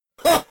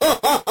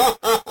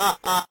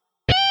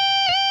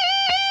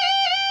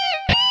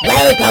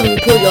Welcome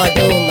to your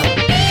doom.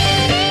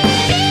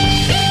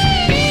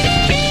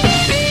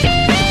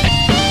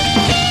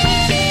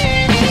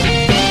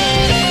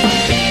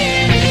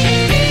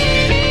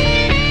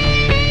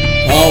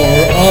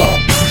 Power up.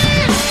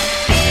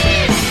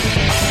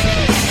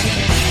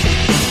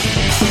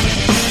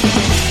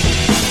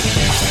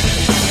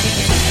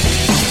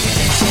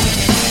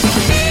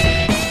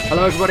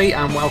 Hello everybody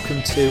and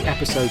welcome to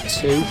episode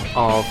 2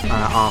 of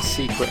our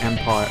Secret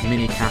Empire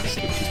minicast,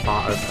 which is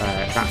part of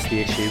That's the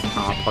Issue,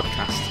 our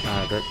podcast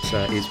that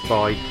is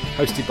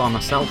hosted by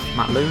myself,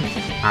 Matt Loon,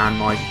 and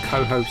my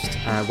co-host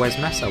Wes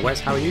Messer.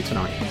 Wes, how are you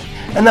tonight?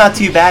 Not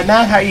too bad,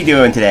 Matt. How are you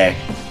doing today?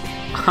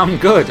 I'm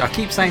good. I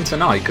keep saying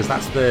tonight because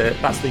that's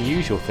the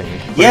usual thing.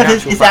 But yeah,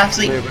 it's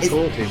actually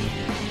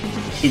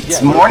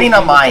it's morning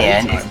on my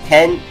end.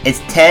 It's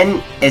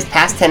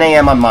past 10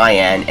 a.m. on my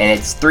end, and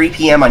it's 3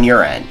 p.m. on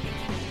your end.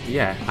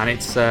 Yeah, and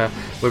it's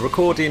we're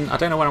recording. I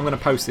don't know when I'm going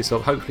to post this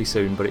up. Hopefully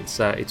soon, but it's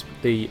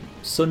the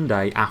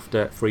Sunday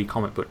after Free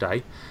Comic Book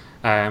Day,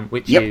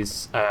 which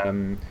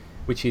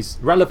is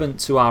relevant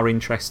to our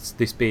interests.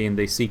 This being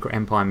the Secret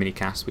Empire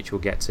minicast, which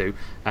we'll get to.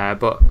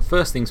 But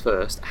first things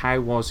first, how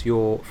was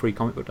your Free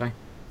Comic Book Day?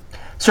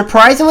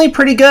 Surprisingly,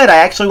 pretty good. I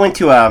actually went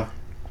to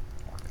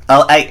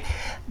I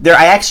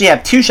actually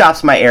have two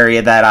shops in my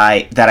area that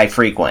I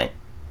frequent,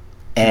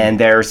 and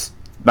there's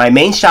my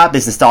main shop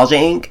is Nostalgia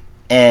Inc.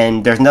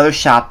 And there's another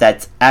shop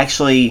that's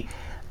actually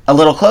a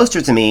little closer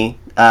to me,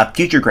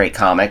 Future Great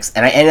Comics.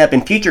 And I ended up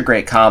in Future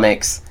Great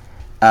Comics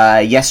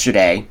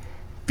yesterday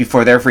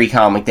before their Free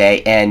Comic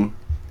Day. And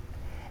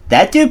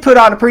that dude put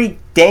on a pretty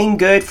dang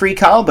good Free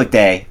Comic Book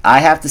Day. I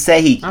have to say,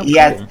 he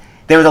had.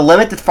 There was a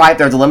limit to 5.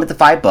 There was a limit to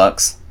 5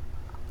 books.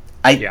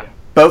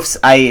 Both stores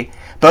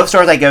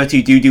I go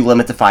to do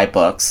limit to 5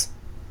 books.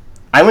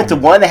 I went to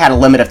one that had a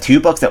limit of 2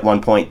 books at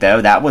one point,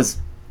 though. That was.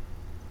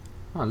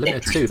 Oh,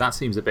 limit 2. That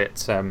seems a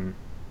bit.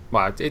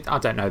 I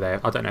don't know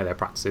their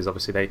practices.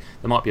 Obviously, there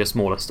might be a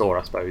smaller store,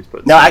 I suppose.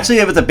 But no, actually,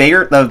 it was a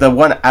bigger. The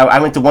one I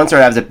went to one store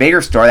that was a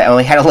bigger store that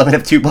only had a limit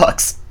of 2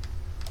 books.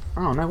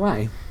 Oh, no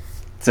way.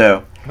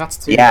 So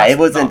that's too. Yeah, it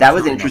wasn't. That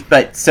was interesting.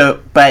 But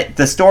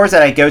the stores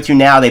that I go to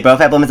now, they both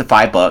have limits of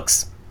 5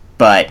 books.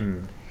 But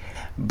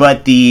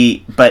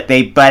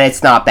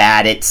it's not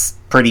bad. It's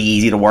pretty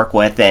easy to work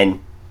with and.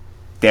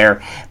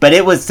 But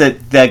it was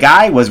the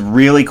guy was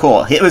really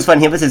cool. It was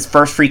fun. It was his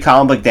first Free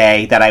Comic Book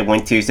Day that I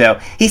went to. So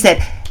he said,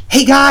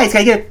 "Hey guys,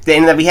 can I get?"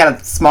 And then we had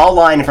a small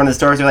line in front of the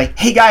store. So we're like,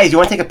 "Hey guys, you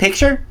want to take a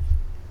picture?"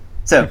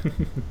 So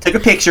took a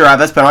picture of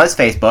us, put it on his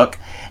Facebook,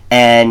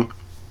 and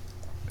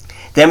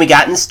then we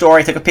got in the store.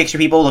 I took a picture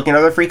of people looking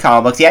at their free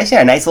comic books. He actually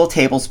had a nice little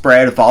table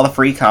spread of all the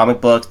free comic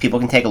books people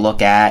can take a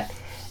look at,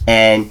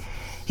 and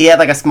he had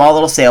like a small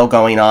little sale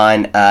going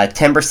on,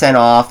 10%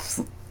 off,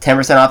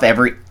 10% off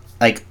every.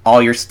 Like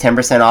all your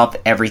 10% off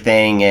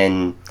everything,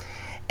 and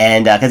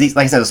because he's,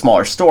 like I said, a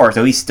smaller store,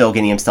 so he's still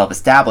getting himself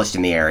established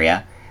in the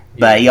area.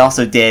 But he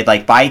also did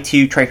like buy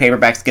 2 trade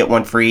paperbacks, get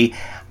 1 free.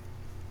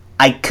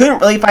 I couldn't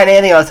really find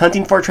anything I was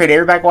hunting for trade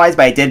paperback wise,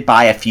 but I did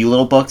buy a few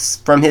little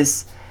books from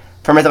his.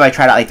 I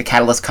tried out like the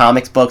Catalyst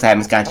Comics books. I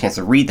haven't gotten a chance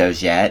to read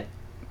those yet,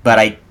 but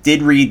I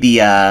did read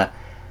the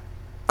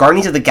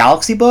Guardians of the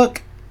Galaxy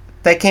book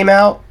that came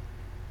out.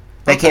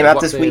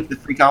 This week, the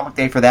Free Comic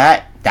Day for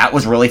that. That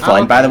was really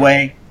fun, by the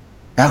way.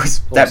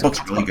 That book's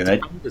really good.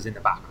 Defenders in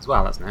the back as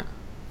well, hasn't it?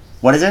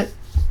 What is it?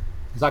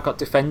 Has that got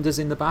Defenders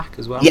in the back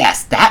as well?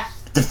 Yes, that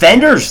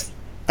Defenders.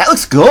 That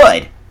looks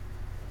good.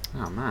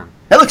 Oh man,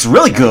 that looks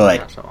really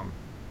good.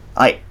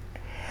 I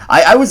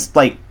was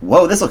like,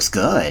 whoa, this looks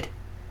good.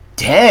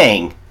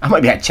 Dang, I might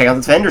be able to check out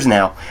the Defenders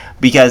now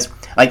because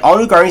like all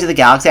new Guardians of the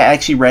Galaxy. I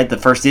actually read the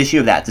first issue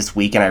of that this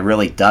week and I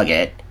really dug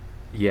it.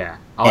 Yeah,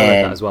 I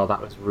read that as well.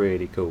 That was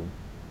really cool.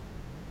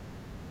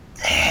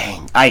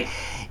 Dang,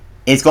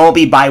 It's going to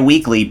be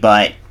bi-weekly,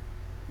 but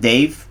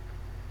it's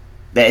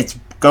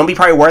going to be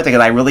probably worth it because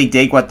I really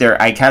dig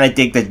I kind of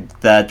dig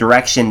the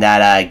direction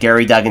that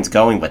Gary Duggan's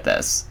going with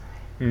this.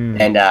 And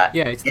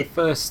it's the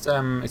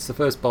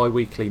first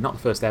bi-weekly, not the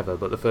first ever,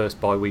 but the first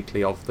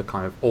bi-weekly of the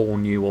kind of all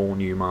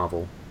new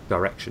Marvel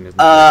direction, isn't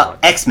it?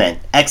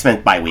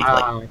 X-Men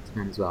bi-weekly. Oh,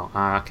 X-Men as well.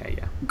 Okay,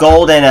 yeah.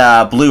 Gold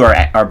and Blue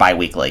are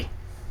bi-weekly.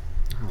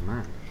 Oh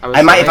man.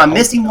 If I'm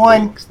missing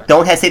one,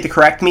 don't hesitate to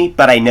correct me,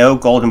 but I know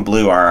Gold and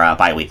Blue are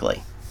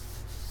bi-weekly.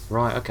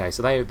 Right, okay,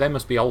 so they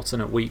must be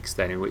alternate weeks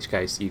then, in which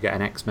case you get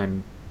an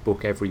X-Men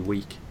book every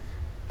week,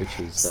 which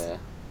is...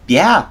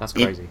 that's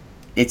crazy.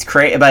 It's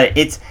crazy, but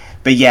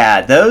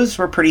yeah, those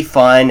were pretty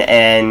fun,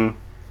 and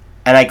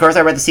of course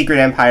I read the Secret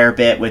Empire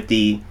bit with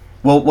the...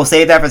 We'll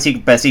save that for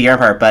the Secret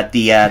Empire, but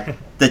the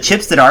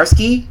Chip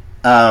Zdarsky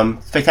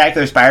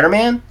Spectacular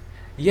Spider-Man...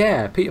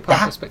 Yeah, Peter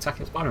Parker's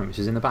Spectacular Spider-Man, which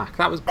is in the back.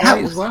 That was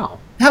great as well.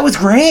 That was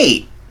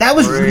great. That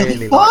was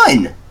really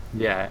fun.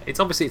 Yeah,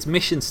 its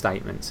mission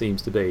statement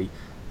seems to be,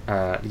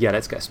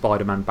 let's get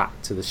Spider-Man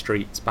back to the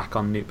streets, back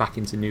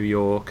into New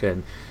York,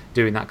 and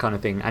doing that kind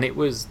of thing. And it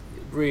was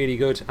really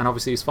good. And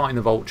obviously, he's fighting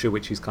the Vulture,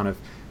 which is kind of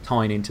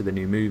tying into the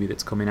new movie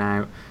that's coming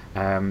out.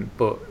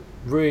 But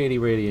really,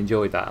 really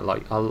enjoyed that.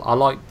 I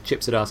like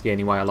Chip Zdarsky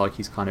anyway. I like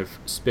his kind of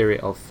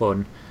spirit of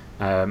fun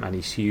and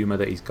his humour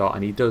that he's got,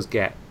 and he does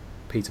get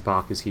Peter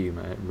Parker's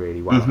humour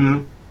really well.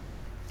 Mm-hmm.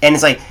 And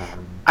it's like,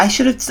 I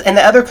should have... And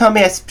the other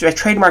company, I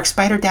trademarked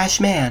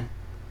Spider-Man.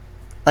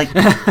 Like,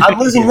 I'm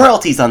losing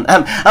royalties on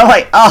them. I'm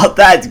like, oh,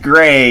 that's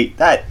great.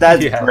 That's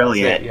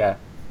brilliant. Yeah.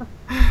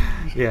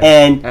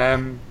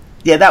 And,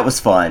 that was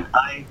fun.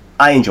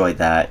 I enjoyed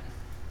that.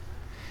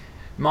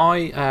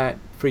 My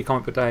Free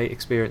Comic Book Day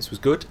experience was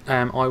good.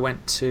 I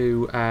went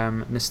to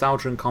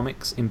Nostalgia and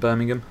Comics in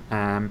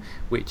Birmingham,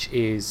 which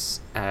is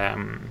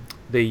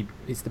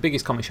it's the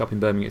biggest comic shop in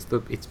Birmingham.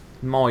 It's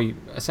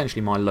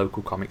essentially my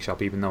local comic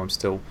shop, even though I'm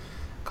still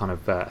kind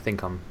of I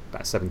think I'm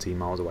about 17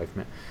 miles away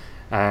from it.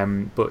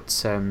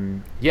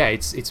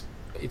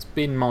 It's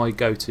been my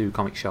go-to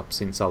comic shop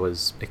since I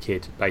was a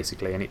kid,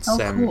 basically, and it's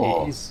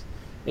cool.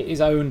 it is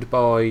owned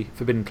by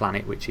Forbidden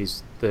Planet, which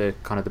is the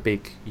kind of the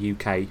big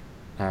UK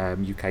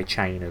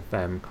chain of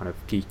kind of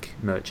geek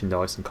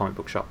merchandise and comic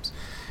book shops.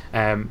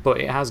 But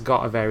it has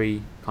got a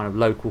very kind of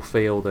local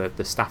feel.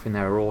 The staff in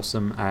there are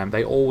awesome.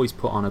 They always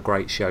put on a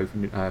great show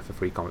for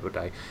Free Comic Book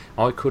Day.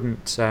 I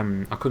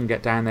couldn't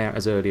get down there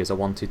as early as I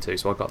wanted to,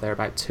 so I got there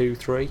about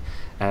 2-3.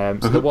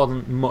 So there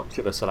wasn't much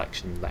of a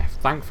selection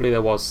left. Thankfully,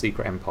 there was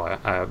Secret Empire.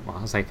 Well,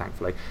 I say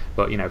thankfully,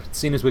 but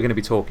seeing as we're going to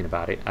be dragon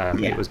ball,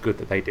 it was good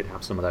that they did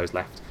have some of those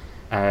left.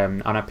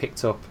 And I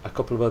picked up a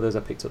couple of others. I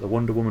picked up the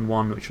Wonder Woman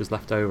one, which was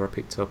left over. I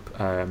picked up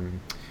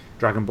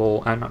Dragon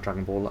Ball, not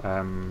Dragon Ball.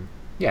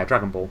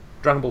 Dragon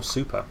Ball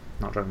Super,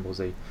 not Dragon Ball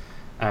Z,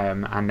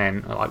 and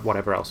then like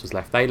whatever else was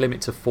left. They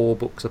limit to 4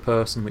 books a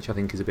person, which I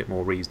think is a bit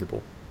more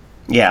reasonable.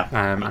 Yeah.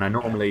 And I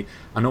normally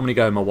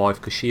go with my wife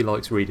because she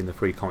likes reading the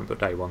Free Comic Book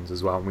Day ones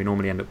as well. And we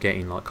normally end up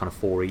getting like kind of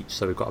 4 each,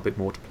 so we've got a bit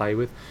more to play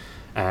with.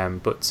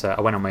 But I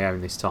went on my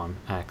own this time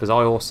because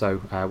I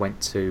also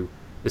went to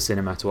the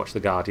cinema to watch The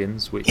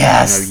Guardians, which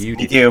I know you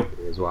did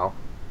as well.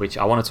 Which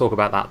I want to talk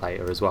about that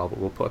later as well, but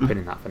we'll put a pin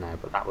in that for now.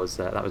 But that was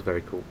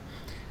very cool.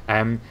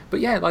 But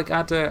yeah, like I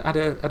had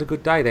a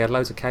good day. They had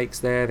loads of cakes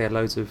there. They had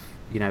loads of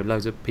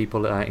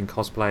people in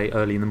cosplay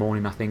early in the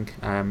morning, I think,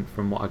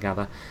 from what I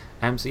gather.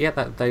 So yeah,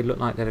 they looked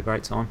like they had a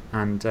great time,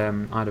 and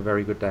I had a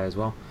very good day as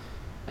well.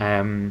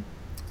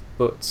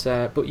 But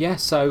yeah,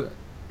 so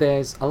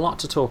there's a lot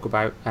to talk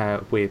about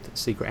with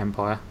Secret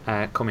Empire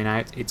coming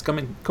out. It's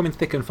coming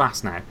thick and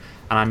fast now,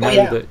 and I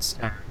know that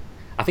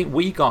I think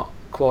we got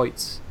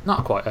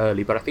not quite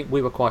early, but I think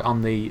we were quite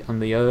on the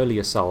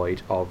earlier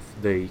side of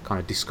the kind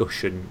of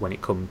discussion when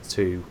it comes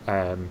to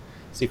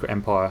Secret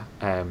Empire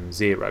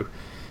 0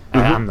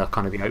 and the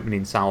kind of the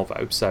opening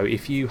salvo. So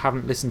if you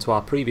haven't listened to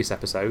our previous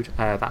episode,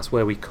 that's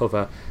where we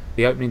cover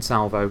the opening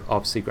salvo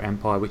of Secret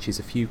Empire, which is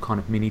a few kind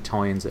of mini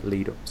tie-ins that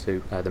lead up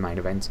to the main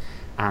event,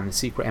 and the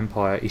Secret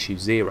Empire issue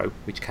 0,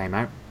 which came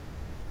out.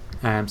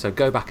 So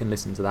go back and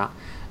listen to that.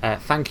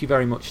 Thank you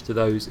very much to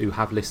those who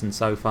have listened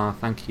so far.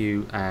 Thank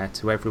you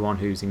to everyone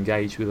who's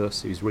engaged with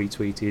us, who's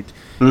retweeted,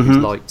 who's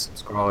liked,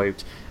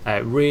 subscribed.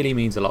 It really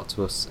means a lot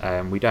to us.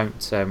 We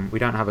don't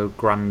have a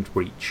grand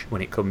reach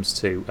when it comes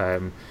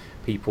to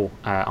people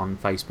on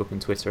Facebook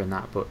and Twitter and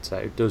that, but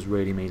it does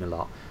really mean a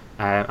lot.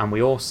 And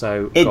we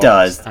also it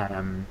does.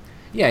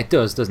 Yeah, it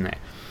does, doesn't it?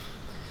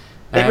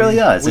 It really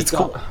does. It's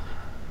cool.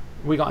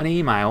 We got an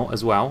email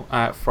as well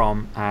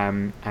from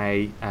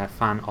a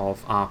fan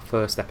of our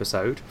first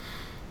episode.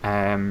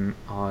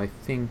 I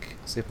think,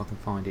 I'll see if I can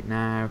find it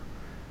now.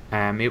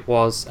 It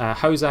was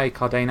Jose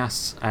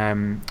Cardenas.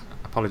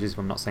 Apologies if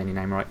I'm not saying your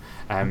name right.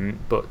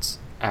 But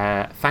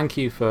thank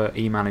you for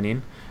emailing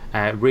in.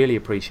 Really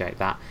appreciate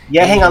that.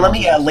 Yeah, hang on. Let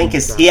me link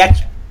his. He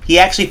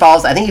actually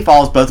follows. I think he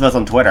follows both of us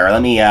on Twitter.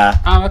 Let me.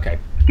 Oh, okay.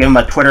 Give him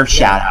a Twitter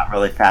shout out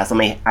really fast.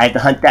 I had to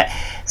hunt that.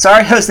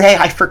 Sorry, Jose,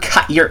 I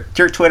forgot your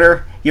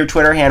Twitter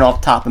handle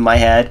off the top of my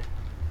head.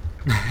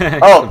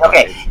 Oh,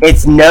 okay.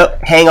 It's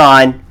hang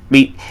on.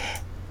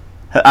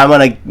 I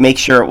want to make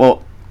sure.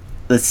 Well,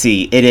 let's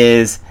see. It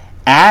is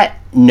at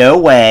No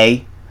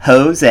Way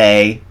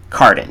Jose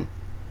Cardin.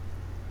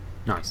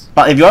 Nice.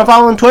 But if you want to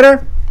follow him on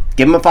Twitter,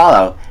 give him a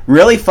follow.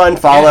 Really fun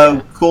follow.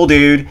 Yeah. Cool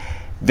dude.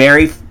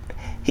 I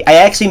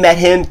actually met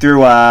him through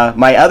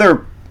my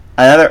another.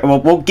 Well,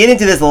 we'll get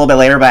into this a little bit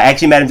later, but I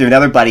actually met him through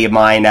another buddy of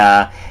mine,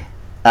 Hang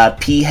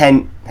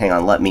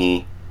on, let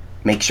me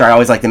make sure. I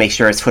always like to make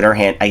sure his Twitter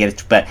I get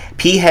it, but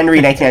P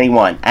Henry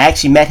 1991. I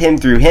actually met him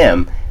through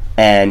him,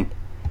 and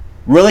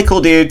really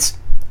cool dudes.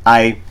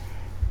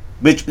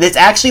 Which this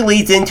actually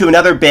leads into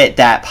another bit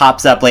that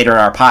pops up later in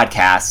our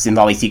podcast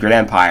involving Secret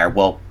Empire.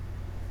 Well,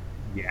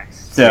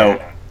 yes. So,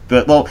 yeah.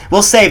 But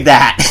we'll save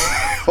that.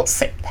 We'll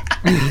save that.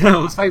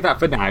 We'll save that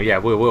for now. Yeah,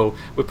 we're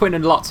putting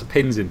in lots of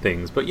pins in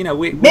things, but we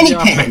do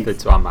have a method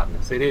to our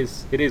madness. It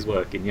is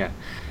working. Yeah.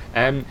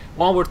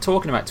 While we're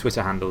talking about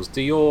Twitter handles,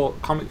 do your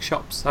comic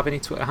shops have any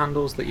Twitter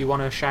handles that you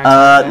want to shout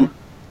out?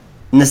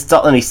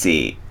 Let me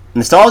see.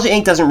 Nostalgia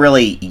Inc. doesn't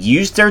really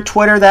use their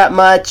Twitter that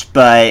much,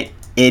 but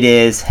it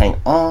is. Hang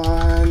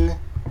on.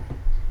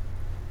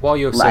 While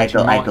you're searching,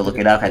 I have to look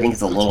it up. I think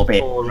it's a little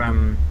bit.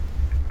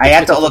 I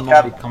have to look my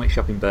up. comic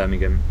shop in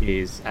Birmingham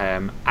is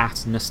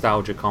at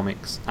Nostalgia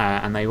Comics,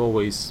 and they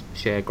always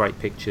share great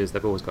pictures.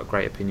 They've always got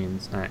great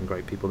opinions and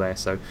great people there.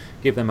 So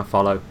give them a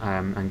follow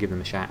and give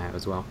them a shout out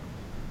as well.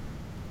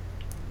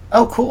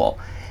 Oh, cool.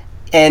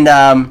 And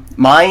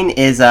mine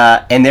is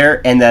and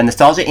the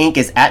Nostalgia Inc.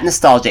 is at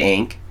Nostalgia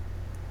Inc.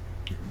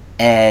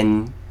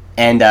 And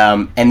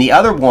the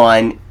other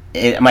one,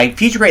 my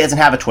Future Great doesn't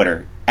have a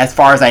Twitter, as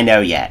far as I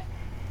know yet.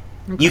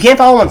 Okay. You can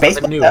follow him on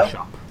Facebook, though.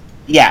 Shop.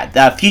 Yeah,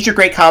 the Future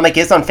Great Comic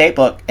is on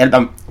Facebook,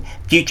 and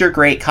Future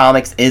Great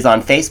Comics is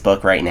on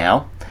Facebook right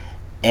now.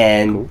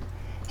 And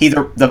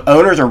cool. The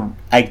owners are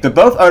like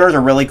both owners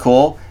are really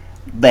cool.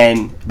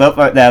 Then both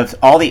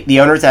all the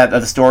owners of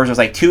the stores, there's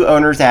like two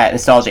owners at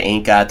Nostalgia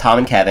Inc., Tom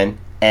and Kevin,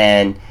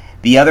 and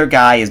the other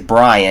guy is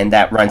Brian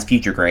that runs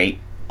Future Great.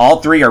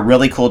 All three are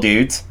really cool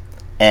dudes,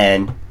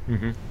 and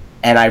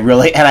I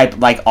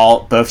like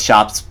both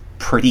shops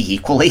pretty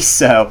equally.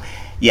 So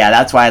yeah,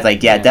 that's why I was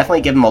like,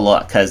 definitely give them a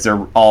look because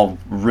they're all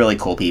really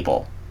cool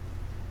people.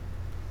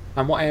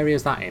 And what area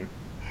is that in?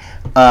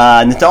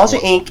 Nostalgia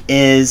Inc.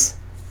 is.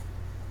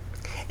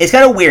 It's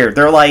kind of weird.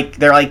 They're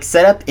like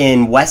set up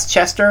in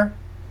Westchester.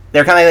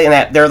 They're kind of like in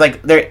that.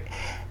 They're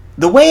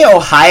the way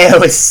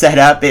Ohio is set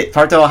up.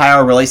 Parts of Ohio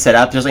are really set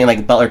up. Just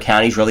like Butler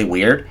County is really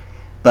weird,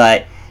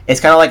 but it's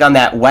kind of like on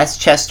that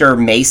Westchester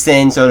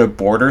Mason sort of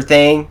border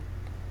thing.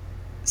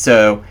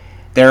 So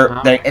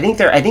I think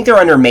they're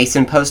under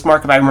Mason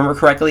postmark if I remember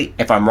correctly.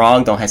 If I'm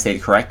wrong, don't hesitate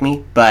to correct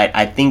me. But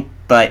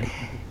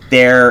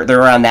they're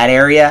around that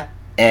area,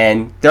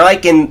 and they're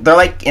like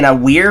in a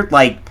weird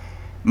like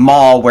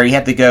mall where you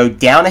have to go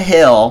down a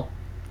hill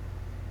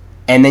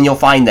and then you'll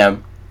find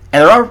them,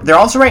 and they're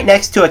also right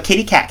next to a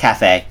kitty cat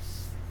cafe.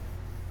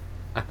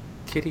 A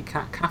kitty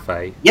cat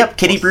cafe? Yep,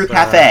 Kitty Brew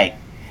Cafe,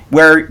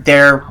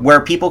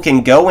 where people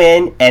can go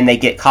in and they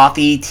get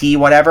coffee, tea,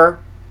 whatever,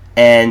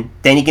 and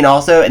then you can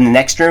also in the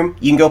next room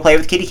you can go play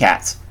with kitty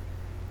cats.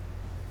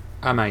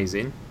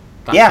 Amazing.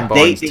 That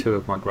combines two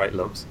of my great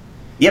loves.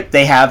 Yep,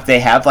 they have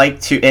like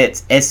two.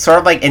 It's sort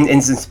of like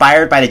it's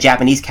inspired by the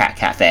Japanese cat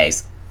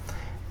cafes.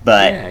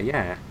 But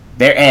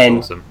they're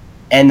awesome.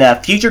 And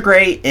the Future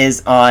Great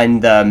is on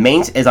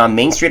Main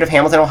Street of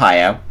Hamilton,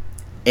 Ohio.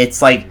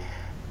 It's like,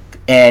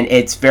 and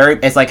it's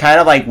like kind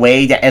of like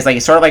it's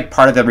like sort of like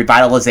part of the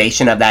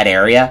revitalization of that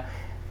area.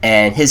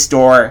 And his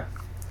store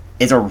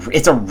is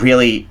it's a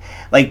really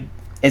like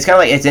it's kind of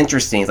like it's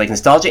interesting. It's like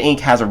Nostalgia Inc.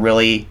 has a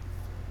really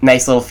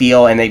nice little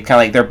feel, and they kind of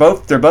like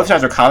they're both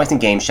shops are comics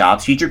and game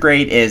shops. Future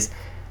Great is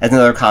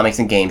another comics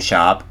and game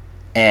shop,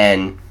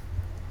 and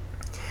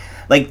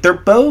like they're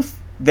both.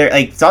 They're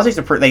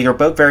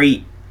both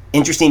very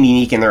interesting and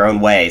unique in their own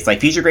ways. Like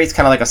Future Great's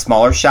kind of like a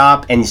smaller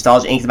shop, and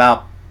Nostalgia Inc. is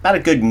about a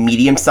good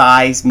medium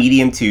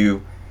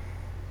to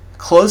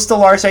close to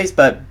large size,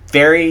 but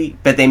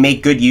they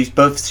make good use.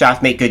 Both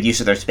shops make good use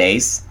of their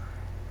space,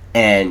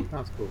 and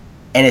that's cool.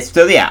 And it's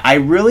I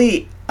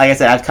really like I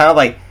said I've kind of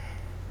like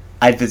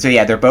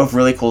they're both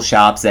really cool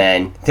shops,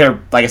 and they're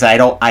like I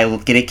said I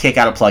get a kick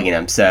out of plugging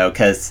them. So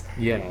because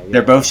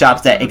they're both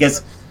shops that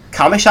because.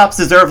 Comic shops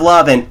deserve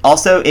love, and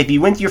also if you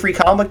went to your free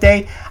comic book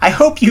day, I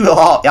hope you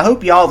all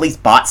at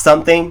least bought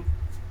something,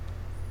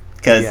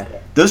 because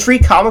those free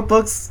comic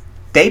books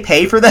they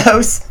pay for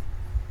those.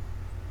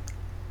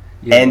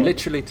 Yeah, and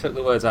literally took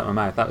the words out of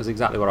my mouth. That was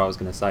exactly what I was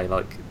going to say.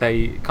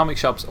 Like comic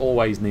shops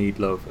always need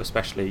love,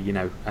 especially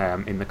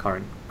in the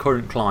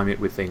current climate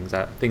with things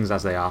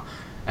as they are,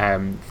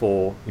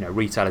 for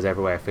retailers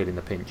everywhere feeling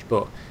the pinch.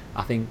 But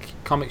I think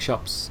comic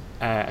shops.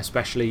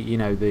 Especially,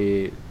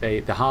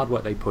 the hard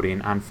work they put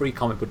in, and Free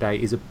Comic Book Day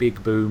is a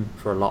big boom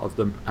for a lot of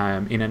them.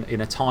 In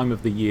a time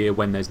of the year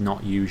when there's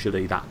not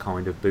usually that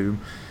kind of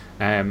boom,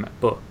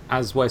 but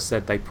as Wes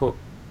said,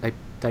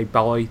 they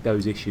buy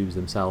those issues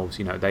themselves.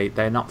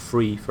 They're not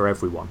free for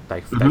everyone. They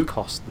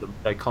cost them.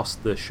 They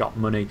cost the shop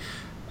money.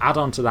 Add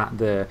on to that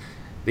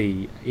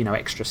the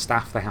extra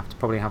staff they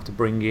probably have to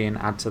bring in.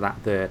 Add to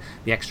that the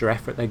extra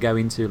effort they go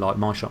into. Like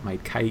my shop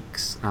made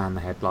cakes, and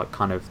they had like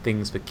kind of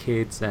things for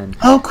kids, and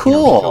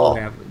cool.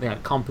 They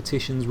have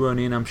competitions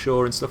running, I'm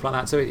sure, and stuff like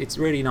that. So it's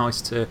really nice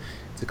to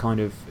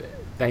kind of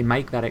they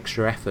make that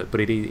extra effort,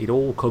 but it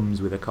all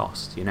comes with a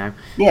cost,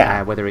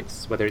 whether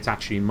it's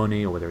actually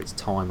money or whether it's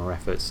time or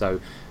effort. So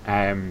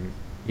I went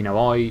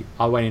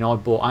in,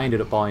 I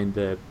ended up buying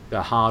the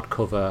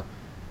hardcover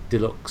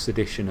deluxe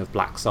edition of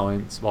Black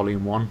Science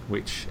Volume 1,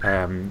 which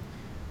I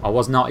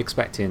was not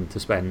expecting to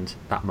spend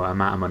that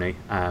amount of money,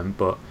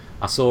 but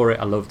I saw it,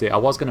 I loved it. I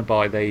was going to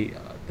buy the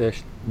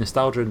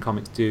Nostalgia and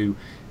Comics do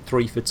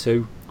 3 for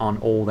 2 on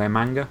all their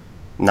manga.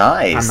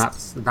 Nice.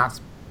 And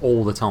that's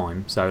all the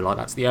time, so like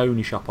that's the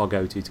only shop I'll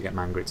go to get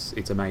manga.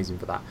 It's amazing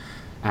for that.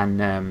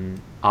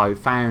 And I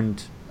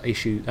found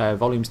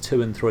volumes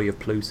 2 and 3 of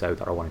Pluto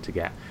that I wanted to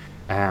get.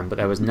 But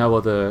there was no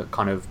other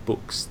kind of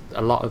books.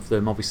 A lot of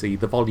them, obviously,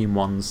 the volume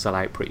 1s sell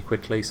out pretty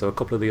quickly, so a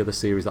couple of the other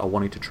series that I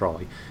wanted to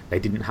try, they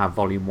didn't have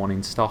volume 1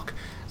 in stock,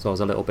 so I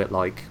was a little bit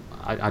like,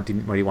 I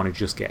didn't really want to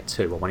just get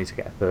 2, I wanted to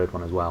get a third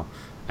one as well.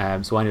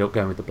 So I ended up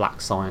going with the Black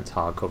Science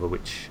hardcover,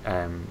 which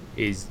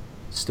is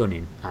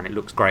stunning and it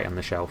looks great on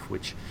the shelf,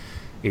 which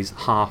is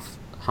half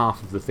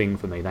of the thing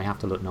for me. They have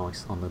to look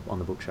nice on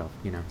the bookshelf,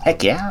 you know.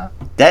 Heck yeah.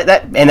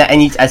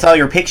 I saw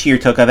your picture you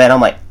took of it.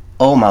 I'm like,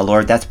 oh my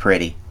lord, that's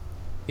pretty.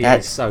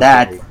 It's so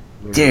pretty.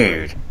 Really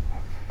Dude.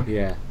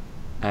 Good.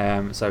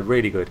 Yeah. So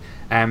really good.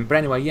 But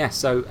anyway, yeah.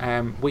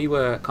 So we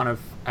were kind of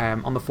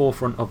on the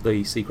forefront of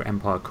the Secret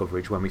Empire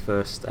coverage when we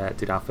first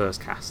did our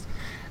first cast.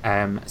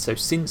 So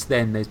since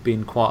then, there's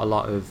been quite a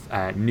lot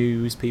of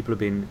news. People have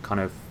been kind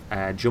of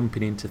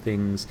jumping into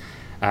things.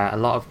 A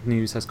lot of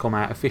news has come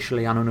out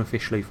officially and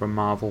unofficially from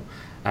Marvel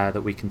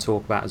that we can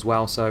talk about as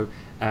well. So,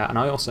 and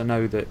I also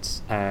know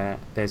that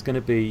there's going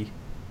to be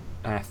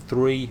there's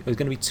going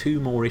to be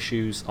 2 more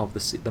issues of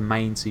the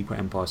main Secret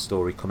Empire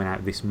story coming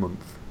out this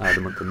month,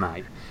 the month of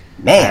May.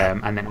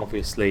 Man. And then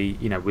obviously,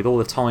 you know, with all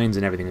the tie-ins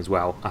and everything as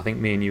well, I think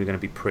me and you are going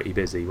to be pretty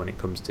busy when it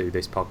comes to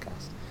this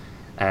podcast.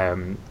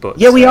 But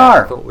yeah, we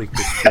are. I thought we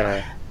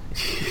could,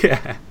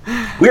 yeah.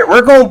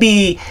 We're going to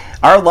be,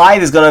 our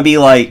live is going to be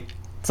like,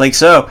 it's like,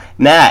 so,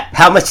 Matt,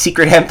 how much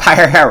Secret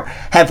Empire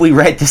have we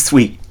read this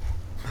week?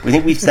 We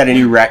think we've set a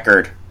new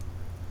record.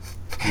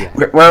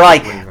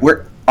 Yeah.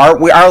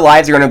 Our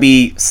lives are going to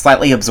be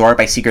slightly absorbed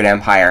by Secret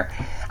Empire.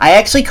 I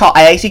actually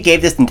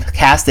gave this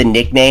cast a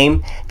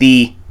nickname,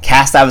 the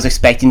cast I was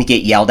expecting to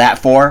get yelled at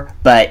for,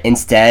 but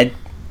instead,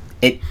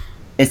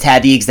 it's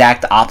had the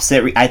exact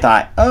opposite. I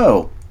thought,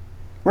 oh,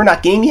 we're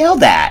not getting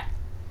yelled at.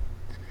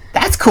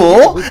 That's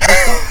cool.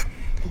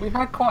 We've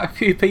had quite a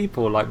few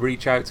people like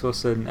reach out to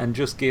us and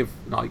just give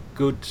like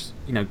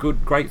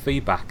great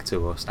feedback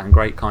to us and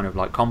great kind of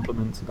like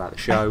compliments about the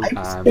show.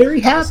 I'm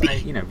very happy.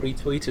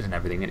 Retweeted and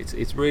everything, and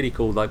it's really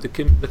cool. Like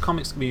the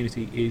comics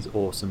community is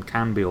awesome,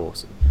 can be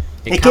awesome.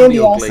 It can be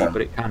ugly, awesome.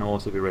 But it can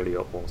also be really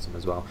awesome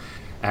as well.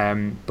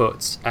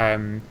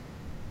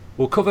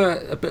 We'll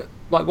cover a bit.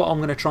 Like what I'm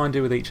going to try and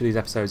do with each of these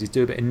episodes is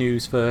do a bit of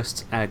news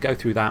first, go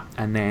through that,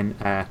 and then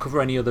cover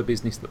any other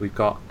business that we've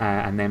got,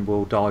 and then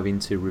we'll dive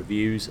into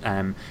reviews.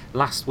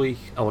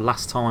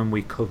 Last time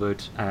we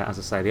covered, as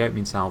I say, the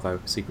opening salvo,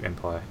 Secret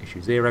Empire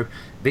issue 0.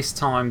 This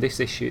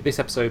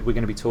episode, we're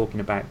going to be talking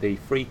about the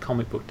Free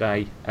Comic Book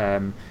Day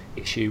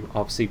issue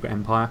of Secret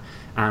Empire,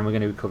 and we're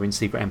going to be covering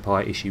Secret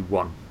Empire issue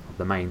 1 of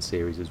the main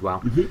series as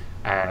well.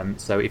 Mm-hmm.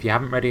 So if you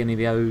haven't read any of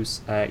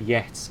those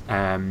yet,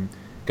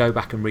 go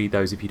back and read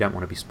those if you don't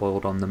want to be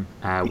spoiled on them.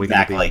 We're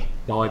going to be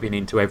diving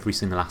into every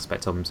single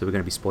aspect of them, so we're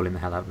going to be spoiling the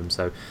hell out of them.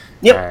 So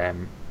yep.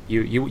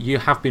 You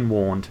have been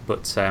warned,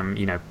 but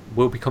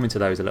we'll be coming to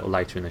those a little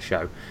later in the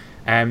show.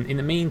 In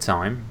the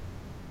meantime,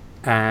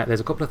 there's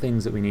a couple of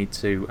things that we need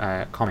to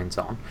comment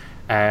on.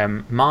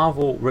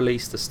 Marvel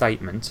released a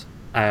statement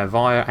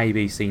via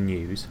ABC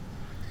News,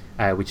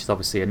 which is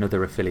obviously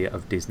another affiliate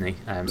of Disney.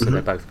 So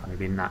they're both kind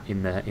of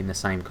in the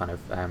same kind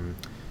of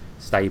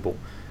stable.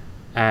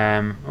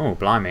 Oh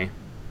blimey!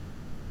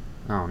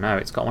 Oh no,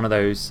 it's got one of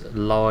those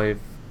live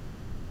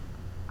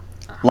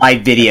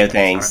video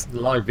things.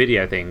 Live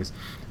video things.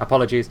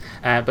 Apologies,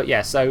 but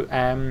yeah.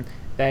 So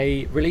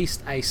they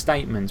released a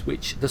statement,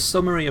 which the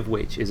summary of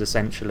which is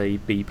essentially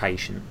be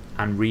patient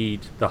and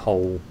read the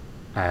whole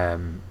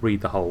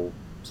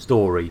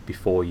story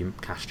before you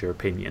cast your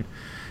opinion.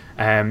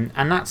 And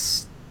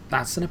that's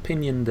an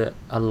opinion that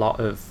a lot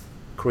of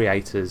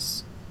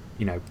creators,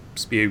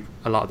 spew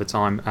a lot of the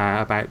time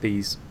about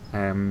these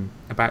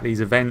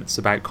events,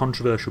 about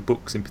controversial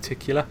books in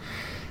particular.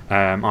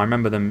 I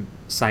remember them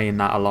saying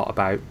that a lot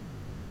about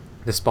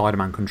the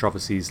Spider-Man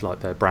controversies,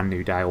 like the Brand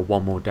New Day or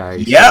One More Day.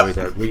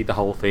 Yep. Read the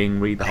whole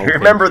thing. I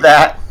remember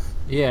that.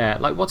 Yeah,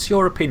 like what's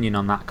your opinion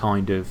on that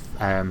kind of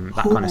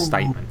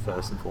statement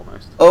first and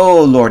foremost?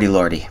 Oh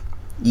lordy.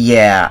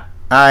 Yeah.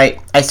 I've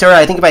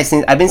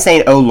been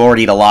saying oh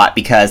lordy a lot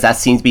because that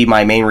seems to be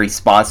my main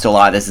response to a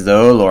lot of this is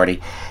oh lordy.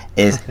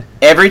 Is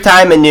every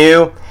time a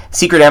new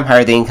Secret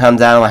Empire thing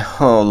comes out, I'm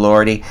like, oh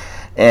lordy.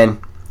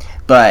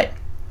 But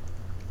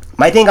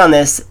my thing on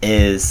this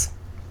is,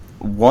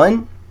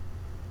 one,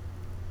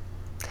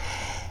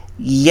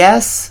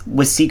 yes,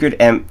 with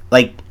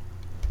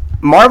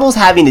Marvel's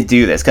having to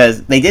do this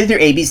because they did it through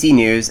ABC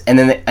News, and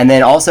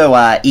then also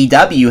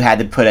EW had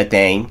to put a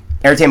thing,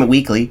 Entertainment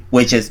Weekly,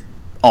 which is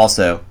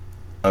also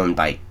owned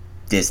by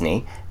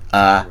Disney.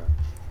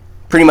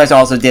 Pretty much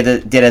also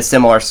did a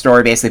similar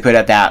story, basically put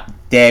up that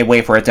day,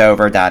 wait for it to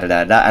over, and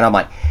I'm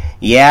like,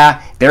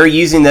 yeah, they're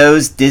using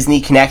those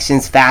Disney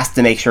connections fast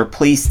to make sure,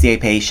 please stay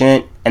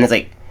patient. And it's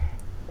like,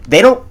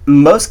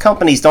 most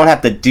companies don't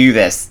have to do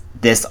this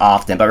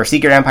often, but for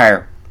Secret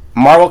Empire,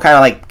 Marvel kind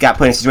of like got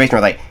put in a situation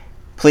where like,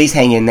 please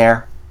hang in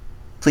there,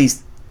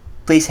 please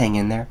hang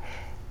in there.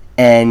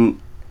 And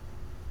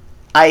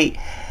I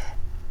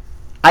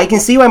can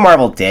see why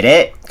Marvel did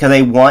it, because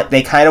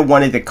they kind of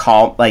wanted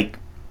to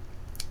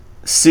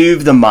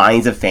soothe the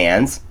minds of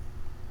fans.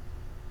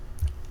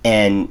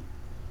 And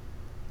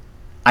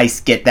I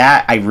get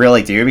that, I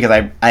really do, because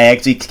I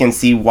actually can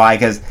see why,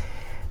 because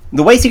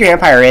the way Secret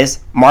Empire is,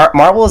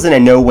 Marvel is in a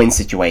no-win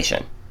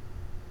situation.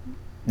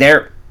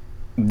 They're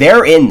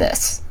in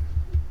this.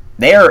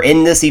 They are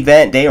in this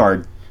event, they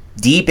are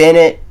deep in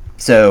it,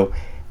 so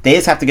they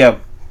just have to go,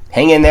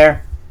 hang in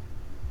there,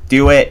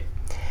 do it.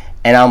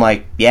 And I'm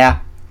like,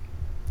 yeah,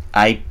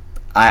 I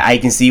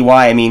can see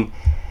why. I mean,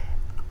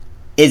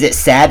 is it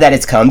sad that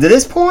it's come to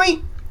this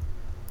point?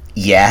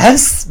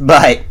 Yes,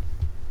 but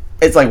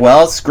it's like,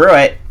 well, screw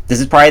it.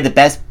 This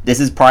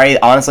is probably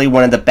honestly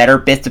one of the better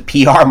bits of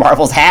PR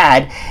Marvel's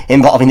had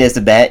involving this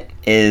event,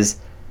 is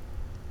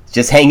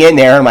just hang in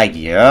there. I'm like,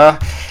 yeah,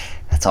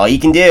 that's all you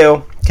can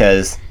do,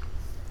 because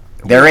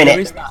they're in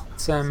it.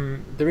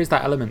 There is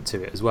that element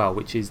to it as well,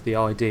 which is the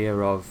idea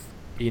of,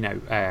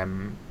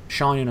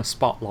 shining a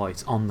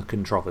spotlight on the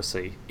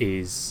controversy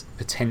is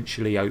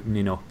potentially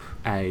opening up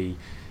an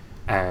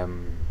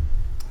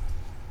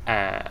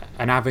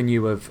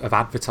avenue of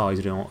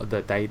advertising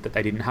that they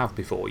didn't have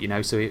before.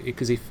 So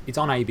because if it's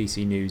on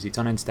ABC News, it's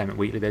on Entertainment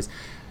Weekly, there's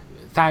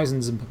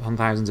thousands upon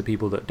thousands of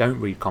people that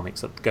don't read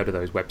comics that go to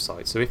those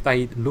websites. So if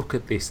they look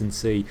at this and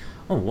see,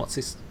 oh, what's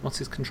this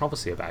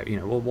controversy about?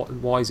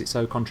 Why is it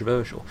so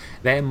controversial?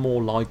 They're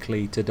more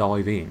likely to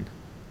dive in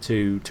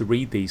to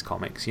read these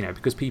comics,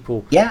 because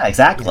people, yeah,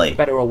 exactly,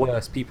 better or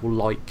worse, people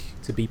like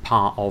to be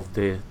part of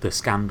the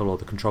scandal or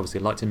the controversy.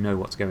 They like to know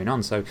what's going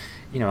on. So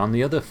on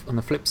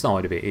the flip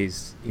side of it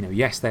is,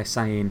 yes, they're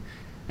saying,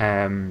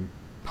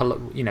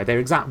 their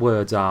exact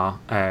words are,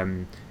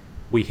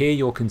 we hear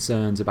your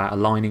concerns about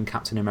aligning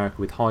Captain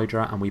America with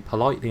Hydra, and we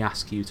politely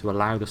ask you to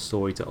allow the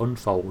story to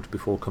unfold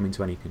before coming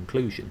to any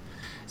conclusion.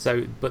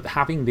 So, but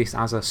having this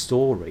as a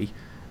story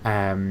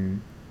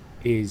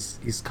is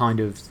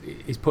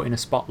putting a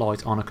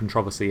spotlight on a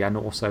controversy, and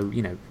also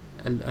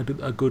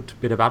a good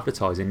bit of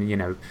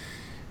advertising.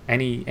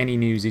 Any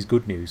news is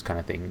good news, kind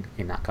of thing,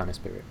 in that kind of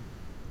spirit.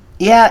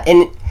 Yeah,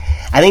 and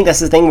I think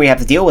that's the thing we have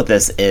to deal with.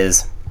 This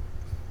is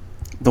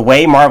the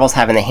way Marvel's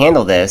having to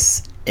handle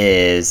this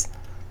is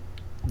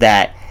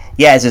that,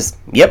 yeah, it's just,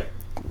 yep,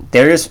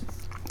 they're just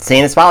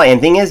saying the spotlight. And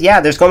the thing is,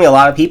 yeah, there's going to be a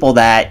lot of people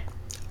that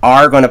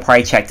are going to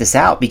probably check this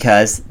out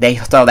because they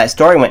saw that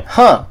story and went,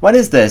 huh, what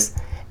is this?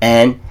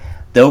 And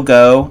they'll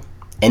go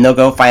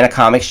find a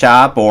comic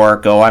shop or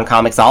go on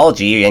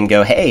Comixology and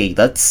go, hey,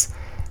 let's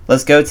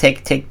go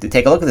take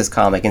a look at this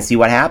comic and see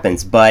what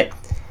happens. But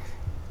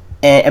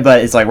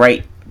it's like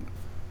right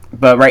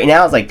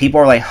now it's like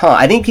people are like, huh.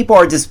 I think people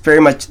are just very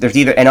much, there's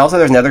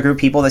another group of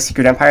people, the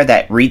Secret Empire,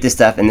 that read this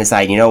stuff and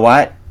decide, you know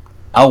what,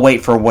 I'll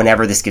wait for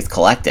whenever this gets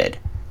collected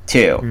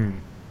too.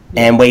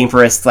 And waiting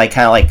for us, like,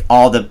 kind of like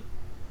all the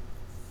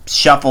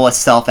shuffle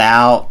itself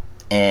out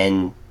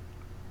and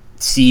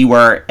see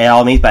where it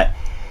all meets. But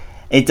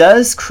it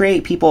does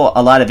create people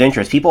a lot of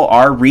interest. People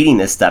are reading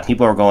this stuff.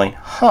 People are going,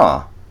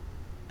 huh.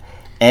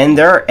 And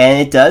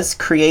it does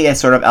create a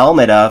sort of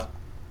element of,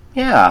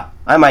 yeah,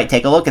 I might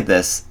take a look at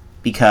this,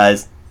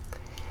 because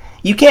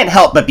you can't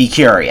help but be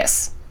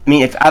curious. I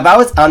mean, if I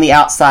was on the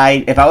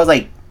outside, if I was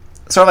like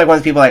sort of like one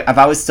of the people, like if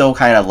I was still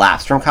kind of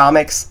lapsed from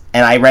comics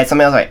and I read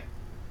something, I was like,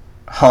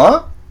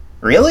 huh?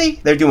 Really?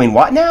 They're doing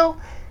what now?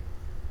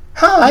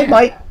 Huh?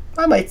 Yeah.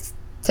 I might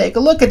take a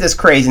look at this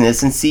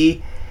craziness and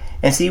see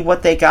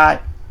what they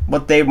got,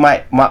 what they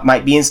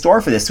might be in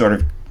store for this sort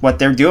of what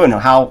they're doing.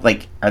 How,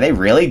 like, are they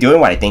really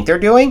doing what I think they're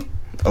doing?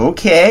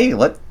 Okay,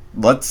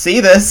 let's see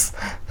this.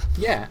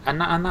 Yeah,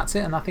 and that's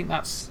it. And I think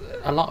that's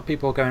a lot of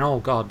people are going, oh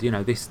God,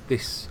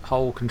 this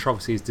whole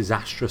controversy is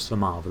disastrous for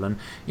Marvel. And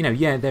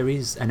yeah, there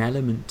is an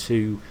element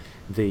to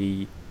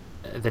the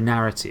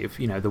narrative,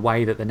 the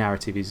way that the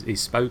narrative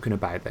is spoken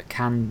about, that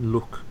can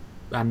look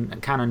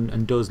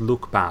and does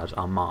look bad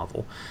on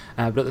Marvel.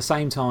 But at the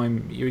same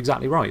time, you're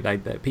exactly right.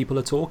 People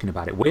are talking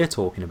about it. We're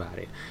talking about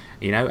it.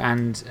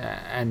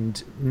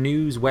 And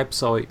news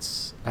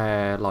websites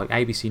like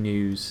ABC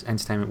News,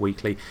 Entertainment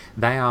Weekly,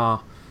 they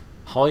are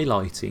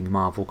highlighting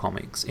Marvel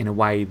Comics in a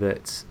way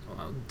that,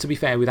 to be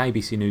fair, with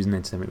ABC News and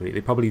Entertainment Weekly,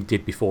 they probably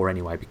did before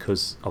anyway,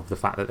 because of the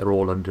fact that they're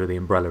all under the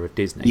umbrella of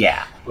Disney.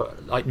 Yeah.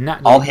 But, like,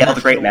 all hail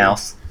the Great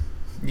Mouse.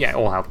 Yeah,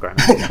 all hail the Great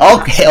Mouse. All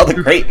hail the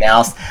Great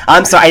Mouse.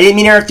 I'm sorry, I didn't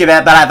mean to interrupt you,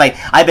 Matt, but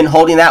I've been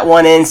holding that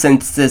one in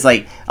since it's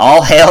like,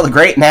 all hail the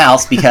Great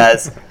Mouse,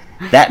 because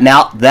that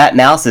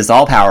mouse is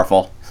all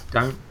powerful.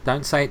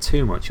 Don't say it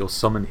too much. You'll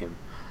summon him.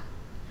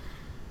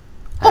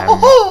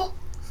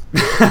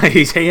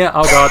 He's here.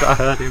 Oh God, I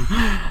heard him.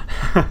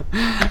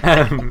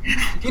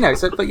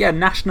 But yeah,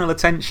 national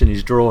attention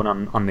is drawn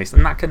on this,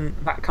 and that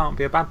can't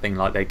be a bad thing.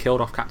 Like, they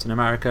killed off Captain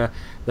America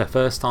the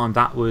first time.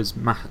 That was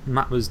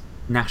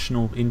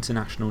international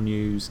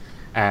news.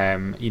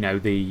 Something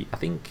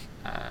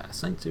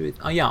to do with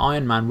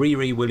Iron Man,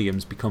 Riri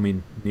Williams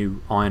becoming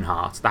new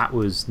Ironheart. That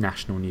was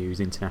national news,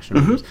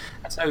 international news.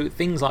 And so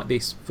things like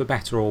this, for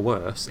better or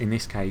worse, in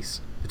this case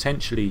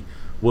potentially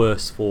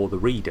worse for the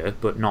reader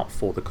but not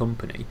for the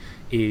company,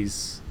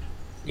 is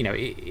it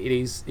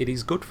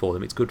is good for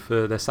them. It's good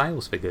for their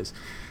sales figures.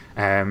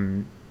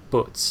 That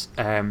does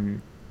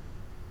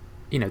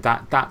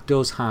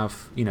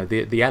have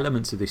the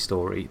elements of this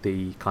story,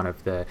 the kind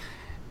of the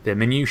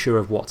minutiae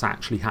of what's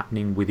actually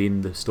happening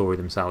within the story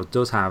themselves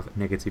does have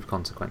negative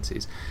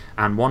consequences.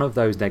 And one of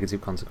those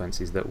negative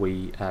consequences that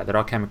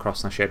I came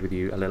across and I shared with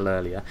you a little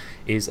earlier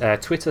is a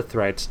Twitter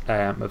thread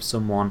of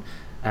someone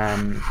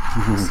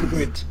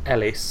Sigrid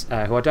Ellis,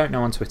 who I don't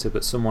know on Twitter,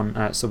 but someone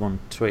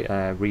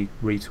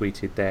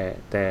retweeted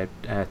their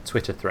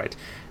Twitter thread.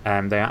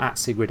 They are at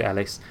Sigrid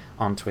Ellis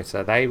on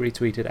Twitter. They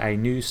retweeted a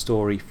news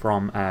story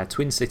from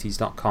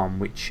TwinCities.com,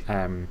 which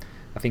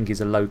I think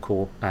is a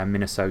local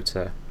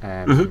Minnesota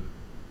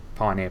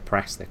Pioneer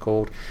Press, they're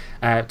called.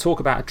 Talk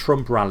about a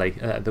Trump rally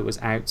that was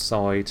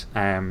outside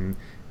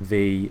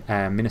the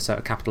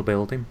Minnesota Capitol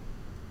building,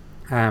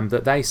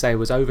 that they say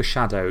was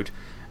overshadowed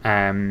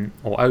an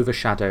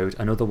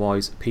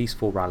otherwise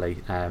peaceful rally.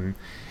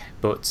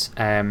 But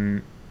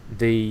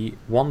the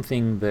one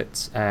thing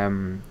that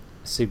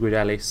Sigrid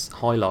Ellis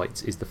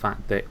highlights is the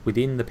fact that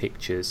within the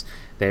pictures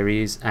there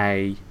is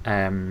a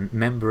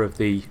member of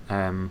the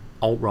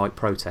alt-right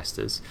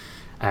protesters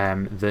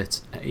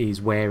that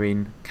is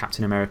wearing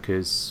Captain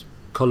America's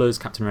colours,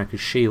 Captain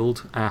America's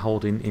shield,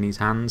 holding in his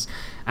hands,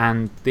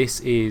 and this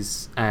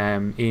is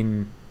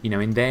in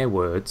their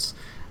words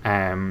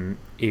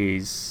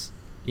is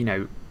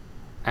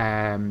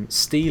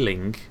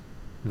stealing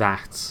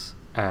that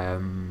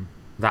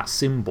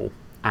symbol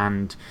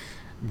and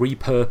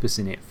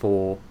repurposing it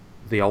for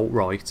the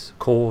alt-right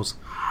cause,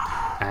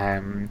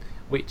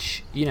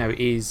 which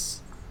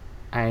is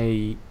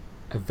a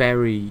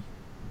very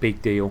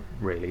big deal,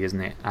 really,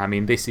 isn't it? I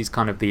mean, this is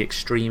kind of the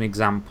extreme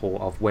example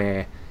of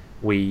where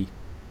we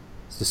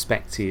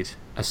suspected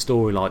a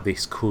story like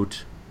this could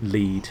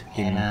lead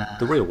in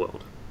the real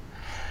world.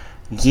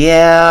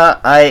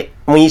 Yeah,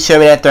 when you showed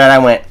me that thread, I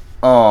went,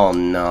 oh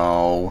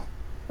no,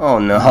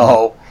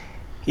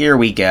 here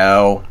we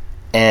go,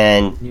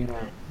 and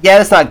yeah,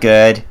 that's not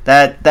good.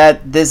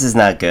 This is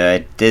not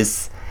good.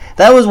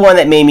 That was one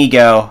that made me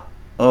go,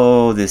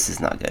 oh, this is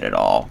not good at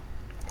all.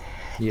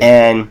 Yeah.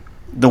 And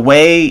the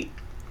way,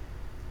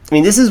 I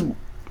mean, this is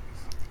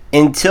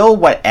until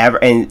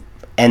whatever, and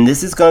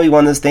this is going to be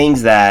one of those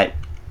things that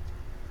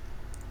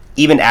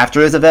even after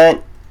this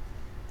event,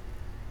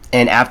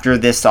 and after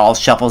this all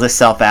shuffles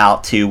itself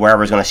out to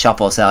wherever it's going to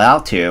shuffle itself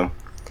out to,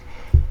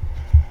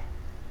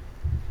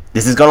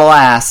 this is going to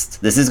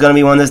last. This is going to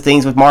be one of those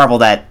things with Marvel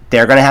that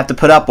they're going to have to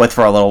put up with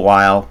for a little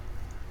while.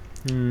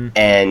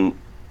 And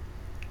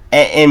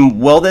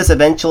will this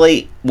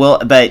eventually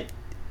but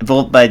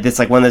it's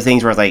like one of those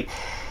things where it's like,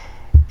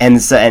 and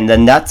the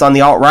nuts on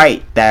the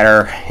alt-right that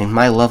are in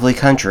my lovely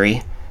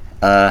country,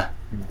 that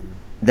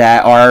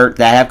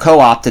have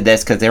co-opted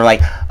this because they're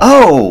like,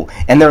 oh,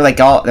 and they're like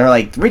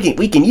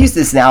we can use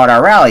this now at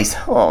our rallies.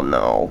 Oh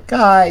no,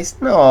 guys,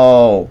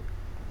 no.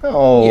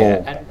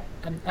 Yeah,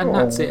 and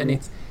that's it, and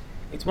it's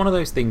one of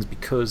those things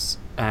because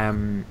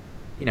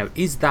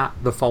is that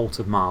the fault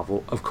of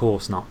Marvel? Of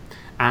course not.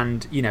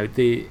 And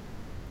the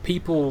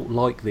people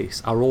like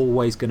this are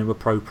always going to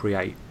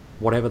appropriate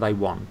whatever they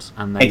want,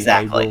 and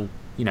they will.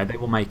 They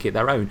will make it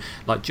their own.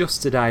 Like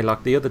just today,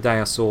 like the other day,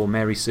 I saw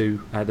Mary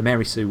Sue. The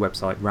Mary Sue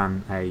website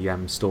ran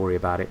a story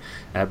about it.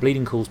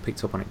 Bleeding Cool's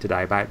picked up on it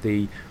today about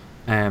the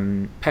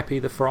Pepe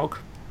the Frog,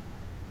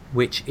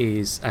 which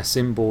is a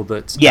symbol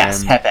that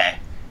Pepe.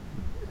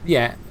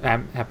 Yeah,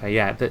 Pepe.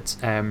 Yeah, that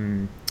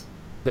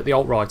the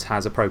alt-right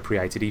has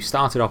appropriated. He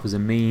started off as a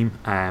meme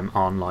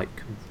on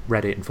like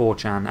Reddit and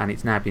 4chan, and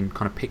it's now been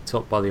kind of picked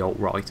up by the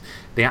alt-right.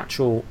 The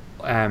actual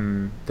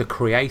the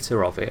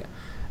creator of it.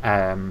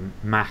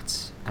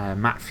 Matt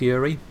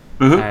Fury,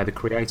 the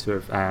creator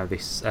of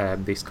this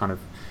kind of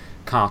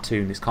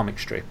cartoon, this comic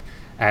strip,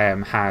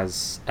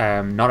 has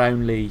not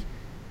only,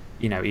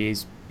 he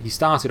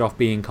started off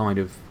being kind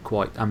of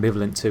quite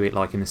ambivalent to it,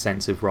 like in the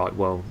sense of, right,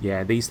 well,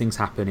 yeah, these things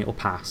happen, it'll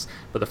pass,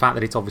 but the fact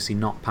that it's obviously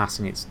not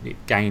passing, it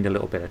gained a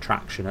little bit of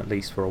traction, at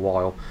least for a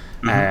while.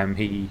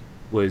 He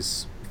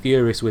was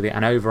furious with it,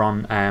 and over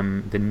on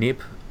the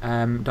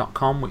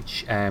nib.com,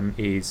 which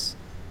is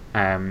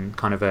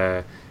kind of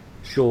a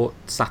short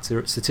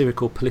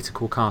satirical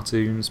political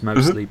cartoons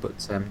mostly,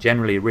 but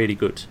generally a really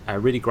good,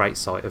 really great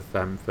site of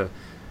for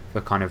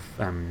kind of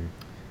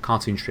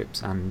cartoon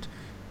strips and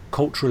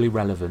culturally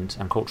relevant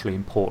and culturally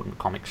important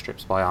comic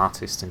strips by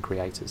artists and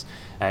creators.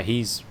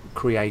 He's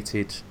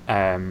created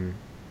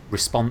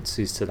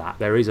responses to that.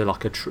 There is a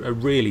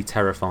really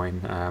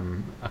terrifying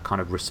a kind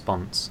of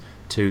response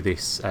to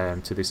this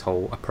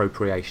whole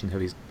appropriation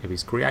of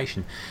his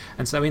creation,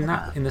 and so in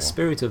the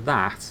spirit of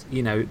that,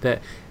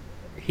 that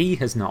he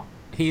has not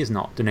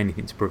done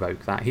anything to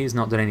provoke that. He has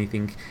not done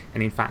anything,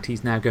 and in fact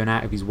he's now going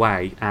out of his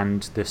way.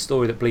 And the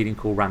story that Bleeding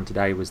Cool ran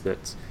today was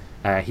that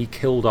he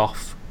killed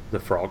off the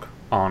frog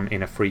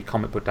in a free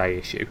Comic Book Day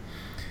issue.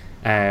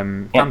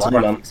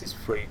 Fantagraphics is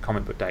free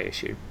Comic Book Day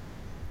issue.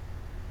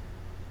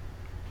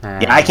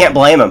 I can't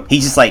blame him.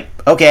 He's just like,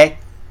 okay,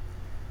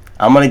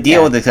 I'm gonna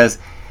deal with it because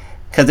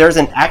there's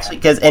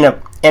because in a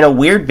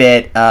weird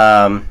bit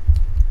back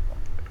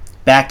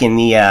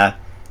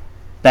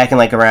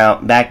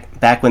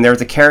when there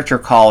was a character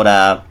called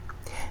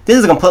this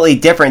is a completely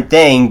different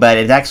thing, but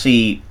it's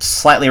actually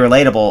slightly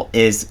relatable.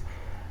 Is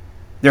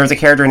there was a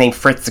character named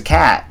Fritz the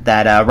Cat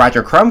that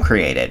Roger Crumb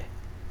created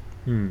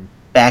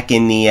back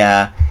in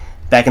the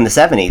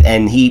 70s,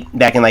 and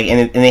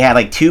they had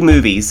like 2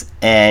 movies,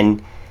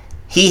 and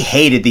he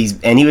hated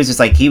these, and he was just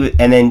like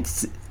and then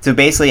so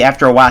basically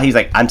after a while he was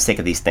like, I'm sick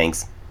of these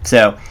things.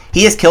 So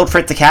he has killed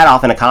Fritz the Cat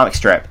off in a comic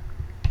strip.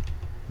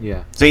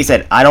 Yeah. So he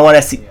said, I don't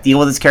want to deal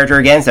with this character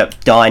again. So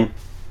done.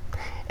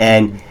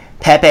 And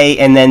Pepe,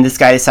 and then this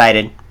guy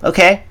decided,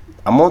 okay,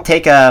 I'm gonna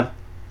take a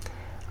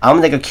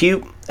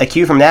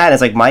cue from that.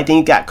 It's like my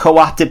thing got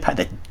co-opted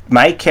by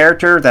my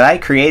character that I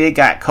created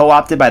got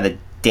co-opted by the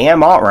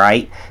damn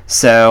alt-right.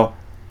 So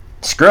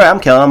screw it, I'm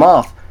killing him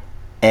off.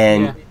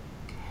 And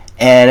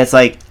it's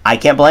like, I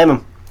can't blame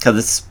him because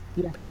it's.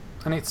 Yeah.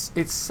 And it's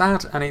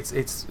sad, and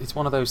it's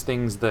one of those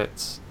things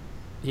that,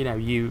 you know,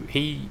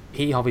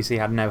 he obviously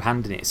had no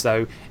hand in it.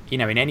 So, you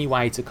know, in any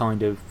way to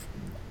kind of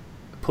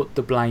put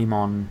the blame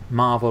on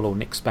Marvel or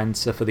Nick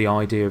Spencer for the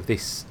idea of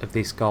this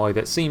guy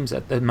that seems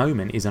at the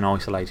moment is an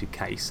isolated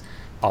case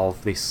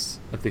of this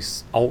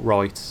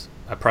alt-right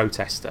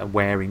protester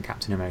wearing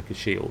Captain America's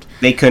shield.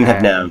 They couldn't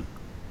have known.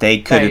 They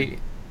could have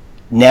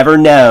never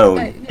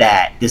known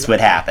that this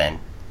would happen.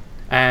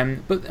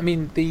 But I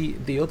mean,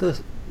 the other,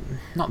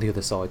 not the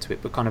other side to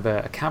it, but kind of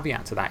a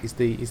caveat to that is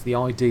the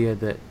idea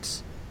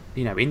that,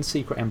 you know, in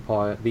Secret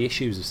Empire, the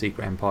issues of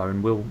Secret Empire,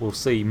 and we'll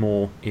see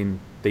more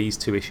in these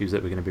two issues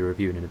that we're going to be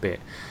reviewing in a bit.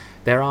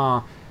 There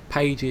are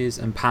pages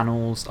and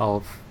panels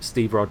of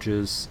Steve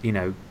Rogers, you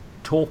know,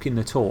 talking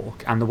the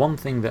talk, and the one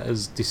thing that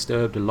has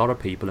disturbed a lot of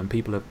people, and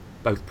people have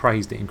both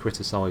praised it and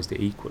criticised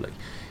it equally,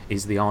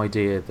 is the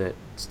idea that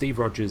Steve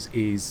Rogers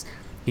he's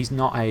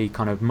not a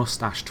kind of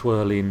mustache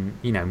twirling,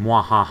 you know,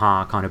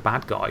 mwahaha kind of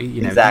bad guy.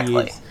 You know,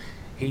 exactly.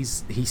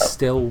 He's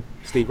still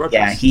Steve Rogers.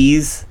 Yeah,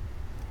 he's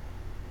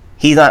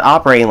not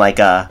operating like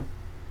a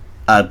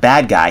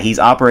bad guy. He's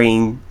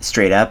operating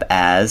straight up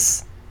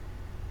as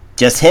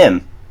just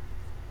him.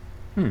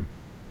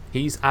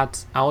 He's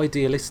as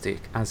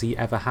idealistic as he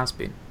ever has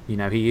been. You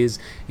know, he is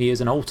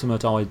an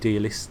ultimate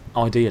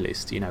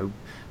idealist, you know,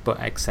 but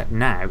except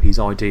now his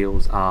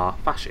ideals are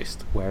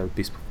fascist, whereas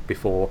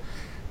before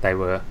they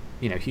were,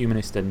 you know,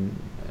 humanist and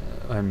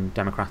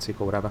democratic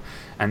or whatever.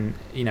 And,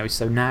 you know,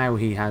 so now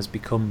he has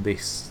become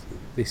this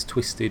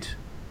twisted,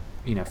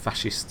 you know,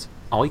 fascist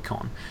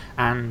icon.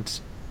 And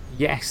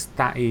yes,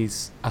 that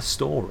is a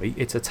story.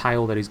 It's a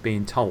tale that is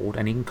being told,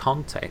 and in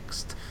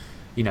context,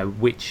 you know,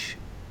 which,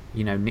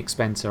 you know, Nick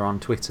Spencer on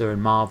Twitter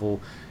and Marvel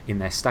in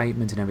their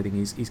statement and everything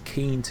is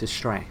keen to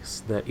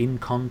stress that in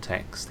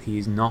context he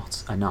is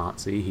not a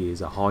Nazi, he is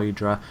a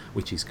Hydra,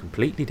 which is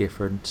completely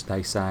different,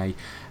 they say.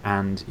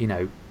 And, you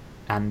know,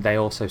 and they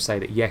also say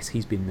that yes,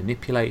 he's been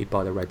manipulated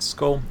by the Red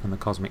Skull and the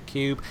Cosmic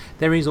Cube.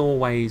 There is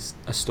always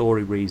a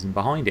story reason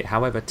behind it.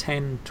 However,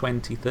 10,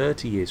 20,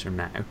 30 years from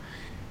now,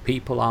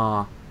 people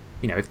are,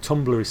 you know, if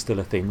Tumblr is still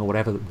a thing, or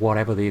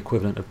whatever the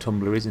equivalent of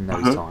Tumblr is in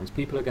those times,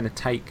 people are going to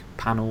take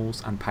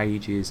panels and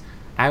pages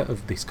out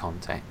of this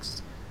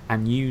context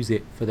and use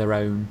it for their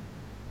own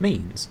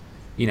means.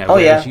 You know,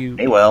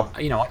 they will.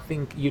 You know, I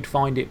think you'd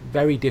find it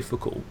very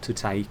difficult to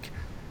take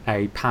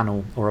a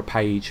panel or a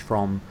page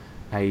from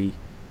a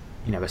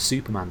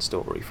Superman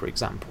story, for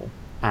example,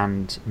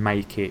 and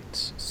make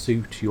it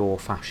suit your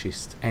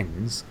fascist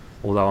ends.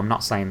 Although I'm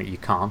not saying that you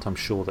can't, I'm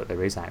sure that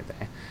there is out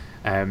there.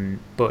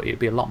 But it'd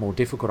be a lot more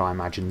difficult, I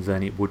imagine,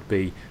 than it would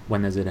be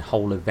when there's a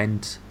whole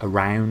event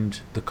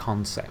around the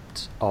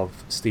concept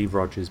of Steve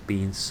Rogers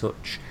being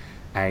such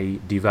a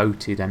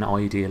devoted and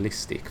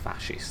idealistic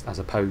fascist, as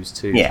opposed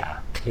to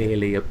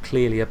clearly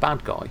a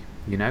bad guy.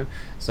 You know,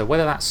 so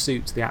whether that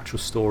suits the actual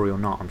story or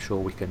not, I'm sure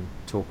we can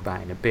talk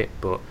about in a bit.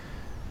 But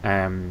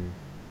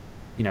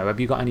you know, have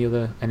you got any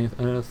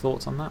other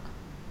thoughts on that?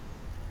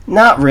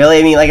 Not really.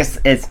 I mean, like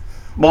it's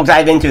we'll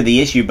dive into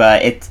the issue,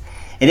 but it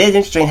is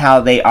interesting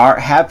how they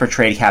have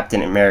portrayed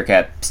Captain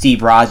America,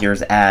 Steve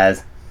Rogers,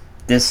 as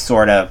this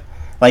sort of,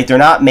 like, they're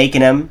not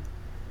making him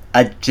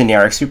a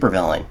generic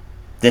supervillain.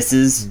 This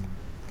is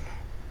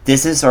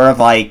sort of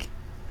like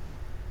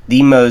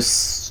the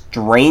most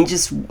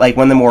strangest, like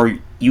one of the more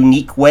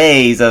unique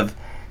ways of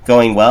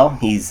going, well,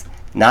 he's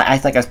not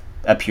acting like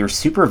a pure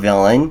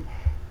supervillain.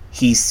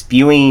 He's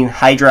spewing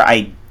Hydra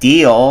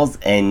ideals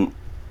and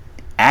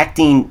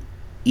acting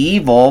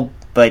evil,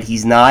 but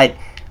he's not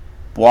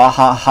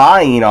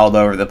wahahaing all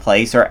over the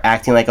place or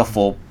acting like a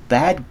full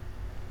bad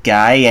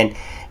guy. And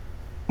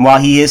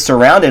while he is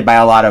surrounded by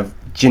a lot of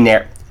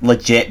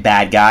legit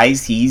bad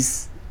guys,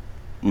 he's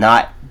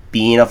not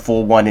being a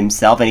full one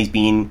himself, and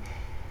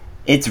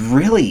it's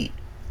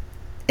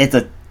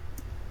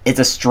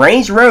a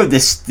strange road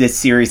this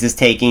series is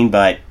taking,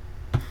 but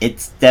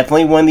it's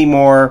definitely one of the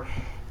more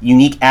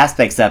unique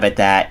aspects of it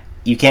that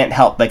you can't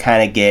help but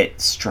kind of get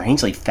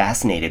strangely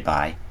fascinated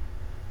by.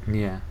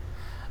 Yeah.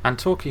 And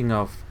talking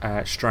of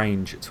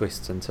strange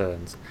twists and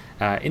turns,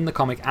 in the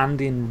comic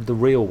and in the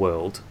real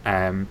world,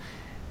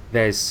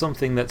 there's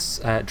something that's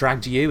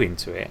dragged you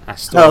into it. A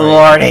story, oh,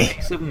 Lordy. A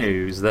piece of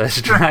news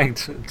that's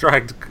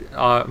dragged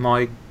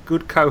my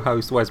good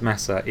co-host Wes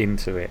Messer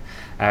into it,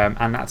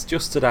 and that's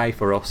just today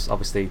for us,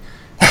 obviously.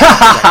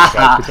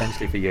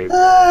 Potentially for you.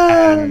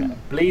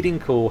 Bleeding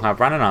Cool have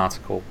ran an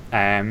article,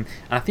 and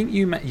I think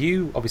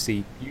you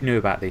obviously you knew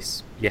about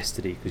this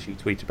yesterday because you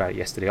tweeted about it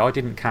yesterday. I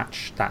didn't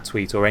catch that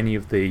tweet or any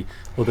of the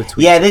other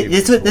tweets. Yeah,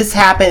 this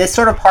happened. This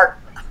sort of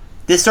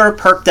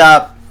perked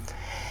up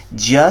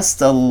just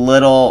a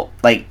little.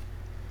 Like,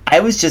 I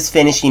was just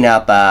finishing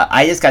up.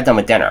 I just got done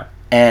with dinner,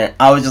 and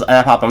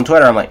I popped on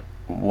Twitter. I'm like,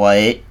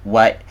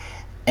 what?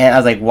 And I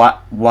was like,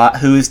 what?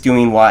 Who's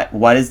doing what?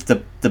 What is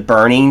the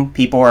burning?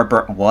 People are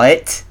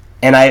what?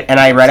 And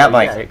I read up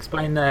like,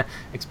 explain the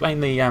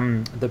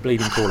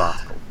Bleeding Cool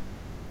article.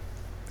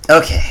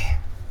 Okay,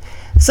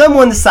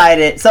 someone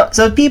decided.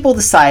 So people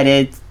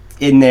decided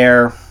in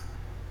their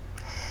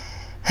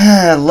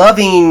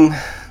loving,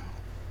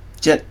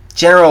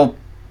 general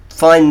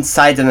fun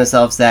sides of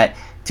themselves that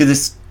to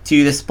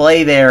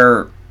display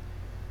their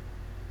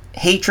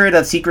hatred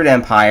of Secret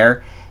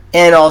Empire.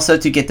 And also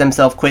to get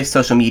themselves quick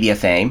social media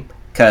fame,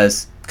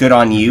 because good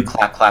on you,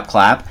 clap, clap,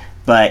 clap.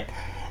 But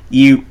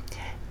they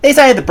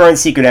decided to burn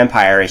Secret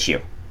Empire issue.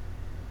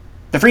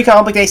 The Free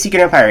Comic Book Day Secret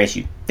Empire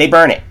issue. They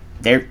burn it.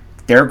 They're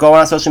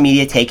going on social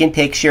media, taking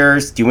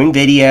pictures, doing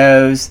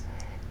videos.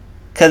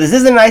 Because this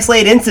isn't an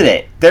isolated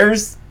incident.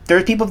 There's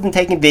people who've been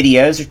taking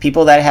videos. There's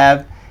people that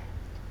have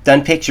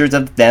done pictures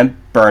of them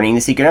burning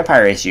the Secret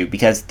Empire issue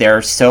because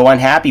they're so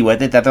unhappy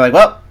with it that they're like,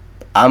 well,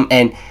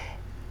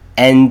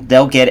 and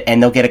they'll get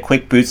a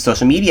quick boost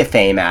social media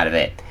fame out of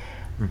it.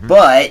 Mm-hmm.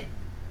 But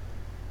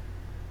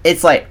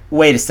it's like,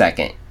 wait a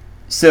second.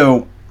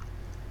 So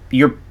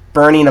you're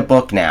burning a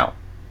book now.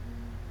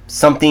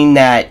 Something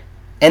that,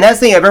 and that's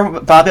the thing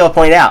Bobby will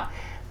point out.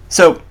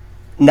 So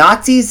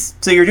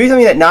you're doing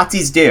something that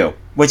Nazis do,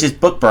 which is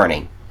book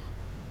burning.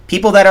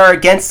 People that are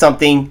against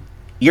something,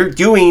 you're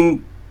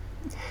doing,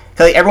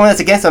 because everyone that's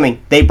against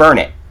something, they burn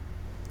it.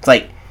 It's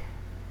like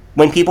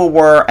when people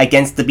were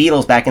against the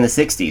Beatles back in the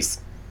 60s.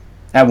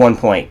 At one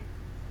point,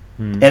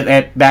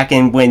 back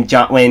when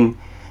John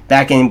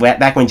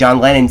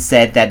Lennon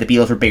said that the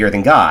Beatles were bigger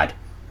than God.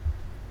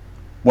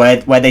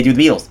 Why'd they do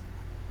the Beatles?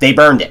 They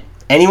burned it.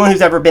 Anyone who's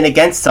ever been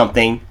against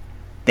something,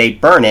 they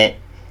burn it,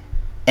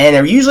 and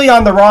they're usually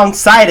on the wrong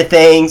side of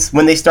things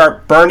when they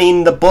start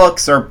burning the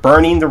books or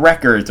burning the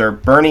records or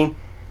burning.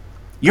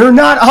 You're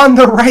not on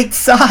the right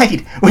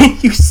side when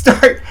you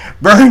start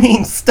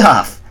burning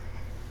stuff.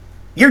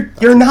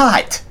 You're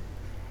not.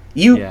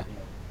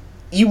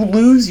 You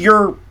lose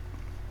your.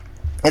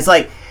 It's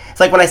like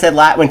when I said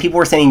when people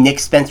were sending Nick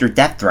Spencer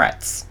death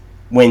threats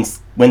when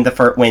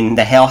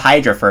the Hail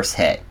Hydra first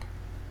hit.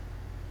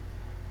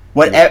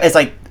 It's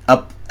like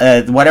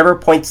whatever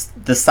points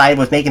the side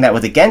was making that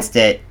was against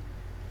it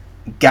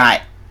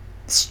got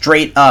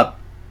straight up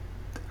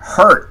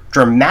hurt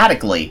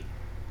dramatically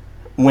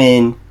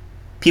when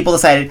people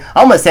decided,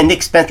 I'm going to send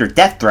Nick Spencer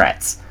death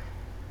threats.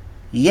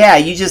 Yeah,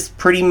 you just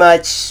pretty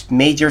much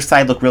made your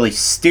side look really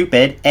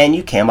stupid, and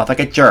you came off like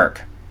a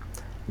jerk.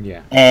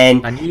 Yeah,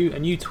 and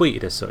you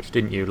tweeted as such,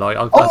 didn't you? Like,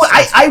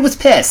 I was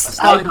pissed. I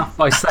started off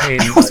by saying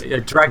I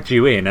dragged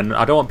you in, and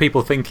I don't want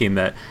people thinking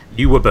that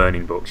you were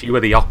burning books. You were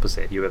the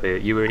opposite. You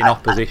were in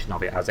opposition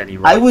of it, as any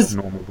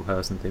normal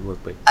person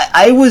would be.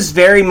 I was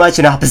very much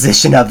in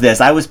opposition of this.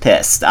 I was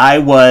pissed. I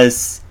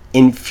was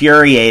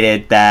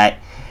infuriated that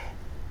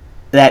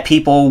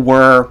people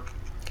were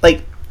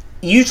like.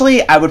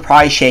 Usually, I would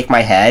probably shake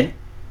my head,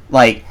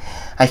 like,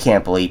 I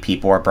can't believe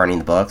people are burning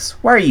the books.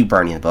 Why are you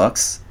burning the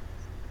books?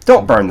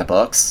 Don't burn the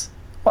books.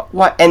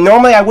 What? And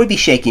normally I would be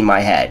shaking my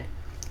head.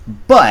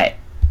 But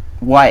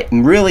what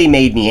really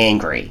made me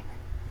angry,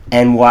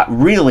 and what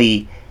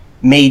really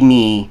made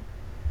me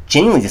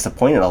genuinely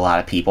disappointed a lot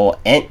of people,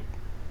 and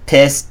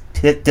pissed,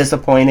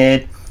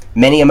 disappointed,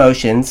 many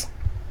emotions,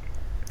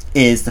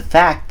 is the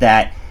fact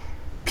that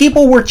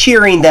people were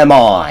cheering them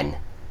on.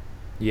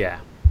 Yeah.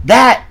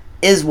 That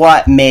is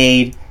what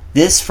made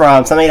this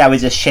from something that I would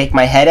just shake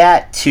my head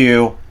at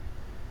to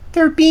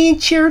they're being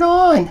cheered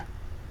on.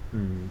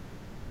 Mm.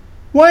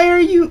 Why are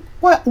you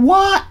what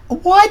why?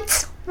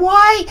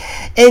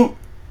 And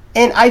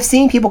I've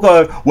seen people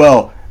go,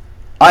 well,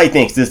 I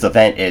think this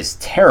event is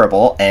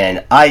terrible,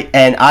 and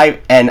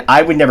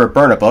I would never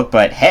burn a book,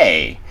 but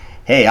hey,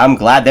 I'm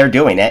glad they're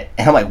doing it.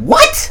 And I'm like,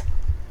 what?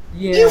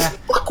 Yeah. You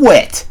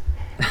fuckwit.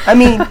 I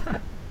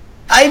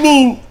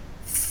mean,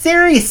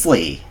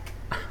 seriously.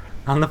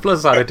 On the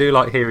plus side, I do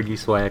like hearing you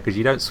swear, because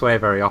you don't swear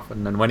very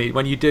often, and when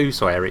you do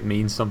swear, it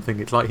means something.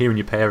 It's like hearing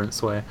your parents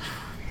swear.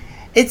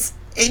 I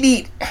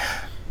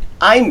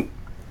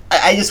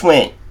just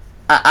went.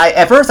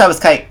 At first I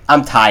was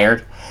I'm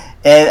tired,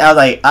 and I was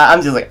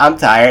like, I'm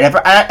tired,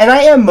 and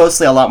I am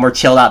mostly a lot more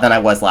chilled out than I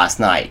was last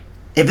night.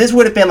 If this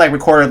would have been like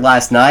recorded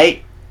last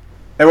night,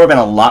 there would have been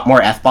a lot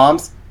more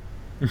F-bombs,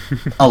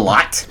 a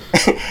lot,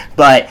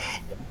 but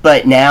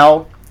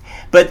now.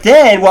 But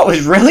then, what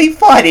was really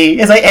funny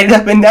is I ended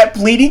up in that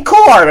Bleeding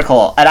Cool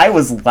article, and I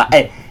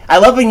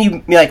love when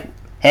you're like,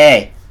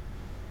 hey,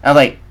 I'm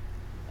like,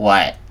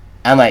 what?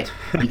 I'm like,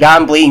 you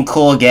got him Bleeding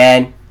Cool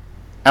again?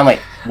 I'm like,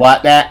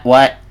 what, Matt?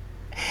 What?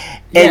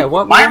 Yeah,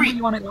 why were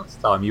you on it last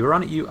time? You were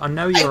on it. I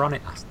know you were on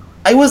it last time.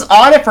 I was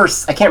on it for.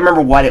 I can't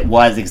remember what it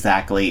was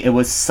exactly. It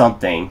was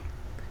something.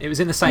 It was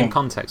in the same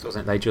context,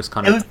 wasn't it? They just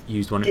kind of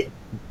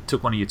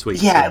took one of your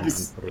tweets. Yeah,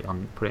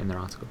 and put it in their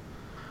article.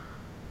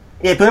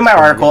 Yeah, put in my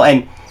article,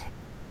 and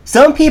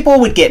some people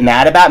would get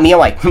mad about me. I'm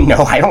like,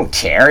 no, I don't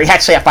care.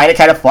 Actually, I find it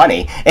kind of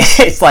funny.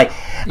 It's like,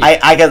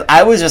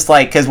 I was just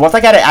like, because once I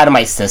got it out of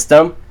my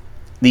system,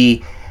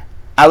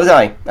 I was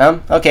like,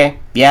 okay,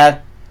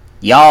 yeah,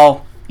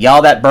 y'all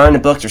that burn the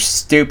books are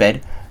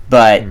stupid,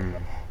 but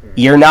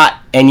you're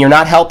not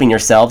helping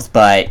yourselves,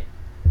 and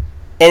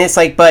it's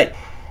like,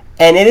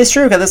 and it is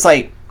true, because it's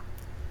like,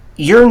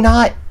 you're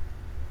not,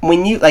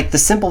 when you, like, the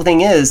simple thing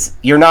is,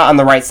 you're not on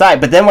the right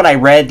side. But then when I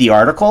read the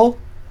article,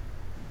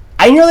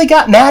 I nearly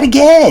got mad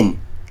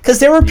again. Because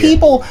there were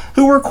people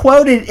who were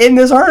quoted in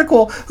this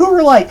article who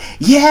were like,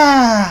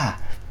 yeah.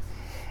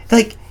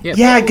 Like,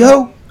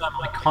 go.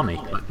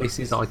 Iconic. Like, this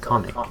is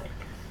iconic.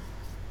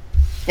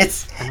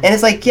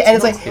 It's like,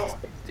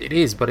 it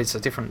is, but it's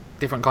a different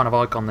kind of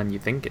icon than you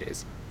think it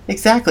is.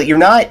 Exactly.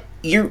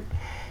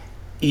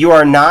 You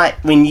are not,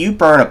 when you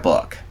burn a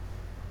book,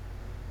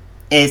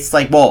 it's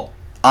like, well,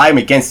 I'm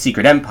against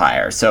Secret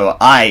Empire, so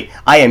I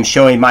am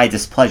showing my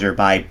displeasure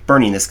by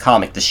burning this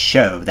comic to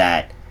show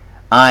that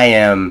I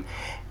am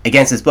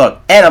against this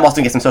book, and I'm also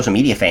going to get some social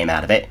media fame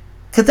out of it.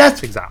 Because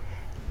that's... Exactly.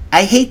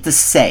 I hate to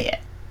say it.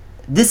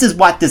 This is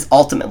what this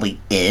ultimately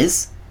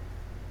is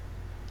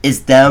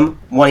them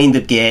wanting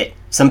to get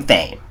some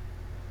fame.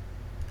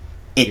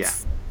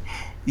 It's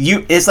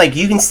like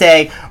you can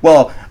say,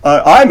 well,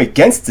 I'm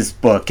against this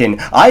book, and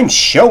I'm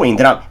showing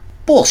that I'm...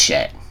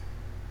 Bullshit.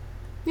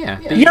 Yeah,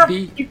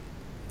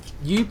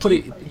 you put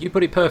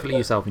it perfectly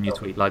yourself in your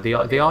tweet. Like the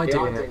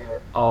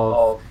idea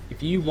of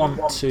if you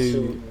want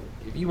to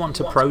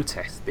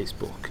protest this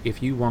book,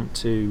 if you want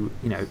to,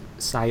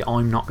 say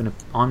I'm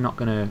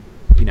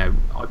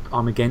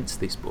against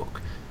this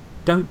book,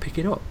 don't pick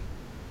it up.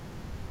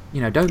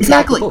 Don't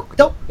exactly. pick up the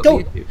book.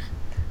 Don't.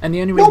 And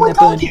the only reason they're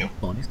burning it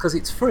on is because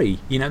it's free.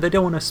 They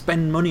don't want to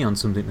spend money on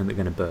something that they're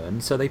going to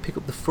burn, so they pick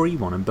up the free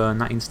one and burn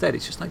that instead.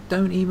 It's just like,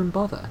 don't even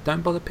bother.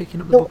 Don't bother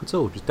picking up the book at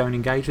all. Just don't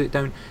engage with it.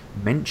 Don't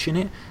mention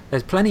it.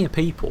 There's plenty of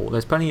people.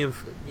 There's plenty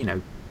of,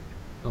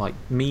 like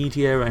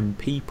media and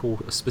people,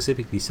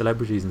 specifically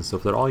celebrities and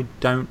stuff, that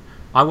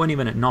I won't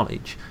even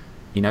acknowledge.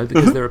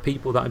 Because there are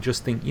people that I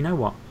just think, you know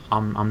what,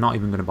 I'm not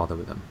even going to bother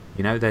with them.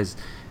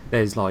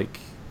 There's like.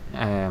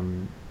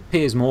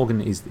 Piers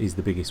Morgan is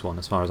the biggest one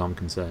as far as I'm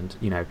concerned.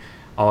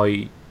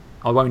 I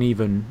won't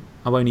even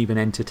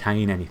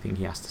entertain anything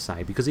he has to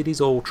say, because it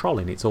is all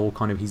trolling. It's all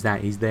kind of he's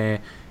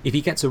there. If he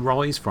gets a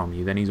rise from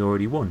you, then he's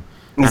already won.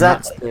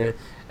 Exactly.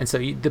 And so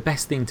the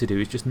best thing to do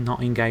is just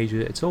not engage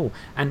with it at all.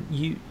 And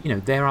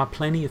there are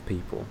plenty of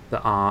people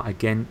that are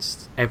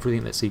against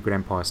everything that Secret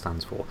Empire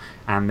stands for,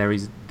 and there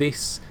is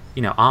this.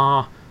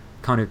 Our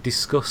kind of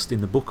disgust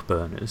in the book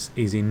burners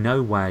is in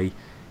no way,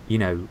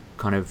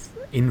 kind of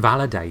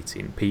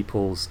invalidating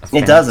people's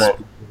offense, it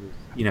doesn't.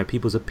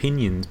 People's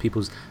opinions,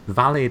 people's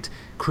valid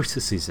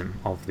criticism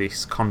of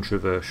this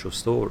controversial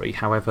story.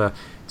 However,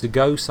 to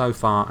go so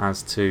far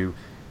as to,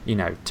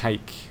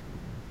 take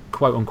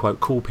quote unquote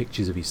cool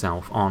pictures of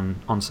yourself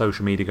on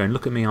social media, going,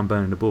 look at me, I'm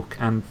burning a book,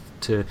 and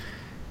to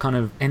kind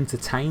of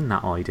entertain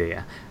that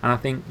idea. And I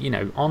think,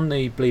 on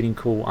the Bleeding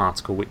Cool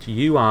article, which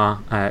you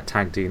are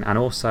tagged in, and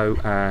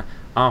also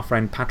our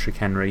friend Patrick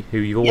Henry, who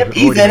you've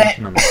already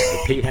mentioned on the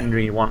show, Pete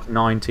Henry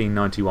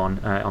 1991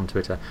 on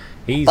Twitter,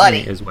 he's in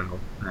it as well.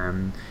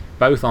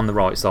 Both on the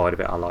right side of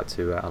it, I like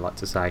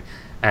to say.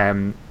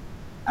 I'm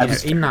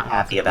just in that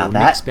happy article,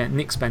 about that.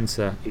 Nick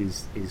Spencer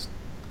is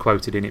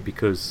quoted in it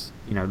because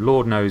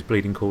Lord knows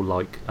Bleeding Cool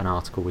like an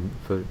article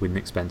with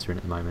Nick Spencer in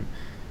at the moment.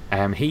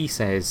 He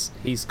says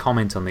his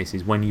comment on this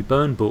is, when you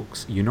burn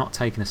books, you're not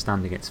taking a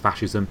stand against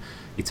fascism,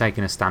 you're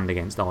taking a stand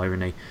against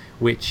irony,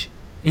 which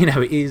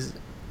is,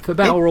 for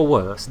better or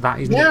worse, that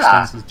is Nick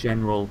Spencer's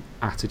general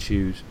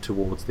attitude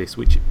towards this,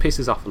 which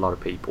pisses off a lot of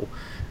people.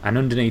 And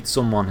underneath,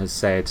 someone has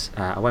said,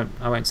 I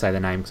won't say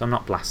the name because I'm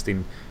not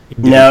blasting.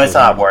 No, it's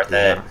not worth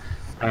it.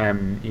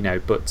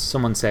 But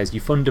someone says, you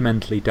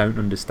fundamentally don't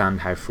understand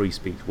how free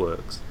speech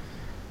works,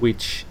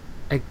 which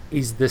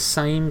is the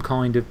same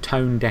kind of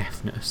tone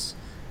deafness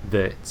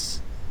that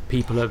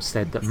people have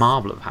said that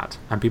Marvel have had,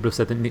 and people have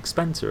said that Nick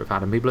Spencer have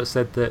had, and people have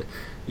said that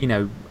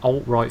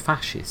alt-right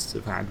fascists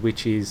have had,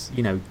 which is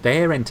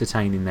they're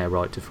entertaining their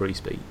right to free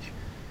speech.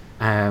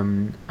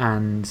 And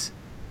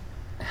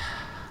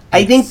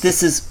I think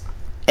this is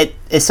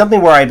it's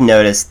something where I've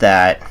noticed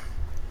that,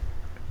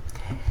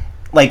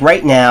 like,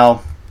 right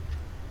now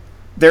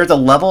there's a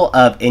level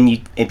of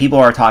and people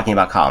are talking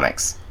about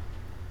comics,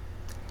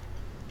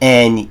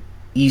 and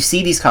you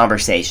see these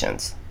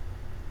conversations,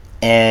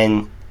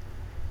 and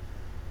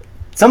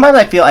sometimes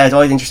I feel it's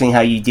always interesting how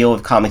you deal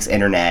with comics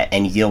internet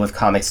and you deal with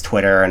comics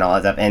Twitter and all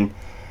that stuff. And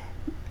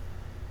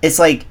it's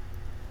like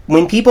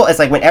when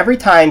every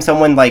time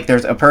someone, like,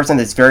 there's a person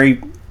that's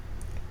very,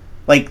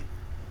 like,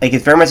 like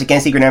it's very much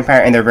against Secret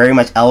Empire, and they're very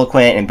much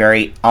eloquent and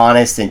very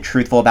honest and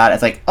truthful about it.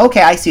 It's like,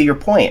 okay, I see your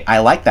point. I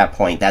like that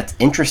point. That's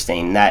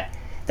interesting. That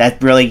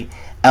really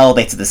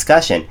elevates the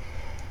discussion.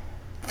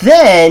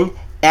 Then,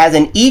 as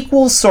an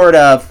equal sort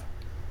of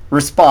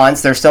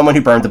response, there's someone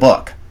who burned the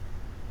book.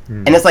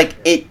 And it's like,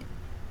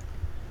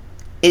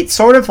 it's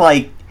sort of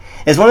like,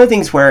 it's one of the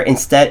things where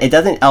instead, it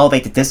doesn't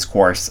elevate the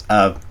discourse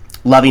of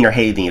loving or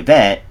hating the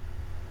event.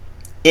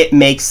 It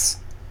makes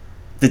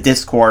the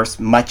discourse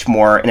much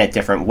more in a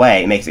different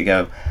way. It makes it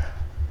go,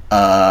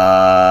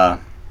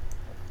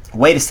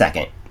 wait a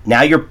second.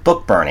 Now you're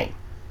book burning.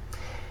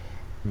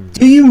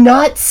 Do you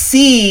not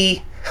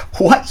see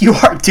what you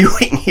are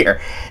doing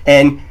here?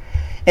 And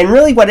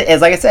really what it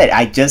is, like I said,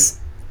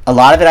 a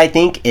lot of it I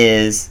think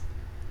is,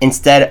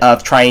 instead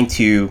of trying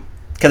to,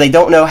 because they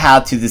don't know how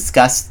to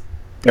discuss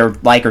their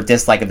like or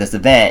dislike of this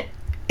event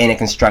in a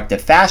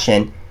constructive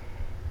fashion,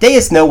 they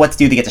just know what to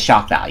do to get the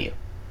shock value.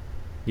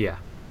 Yeah.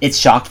 It's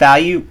shock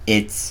value.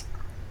 It's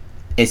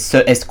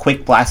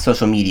quick blast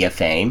social media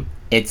fame.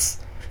 It's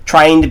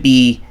trying to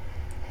be,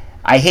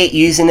 I hate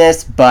using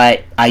this,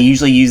 but I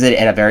usually use it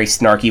in a very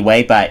snarky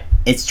way, but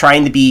it's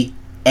trying to be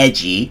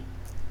edgy,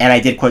 and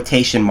I did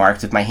quotation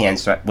marks with my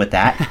hands with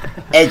that,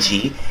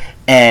 edgy,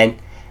 and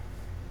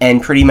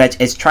pretty much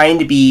it's trying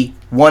to be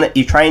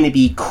you're trying to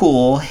be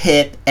cool,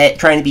 hip,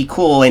 trying to be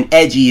cool and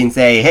edgy and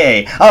say,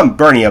 hey, I'm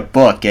burning a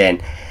book,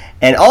 and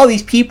all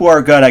these people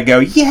are gonna go,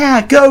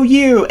 yeah, go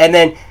you, and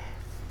then,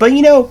 but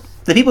you know,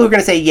 the people who are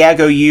gonna say, yeah,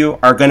 go you,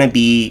 are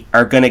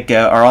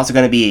also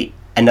gonna be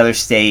another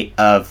state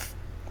of,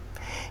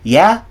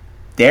 yeah,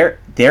 they're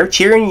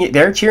cheering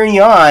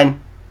you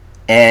on,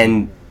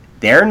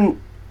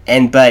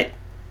 but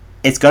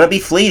it's gonna be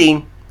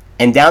fleeting,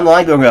 and down the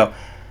line people go,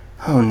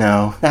 oh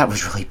no, that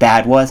was really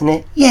bad, wasn't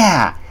it?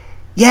 Yeah,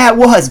 it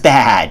was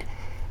bad.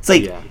 It's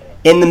like,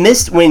 in the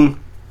midst, when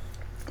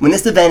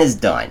this event is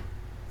done,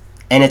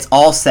 and it's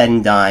all said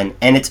and done,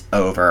 and it's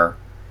over,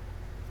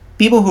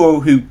 people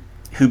who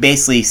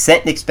basically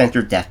sent Nick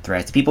Spencer death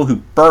threats, people who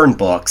burn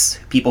books,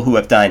 people who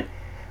have done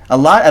a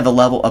lot of a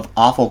level of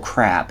awful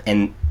crap,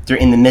 and they're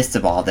in the midst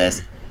of all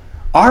this,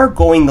 are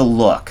going to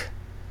look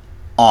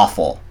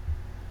awful.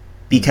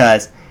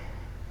 Because,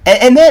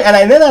 and then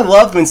I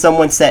loved when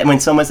someone said,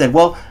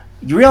 well,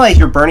 you realize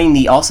you're burning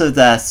the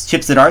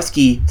Chip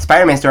Zdarsky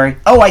Spider-Man story.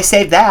 Oh, I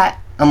saved that.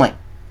 I'm like,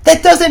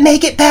 that doesn't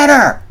make it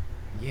better.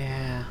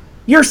 Yeah.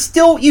 You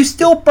still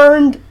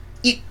burned.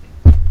 It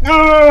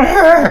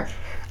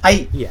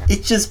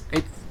just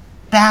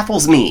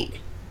baffles me.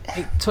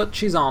 It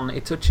touches,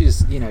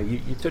 you know,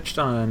 you touched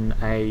on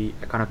a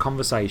kind of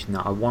conversation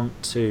that I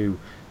want to,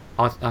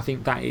 I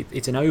think that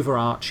it's an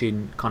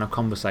overarching kind of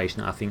conversation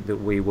that I think that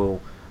we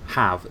will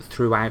have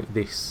throughout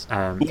this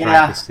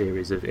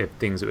series of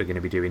things that we're going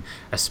to be doing,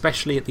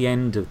 especially at the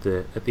end of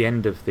the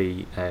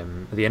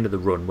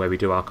run, where we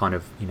do our kind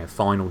of, you know,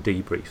 final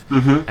debrief,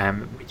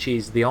 which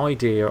is the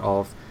idea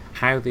of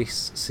how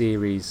this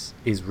series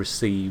is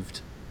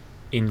received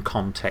in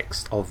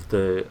context of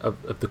the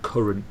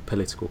current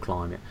political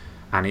climate,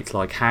 and it's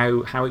like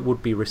how it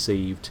would be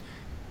received.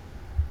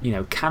 You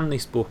know, can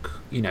this book,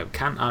 you know,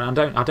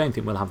 I don't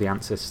think we'll have the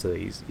answers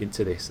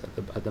to this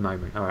at the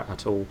moment or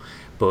at all,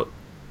 but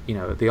you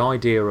know, the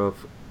idea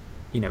of,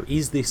 you know,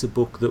 is this a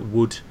book that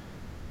would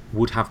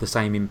have the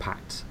same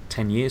impact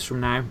 10 years from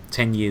now,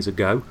 10 years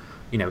ago?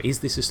 You know,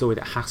 is this a story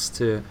that has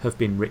to have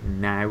been written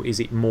now?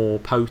 Is it more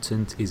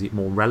potent? Is it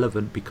more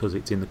relevant because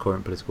it's in the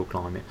current political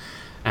climate?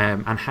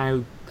 And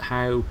how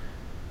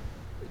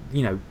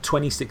you know,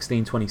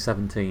 2016,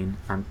 2017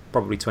 and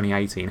probably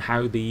 2018,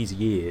 how these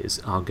years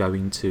are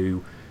going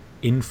to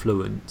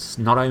influence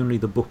not only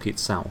the book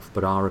itself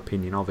but our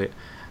opinion of it.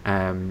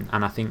 And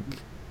I think,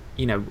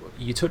 you know,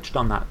 you touched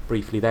on that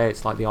briefly there.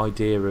 It's like the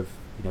idea of,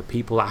 you know,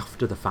 people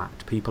after the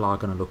fact, people are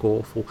going to look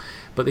awful,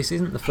 but this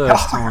isn't the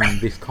first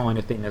time this kind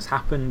of thing has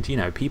happened. You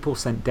know, people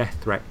sent death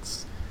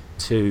threats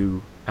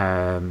to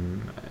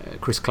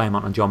Chris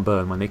Claremont and John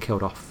Byrne when they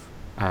killed off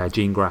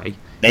Jean Grey.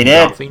 They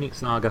did. Dark Phoenix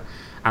Saga,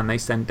 and they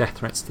sent death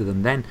threats to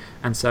them then.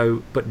 And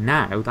so, but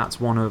now that's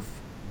one of,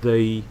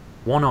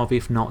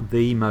 if not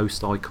the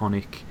most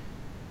iconic,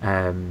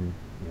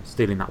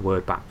 stealing that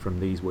word back from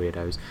these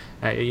weirdos,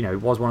 you know,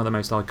 it was one of the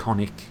most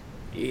iconic,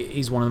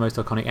 is one of the most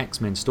iconic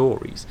X-Men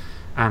stories.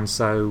 And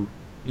so,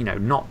 you know,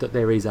 not that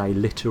there is a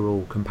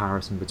literal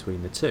comparison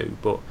between the two,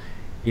 but,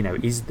 you know,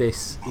 is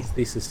this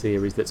a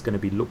series that's going to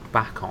be looked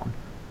back on,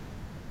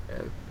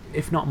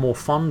 if not more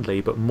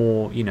fondly, but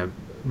more, you know,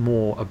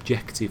 more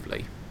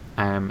objectively,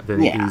 than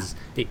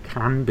it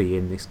can be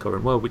in this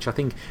current world, which I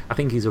think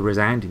is a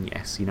resounding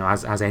yes. You know,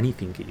 as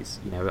anything is,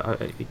 you know,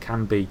 it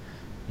can be,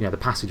 you know, the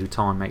passage of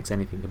time makes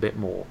anything a bit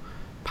more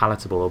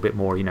palatable, or a bit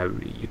more, you know,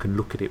 you can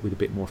look at it with a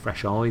bit more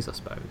fresh eyes, I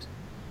suppose.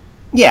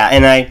 Yeah,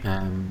 and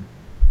and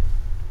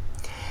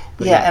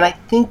I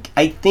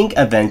think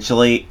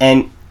eventually,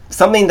 and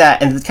something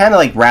that, and it's kind of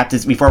like wrap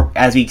this before,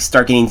 as we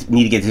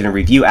need to get to the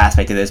review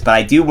aspect of this, but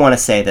I do want to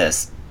say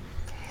this.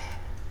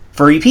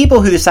 For you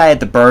people who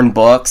decided to burn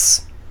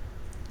books,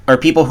 or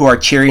people who are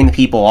cheering the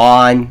people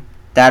on,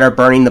 that are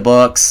burning the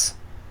books.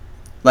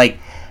 Like,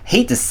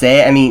 hate to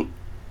say it, I mean,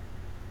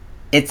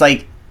 it's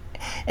like,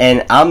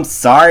 and I'm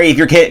sorry if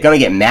you're gonna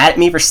get mad at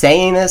me for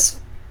saying this,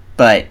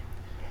 but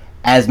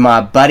as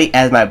my buddy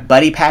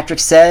Patrick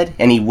said,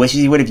 and he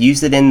wishes he would have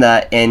used it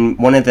in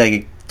one of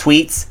the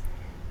tweets,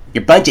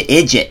 you're a bunch of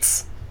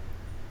idiots.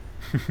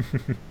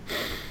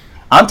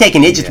 I'm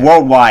taking idiots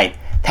worldwide.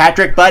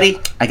 Patrick, buddy,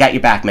 I got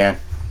your back, man.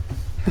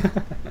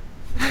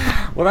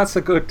 Well, that's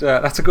a good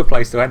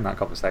place to end that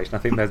conversation. I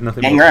think there's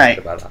nothing more to say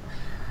about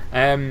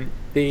that.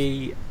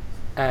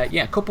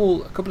 A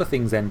couple of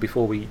things then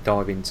before we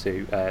dive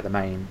into the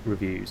main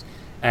reviews.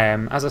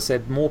 As I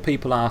said, more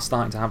people are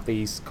starting to have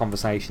these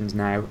conversations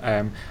now.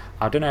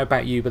 I don't know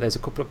about you, but there's a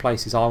couple of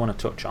places I want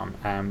to touch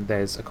on.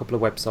 There's a couple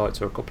of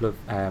websites or a couple of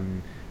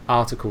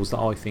articles that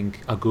I think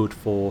are good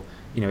for,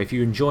 if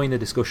you're enjoying the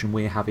discussion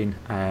we're having,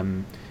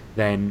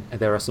 then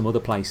there are some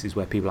other places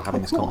where people are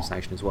having this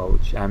conversation as well.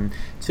 Which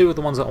two of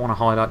the ones that I want to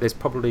highlight, there's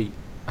probably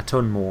a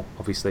ton more,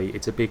 obviously.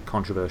 It's a big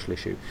controversial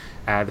issue.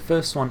 The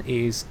first one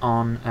is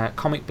on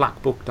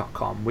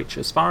comicblackbook.com, which,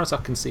 as far as I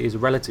can see, is a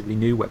relatively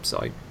new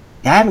website.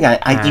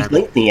 You've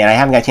linked me, and I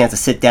haven't got a chance to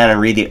sit down and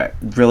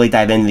really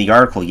dive into the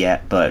article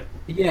yet. But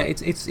yeah,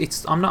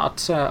 it's. I'm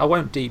not. I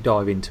won't deep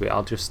dive into it.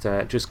 I'll just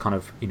kind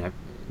of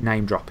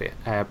name drop it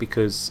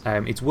because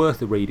it's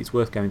worth a read. It's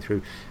worth going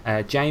through.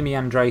 Jamie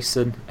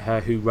Andresen,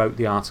 who wrote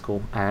the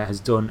article, has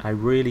done a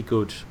really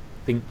good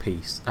think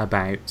piece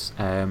about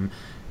the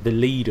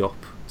lead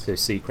up to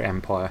Secret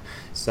Empire.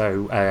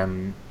 So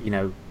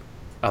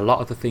a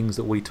lot of the things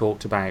that we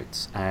talked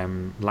about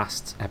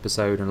last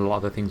episode and a lot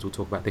of the things we'll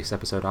talk about this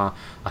episode are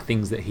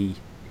things that he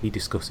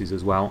discusses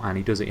as well, and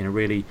he does it in a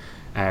really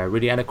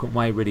eloquent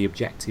way, really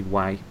objective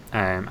way,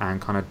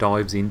 and kind of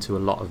dives into a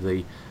lot of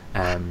the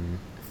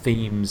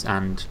themes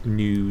and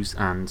news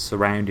and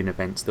surrounding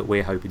events that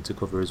we're hoping to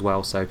cover as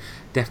well. So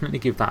definitely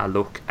give that a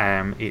look.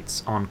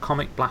 It's on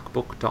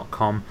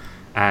comicblackbook.com,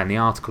 and the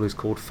article is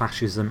called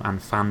Fascism and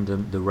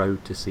Fandom: The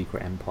Road to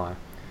Secret Empire,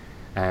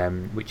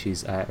 which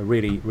is a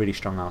really, really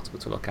strong article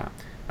to look at.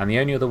 And the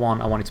only other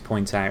one I wanted to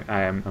point out,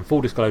 and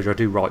full disclosure, I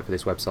do write for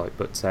this website,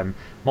 but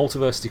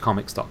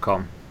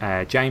multiversitycomics.com.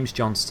 James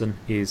Johnston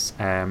is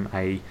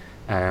a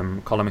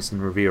columnist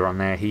and reviewer on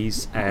there.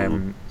 He's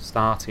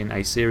starting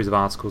a series of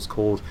articles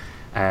called,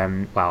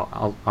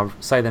 I'll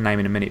say the name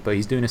in a minute, but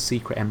he's doing a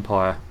Secret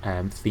Empire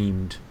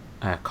themed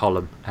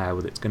column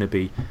that's going to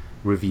be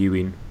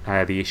reviewing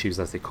the issues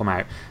as they come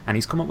out. And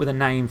he's come up with a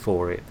name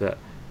for it that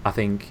I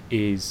think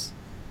is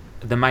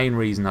the main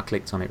reason I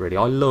clicked on it, really.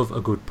 I love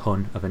a good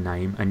pun of a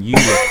name, and you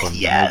love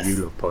puns. Yes. You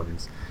love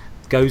puns.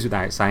 It goes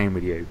without saying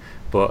with you,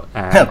 but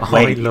I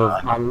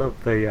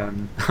love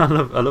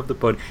the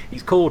pun.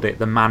 He's called it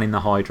the Man in the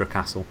Hydra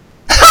Castle,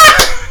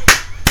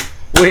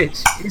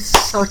 which is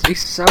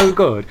so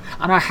good,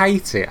 and I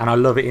hate it, and I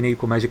love it in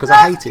equal measure because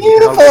I hate it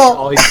because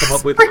I wish I'd come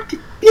up with it.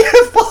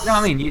 Beautiful. You know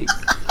what I mean?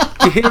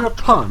 You hear a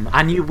pun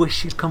and you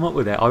wish you'd come up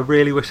with it. I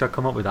really wish I'd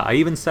come up with that. I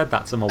even said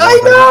that to my wife.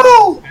 I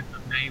know.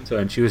 Name to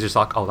her, and she was just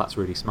like, "Oh, that's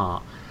really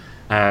smart,"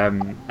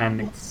 and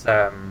it's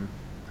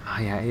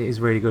it is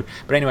really good.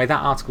 But anyway,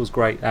 that article's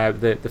great.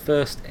 The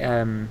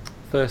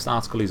first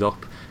article is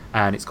up,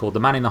 and it's called "The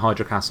Man in the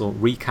Hydra Castle: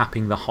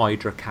 Recapping the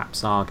Hydra Cap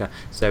Saga."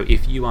 So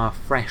if you are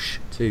fresh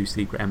to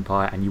Secret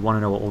Empire and you want to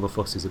know what all the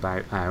fuss is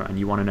about, and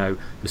you want to know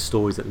the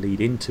stories that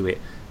lead into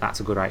it, that's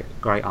a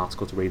great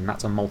article to read, and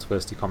that's on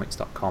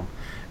multiversitycomics.com,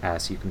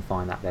 so you can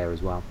find that there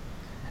as well.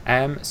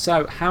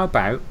 So how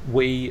about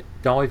we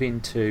dive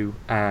into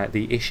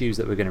the issues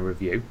that we're going to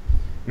review.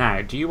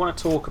 Now, do you want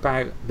to talk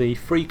about the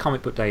Free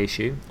Comic Book Day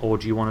issue, or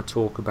do you want to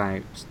talk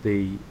about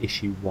the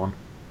issue 1?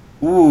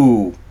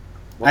 Ooh,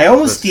 I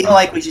almost feel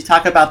like we should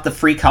talk about the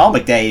Free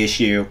Comic Day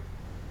issue.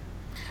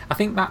 I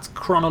think that's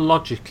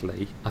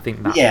chronologically,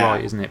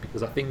 right, isn't it?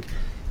 Because I think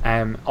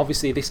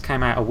obviously this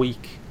came out a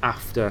week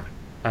after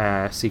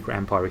Secret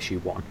Empire issue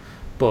 1,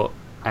 but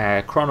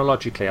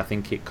chronologically I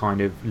think it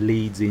kind of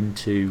leads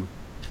into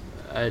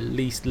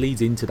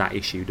that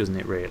issue, doesn't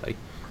it, really?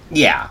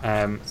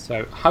 Yeah.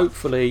 So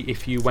hopefully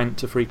if you went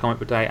to Free Comic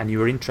Book Day and you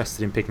were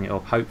interested in picking it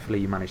up, hopefully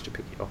you managed to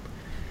pick it up.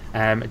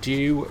 Do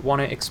you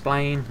want to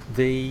explain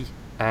the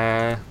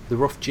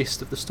rough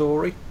gist of the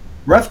story?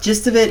 Rough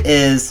gist of it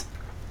is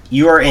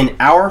you are in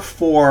hour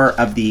 4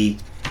 of the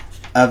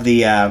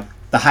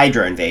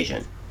Hydra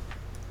invasion,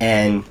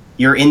 and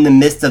you're in the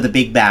midst of the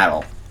big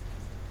battle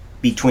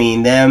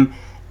between them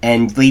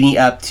and leading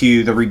up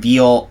to the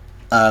reveal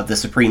of the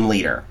Supreme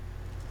Leader.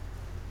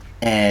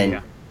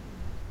 And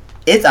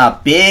it's a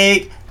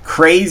big,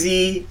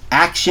 crazy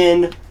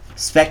action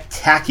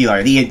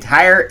spectacular. The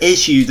entire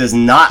issue does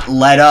not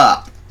let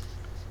up.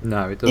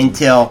 No, it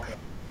doesn't.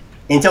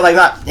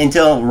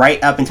 Until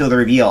right up until the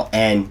reveal,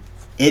 and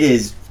it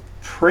is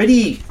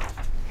pretty.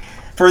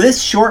 For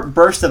this short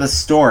burst of a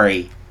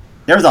story,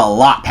 there's a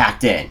lot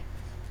packed in.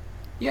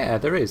 Yeah,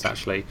 there is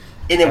actually,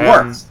 and it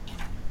works.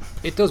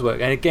 It does work,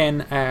 and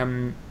again,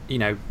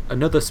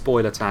 another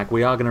spoiler tag.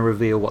 We are going to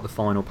reveal what the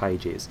final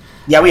page is.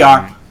 Yeah, we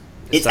are.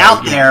 It's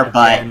out there,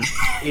 but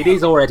it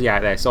is already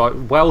out there. So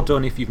well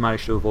done if you've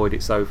managed to avoid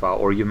it so far,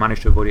 or you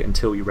managed to avoid it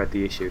until you read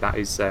the issue. That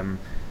is,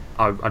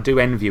 I do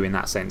envy you in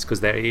that sense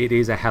because it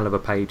is a hell of a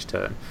page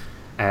turn.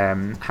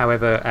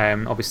 However,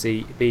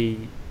 obviously the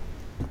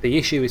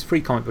issue is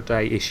Free Comic Book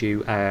Day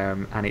issue,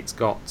 and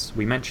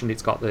we mentioned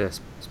it's got the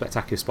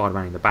Spectacular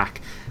Spider-Man in the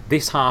back.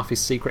 This half is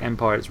Secret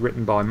Empire. It's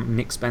written by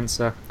Nick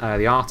Spencer.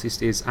 The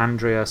artist is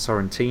Andrea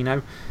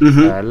Sorrentino.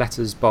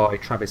 Letters by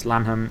Travis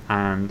Lanham,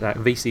 and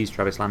VC's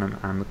Travis Lanham,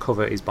 and the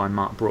cover is by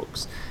Mark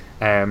Brooks.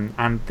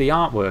 And the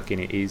artwork in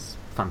it is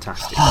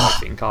fantastic. I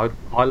think I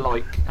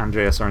like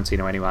Andrea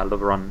Sorrentino anyway. I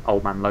love her on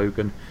Old Man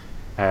Logan,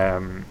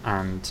 and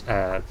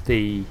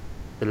the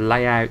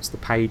layouts, the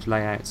page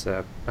layouts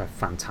are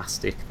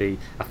fantastic.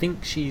 I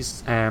think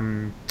she's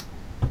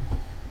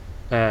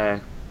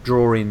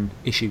drawing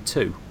issue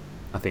 2.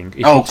 I think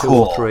issue 2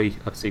 or 3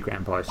 of Secret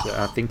Empire. So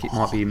I think it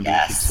might be in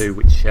issue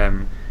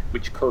 2,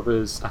 which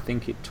covers. I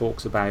think it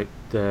talks about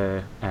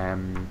the.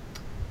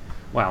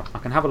 Well, I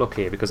can have a look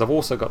here because I've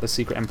also got the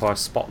Secret Empire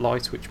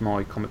Spotlight, which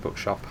my comic book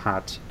shop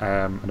had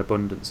an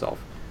abundance of,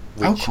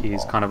 which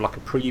is kind of like a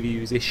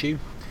previews issue.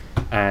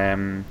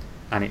 And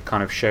it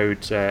kind of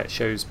shows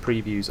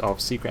previews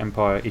of Secret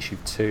Empire issue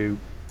 2,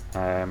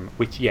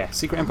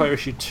 Secret Empire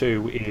issue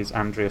 2 is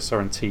Andrea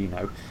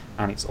Sorrentino,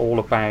 and it's all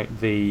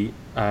about the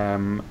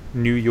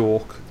New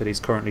York that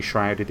is currently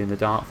shrouded in the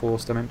Dark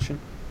Force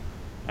dimension.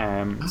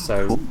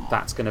 So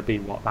that's going to be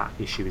what that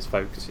issue is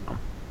focusing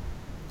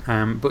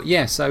on. But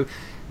yeah, so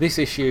this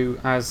issue,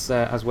 as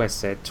Wes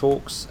said,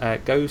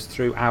 goes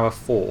through hour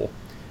 4.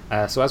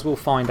 So as we'll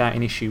find out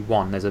in issue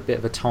 1, there's a bit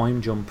of a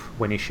time jump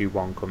when issue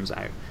 1 comes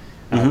out.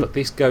 But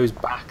this goes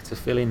back to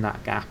fill in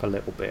that gap a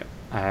little bit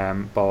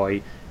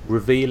by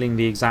revealing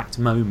the exact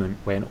moment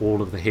when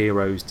all of the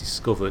heroes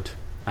discovered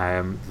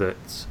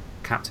that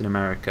Captain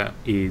America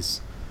is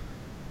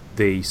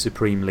the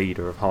supreme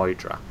leader of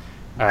Hydra.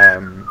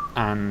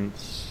 And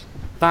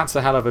that's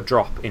a hell of a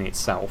drop in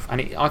itself.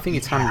 And I think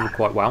it's handled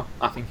quite well.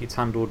 I think it's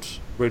handled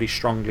really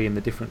strongly in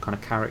the different kind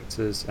of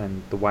characters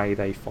and the way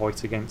they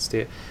fight against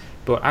it.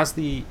 But as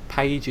the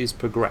pages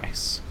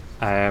progress,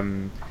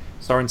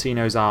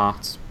 Sorrentino's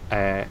art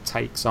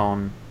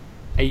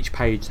each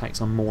page takes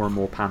on more and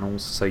more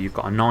panels. So you've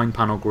got a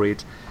 9-panel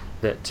grid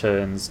that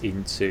turns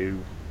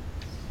into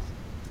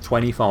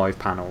 25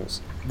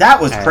 panels. That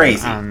was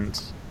crazy.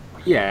 And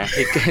yeah,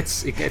 it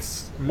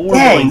gets more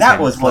and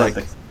more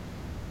intense.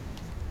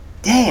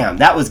 Damn,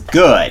 that was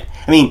good.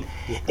 I mean,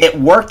 it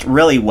worked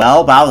really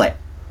well, but I was like,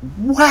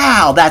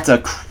 wow, that's a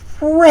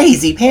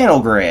crazy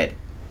panel grid.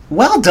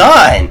 Well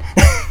done.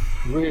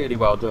 Really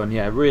well done,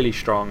 yeah, really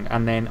strong.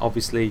 And then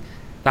obviously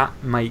that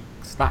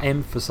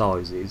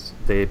emphasises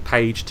the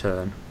page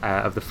turn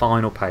of the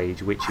final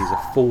page, which is a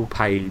full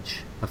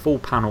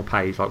panel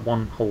page, like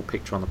one whole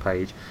picture on the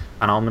page.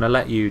 And I'm going to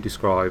let you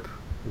describe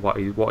what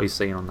is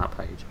seen on that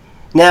page.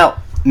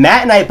 Now,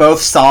 Matt and I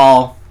both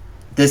saw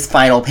this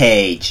final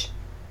page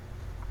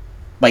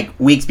like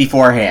weeks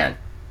beforehand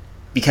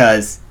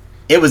because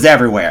it was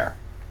everywhere.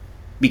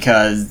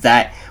 Because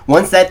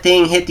once that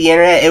thing hit the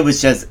internet, it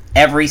was just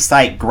every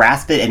site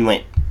grasped it and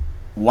went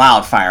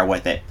wildfire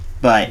with it.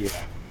 But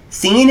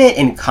seeing it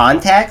in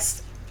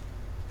context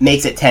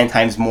makes it 10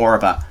 times more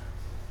of a,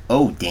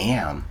 oh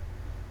damn.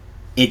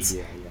 It's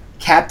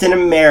Captain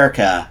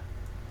America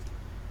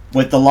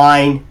with the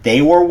line,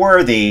 "They were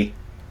worthy,"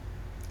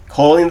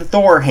 holding the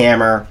Thor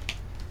hammer,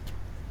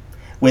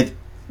 with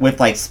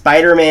like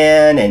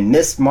Spider-Man and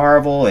Miss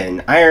Marvel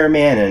and Iron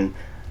Man and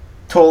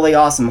Totally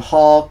Awesome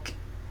Hulk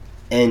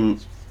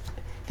and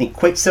I think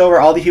Quicksilver,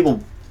 all these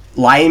people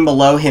lying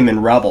below him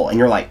in rubble, and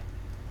you're like,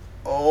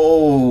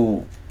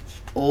 oh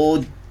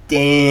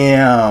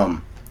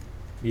damn.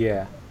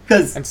 Yeah.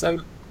 And so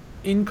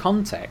in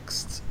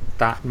context,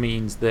 that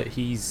means that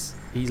he's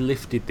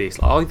lifted this.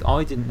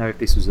 I didn't know if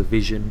this was a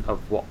vision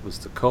of what was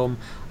to come.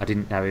 I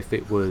didn't know if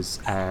it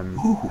was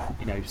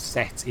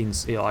set in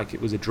like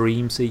it was a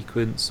dream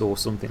sequence or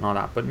something like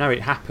that. But no,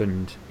 it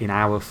happened in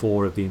hour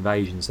 4 of the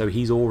invasion. So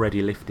he's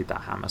already lifted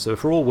that hammer. So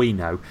for all we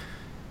know,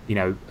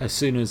 as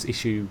soon as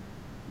issue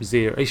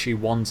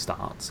 1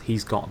 starts,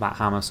 he's got that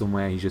hammer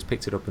somewhere. He's just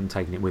picked it up and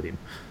taken it with him.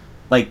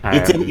 Like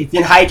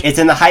it's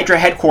in the Hydra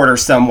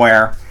headquarters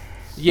somewhere.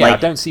 Yeah, I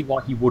don't see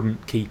why he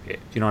wouldn't keep it.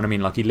 Do you know what I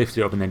mean? Like, he lifted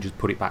it up and then just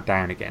put it back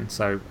down again.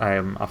 So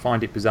I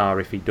find it bizarre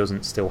if he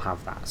doesn't still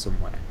have that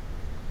somewhere.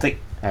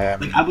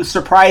 I was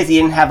surprised he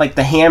didn't have like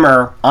the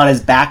hammer on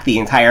his back the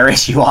entire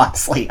issue.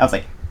 Honestly, I was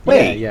like,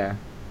 wait,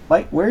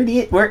 like where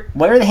did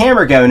the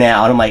hammer go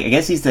now? And I'm like, I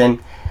guess he's in.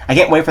 I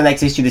can't wait for the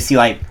next issue to see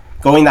like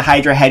going to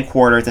Hydra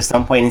headquarters at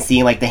some point and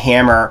seeing like the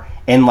hammer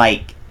in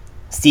like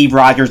Steve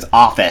Rogers'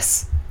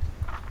 office.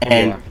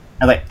 And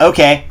I'm like,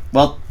 okay,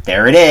 well,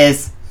 there it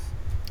is.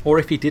 Or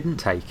if he didn't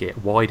take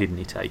it, why didn't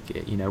he take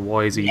it?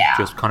 Why is he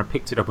just kind of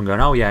picked it up and going,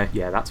 oh yeah,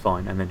 that's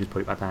fine, and then just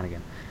put it back down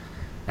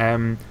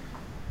again?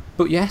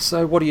 But yeah,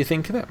 so what do you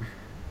think of it?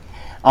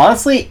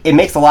 Honestly, it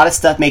makes a lot of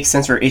stuff make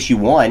sense for issue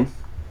 1.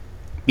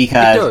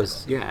 Because, it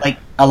does, yeah. Like,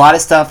 a lot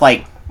of stuff,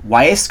 like,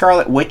 why is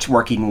Scarlet Witch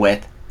working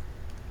with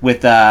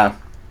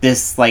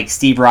this like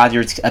Steve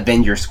Rogers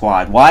Avenger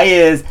Squad? Why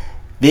is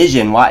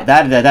Vision? Why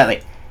that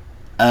like?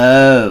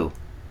 Oh,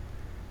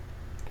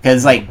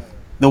 because like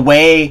the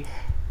way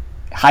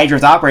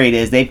Hydra's operate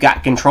is they've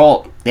got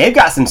control. They've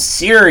got some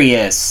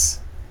serious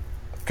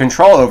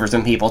control over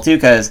some people too,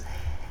 because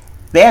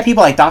they have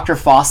people like Dr.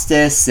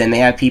 Faustus, and they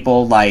have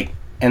people like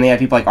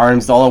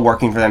Arnim Zola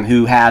working for them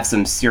who have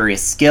some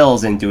serious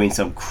skills in doing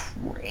some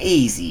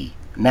crazy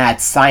mad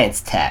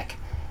science tech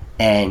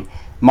and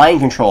mind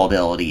control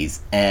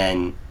abilities.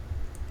 And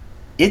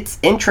it's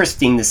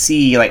interesting to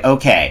see, like,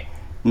 okay,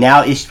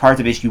 now parts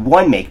of issue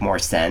 1 make more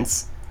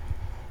sense,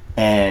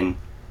 and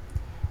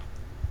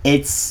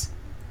it's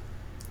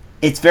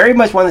very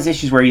much one of those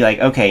issues where you're like,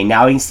 okay,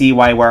 now we can see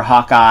where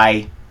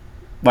Hawkeye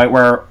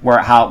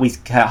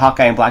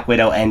and Black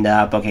Widow end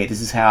up. Okay,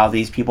 this is how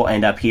these people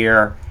end up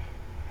here.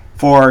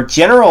 For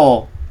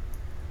general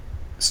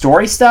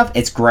story stuff,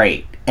 it's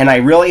great, and I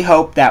really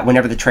hope that when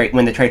the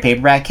trade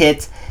paperback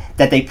hits,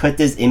 that they put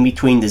this in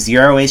between the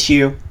 0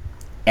 issue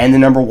and the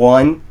number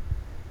 1,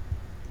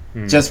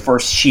 just for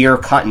sheer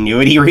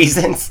continuity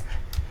reasons.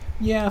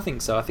 Yeah, I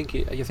think so. I think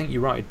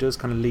you're right. It does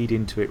kind of lead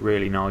into it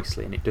really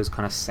nicely, and it does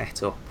kind of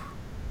set up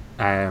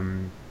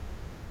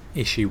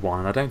issue 1.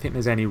 And I don't think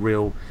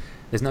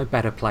there's no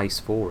better place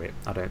for it,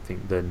 I don't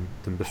think, than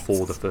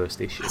before the first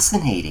issue.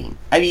 Fascinating.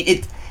 I mean,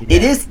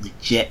 it is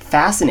legit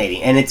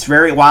fascinating, and it's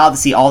very wild to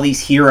see all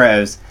these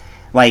heroes,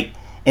 like,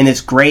 in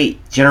this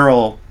great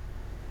general,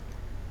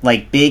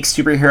 like, big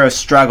superhero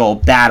struggle,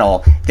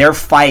 battle. They're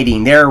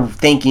fighting, they're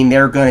thinking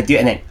they're going to do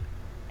it,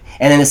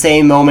 and then the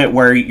same moment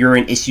where you're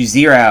in issue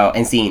 0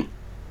 and seeing,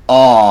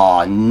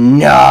 oh,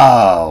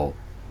 no.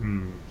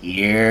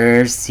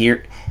 We're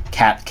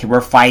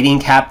fighting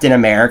Captain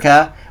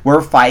America.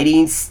 We're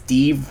fighting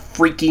Steve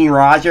freaking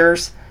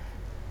Rogers.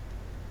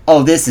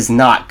 Oh, this is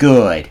not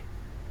good.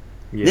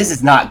 Yeah. This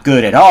is not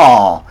good at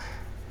all.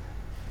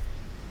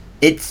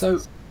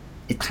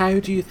 How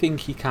do you think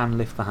he can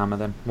lift the hammer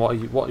then? Do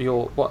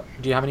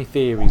you have any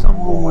theories on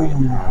why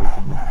and how he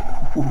can lift it?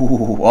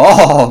 Ooh,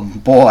 oh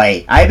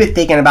boy, I've been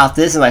thinking about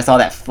this since I saw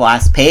that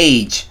last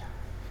page.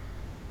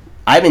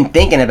 I've been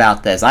thinking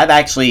about this. I've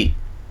actually,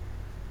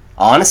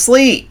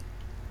 honestly,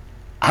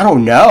 I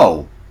don't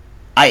know.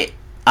 I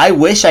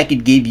wish I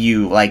could give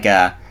you like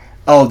I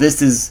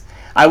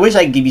wish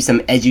I could give you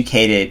some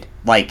educated,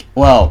 like,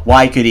 well,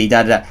 why could he,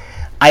 da-da-da.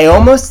 I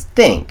almost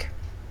think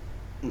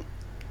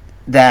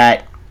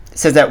that,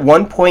 says at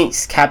one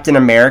point Captain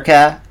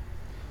America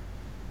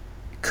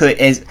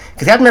because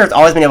Captain America's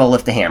always been able to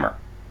lift the hammer.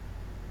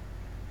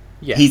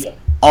 Yeah. He's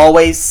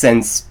always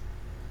been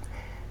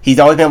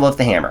able to lift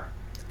the hammer.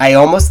 I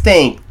almost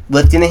think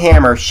lifting the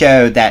hammer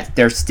showed that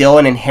there's still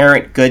an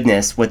inherent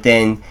goodness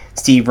within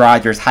Steve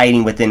Rogers,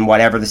 hiding within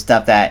whatever the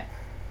stuff that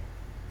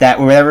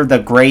whatever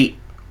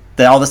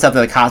all the stuff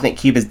that the Cosmic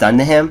Cube has done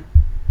to him.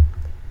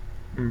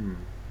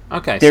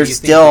 Okay, there's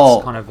so still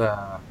it's kind of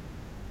that.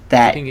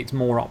 I think it's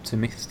more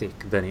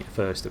optimistic than it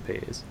first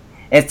appears.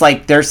 It's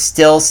like there's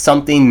still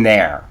something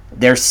there.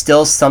 There's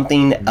still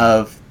something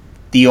of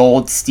the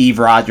old Steve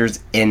Rogers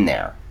in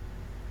there.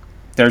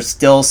 There's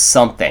still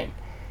something.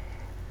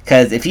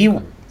 Because could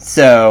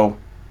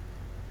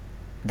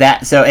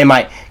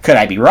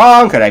I be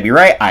wrong? Could I be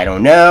right? I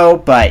don't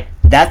know, but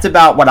that's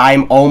about what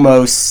I'm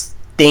almost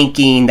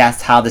thinking.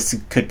 That's how this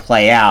could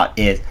play out.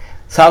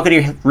 So how could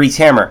he reach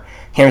Hammer?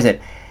 Hammer said,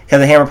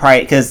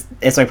 because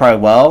it's like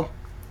probably, well,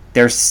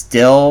 there's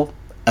still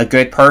a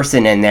good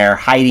person in there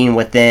hiding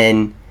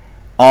within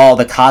all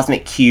the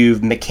Cosmic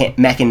Cube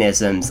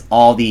mechanisms,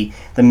 all the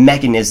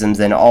mechanisms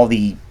and all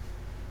the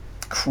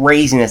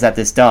craziness that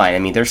this done. I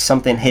mean, there's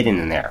something hidden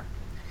in there.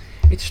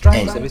 It's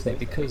strange, though, isn't it?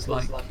 Because,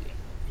 like,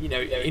 you know,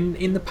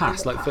 in the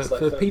past, like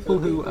for people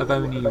who have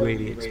only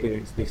really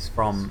experienced this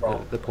from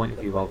the point of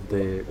view of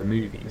the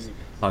movies,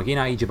 like in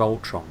Age of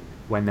Ultron,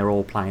 when they're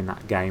all playing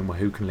that game where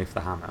who can lift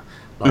the hammer,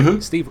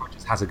 like Steve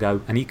Rogers has a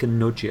go and he can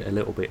nudge it a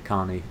little bit,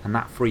 can't he? And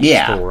that freaks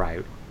Thor out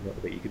a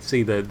little bit. You could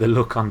see the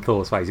look on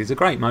Thor's face. It's a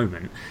great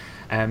moment.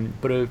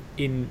 But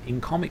in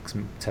comics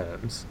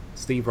terms,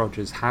 Steve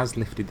Rogers has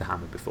lifted the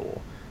hammer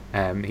before.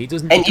 He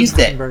doesn't use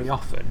it very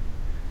often.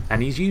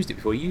 And he's used it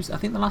before. I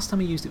think the last time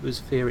he used it was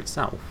Fear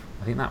Itself.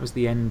 I think that was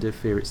the end of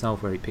Fear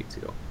Itself where he picked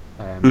it up,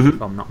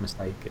 if I'm not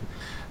mistaken.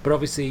 But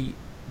obviously,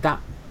 the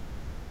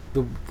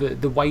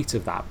weight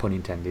of that, pun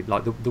intended,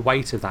 like the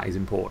weight of that is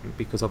important,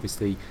 because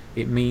obviously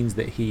it means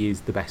that he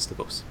is the best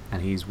of us,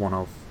 and he's one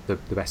of the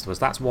best of us.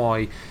 That's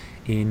why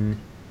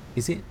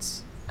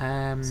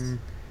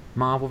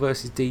Marvel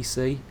vs.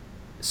 DC,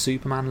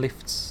 Superman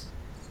lifts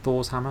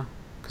Thor's hammer.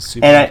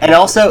 And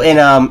also in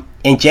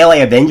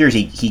JLA Avengers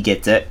he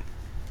gets it.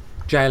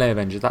 JLA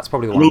Avengers, that's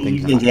probably the one I'm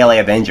thinking in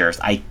JLA Avengers,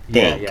 I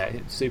think. Yeah.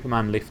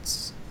 Superman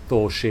lifts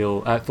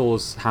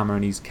Thor's hammer,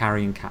 and he's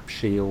carrying Cap's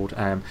shield,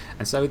 and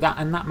so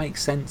that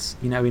makes sense,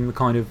 you know, in the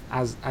kind of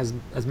as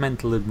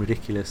mental and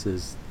ridiculous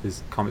as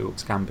comic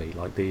books can be.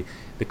 Like the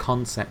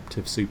concept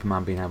of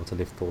Superman being able to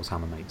lift Thor's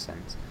hammer makes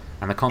sense,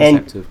 and the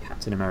concept of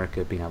Captain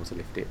America being able to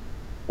lift it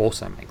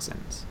also makes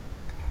sense.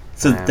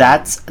 So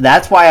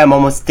that's why I'm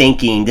almost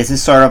thinking this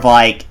is sort of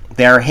like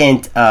their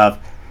hint of,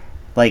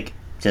 like,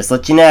 just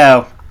let you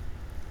know,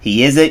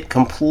 he isn't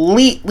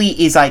completely.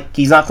 He's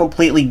not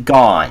completely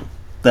gone.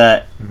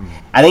 I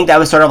think that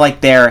was sort of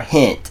like their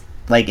hint.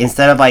 Like,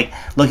 instead of like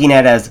looking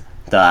at it as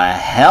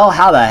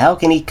how the hell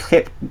can he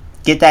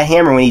get that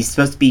hammer when he's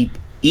supposed to be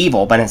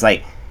evil? But it's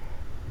like,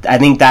 I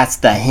think that's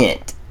the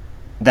hint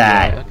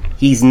that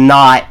he's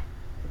not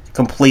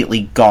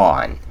completely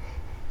gone.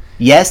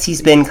 Yes,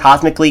 he's been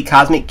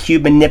cosmic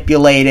cube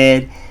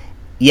manipulated.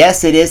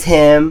 Yes, it is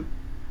him,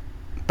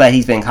 but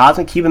he's been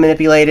cosmic cube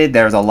manipulated.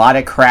 There's a lot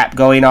of crap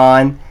going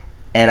on,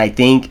 and I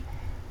think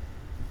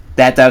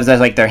that was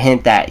like their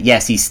hint that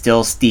yes, he's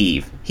still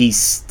Steve. He's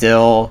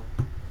still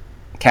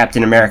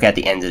Captain America at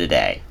the end of the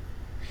day,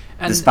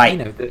 and, despite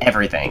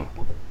everything.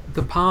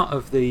 The part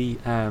of the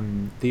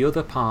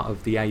other part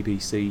of the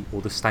ABC,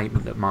 or the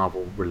statement that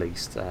Marvel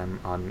released,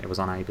 it was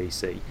on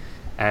ABC.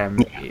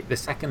 The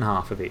second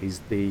half of it is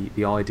the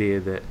idea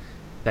that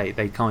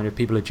they kind of,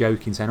 people are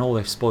joking, saying, "Oh,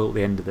 they've spoiled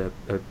the end of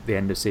the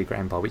end of Secret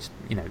Empire," which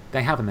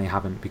they have and they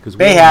haven't, because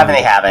they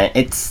haven't.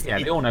 It's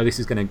they all know this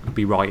is going to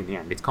be right in the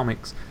end. It's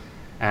comics,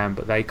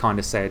 but they kind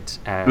of said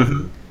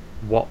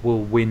what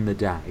will win the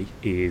day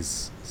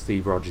is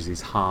Steve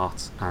Rogers'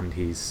 heart and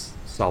his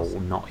soul,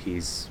 not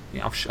his.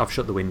 I've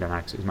shut the window now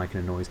because it was making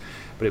a noise,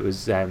 but it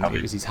was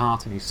his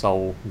heart and his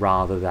soul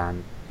rather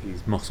than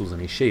his muscles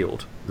and his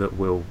shield that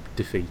will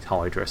defeat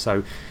Hydra.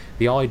 So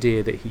the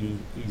idea that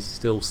he's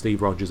still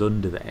Steve Rogers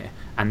under there,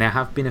 and there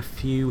have been a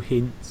few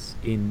hints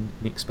in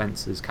Nick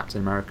Spencer's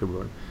Captain America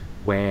run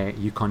where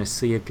you kind of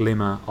see a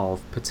glimmer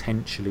of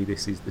potentially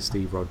this is the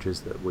Steve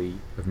Rogers that we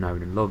have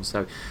known and loved.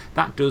 So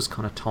that does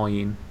kind of tie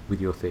in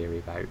with your theory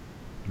about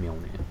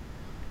Mjolnir.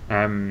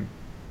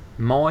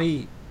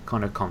 My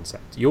kind of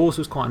concept, yours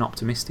was quite an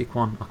optimistic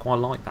one. I quite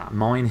like that.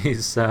 Mine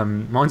is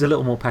mine's a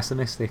little more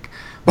pessimistic.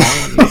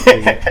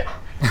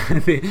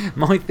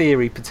 My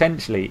theory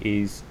potentially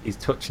is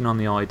touching on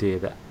the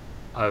idea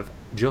of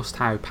just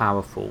how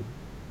powerful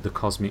the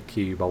cosmic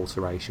cube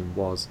alteration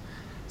was.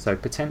 So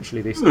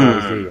potentially this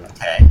idea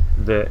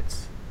that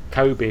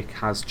Kobik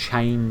has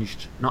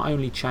not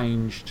only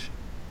changed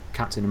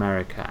Captain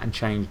America and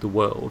changed the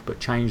world,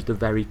 but changed the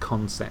very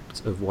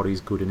concept of what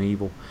is good and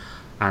evil.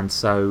 And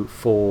so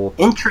for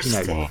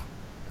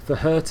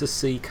her to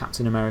see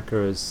Captain America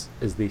as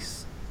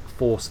this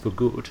force for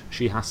good,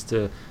 she has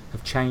to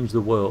have changed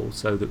the world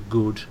so that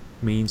good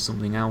means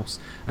something else.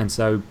 And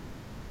so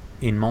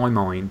in my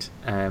mind,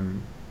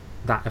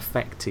 that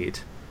affected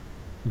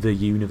the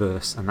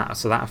universe, and that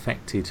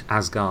affected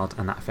Asgard,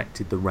 and that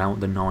affected the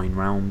 9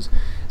 realms.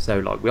 So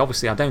like,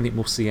 I don't think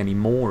we'll see any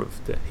more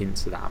of the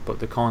hints of that, but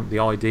the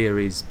idea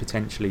is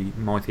potentially,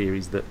 my theory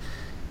is that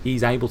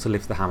he's able to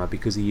lift the hammer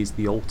because he is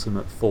the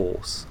ultimate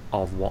force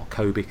of what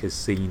Kobik has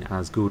seen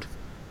as good.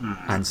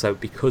 And so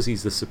because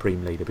he's the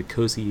supreme leader,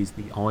 because he is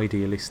the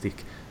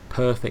idealistic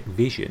perfect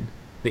vision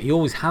that he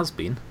always has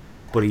been,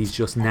 but he's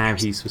just now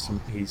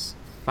he's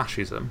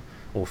fascism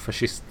or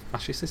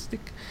fascistic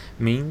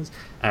means,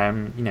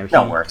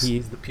 he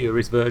is the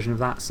purest version of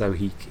that, so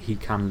he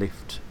can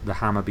lift the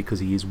hammer because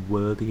he is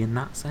worthy in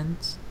that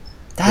sense.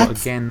 But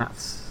again,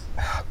 it's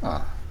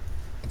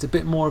a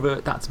bit more of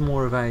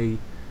a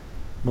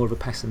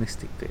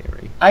pessimistic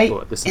theory.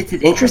 It's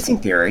an interesting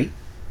theory.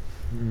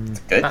 It's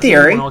a good that's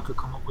theory. One I could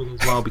come up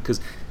with as well, because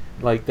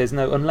like there's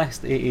no,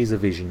 unless it is a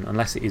vision,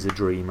 unless it is a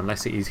dream,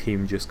 unless it is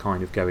him just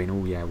kind of going,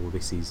 oh yeah, well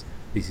this is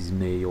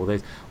me, or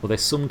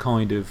there's some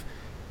kind of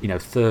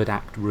third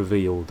act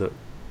reveal that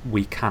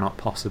we cannot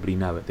possibly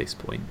know at this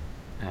point.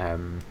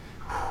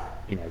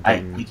 You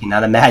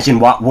cannot imagine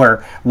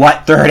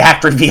what third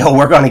act reveal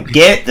we're going to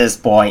get at this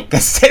point.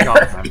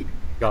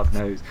 God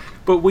knows.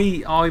 But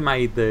I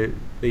made the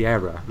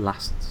error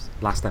last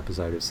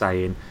episode of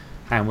saying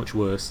how much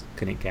worse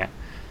can it get,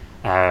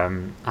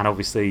 and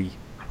obviously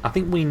I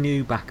think we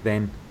knew back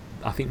then.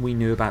 I think we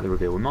knew about the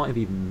reveal. We might have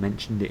even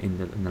mentioned it in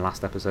the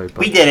last episode.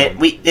 But, we did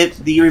it.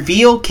 The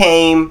reveal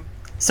came.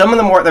 Some of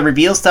the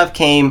reveal stuff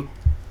came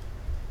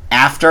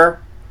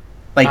after,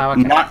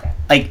 not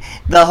like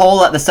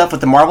the stuff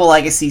with the Marvel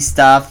Legacy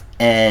stuff,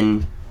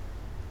 and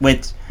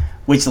which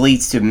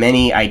leads to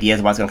many ideas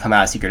of what's going to come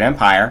out of Secret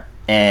Empire,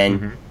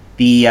 and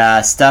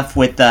the stuff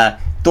with the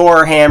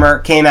Thor hammer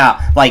came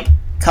out like a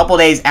couple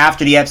days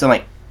after the episode. I'm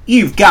like,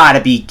 you've got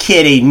to be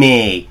kidding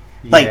me!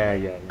 Like,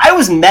 yeah. I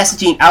was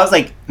messaging. I was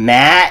like,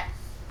 Matt,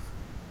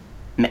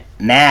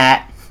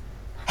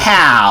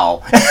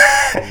 how?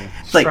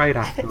 Like,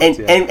 and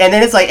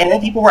then it's like, and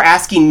then people were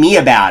asking me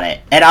about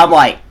it, and I'm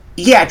like,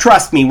 yeah,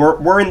 trust me,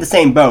 we're in the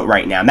same boat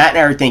right now. Matt and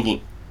I are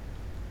thinking,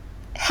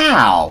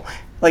 how?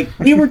 Like,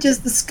 we were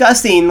just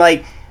discussing,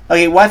 like,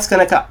 okay, what's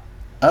gonna come?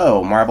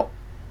 Oh, Marvel.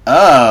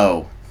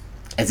 Oh,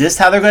 is this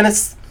how they're gonna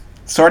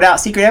sort out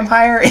Secret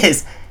Empire?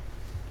 Is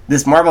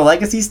this Marvel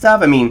Legacy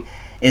stuff? I mean,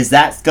 is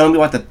that going to be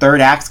what the third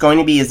act's going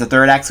to be? Is the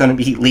third act going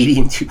to be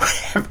leading to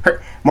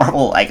whatever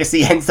Marvel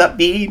Legacy ends up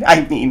being?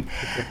 I mean,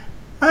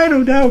 I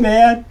don't know,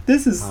 man.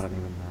 This is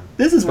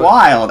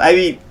wild. I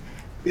mean,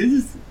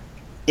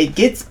 it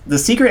gets the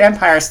Secret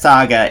Empire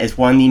saga is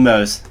one of the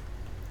most.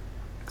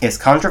 It's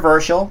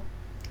controversial.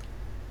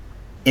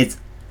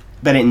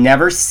 But it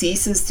never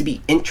ceases to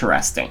be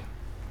interesting.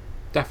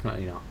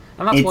 Definitely not,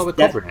 and that's why we're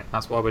covering it.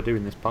 That's why we're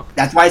doing this podcast.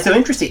 That's why it's so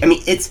interesting. I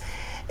mean, it's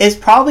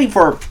probably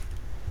for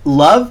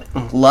love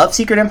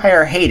Secret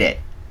Empire or hate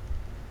it.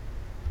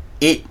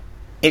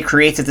 It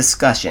creates a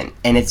discussion,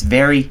 and it's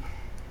very.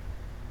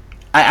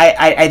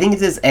 I think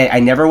it is. I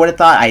never would have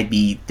thought I'd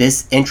be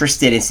this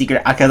interested in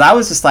Secret, because I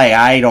was just like,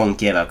 I don't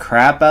give a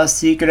crap about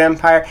Secret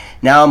Empire.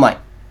 Now I'm like,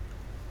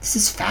 this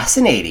is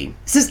fascinating.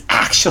 This is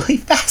actually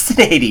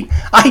fascinating.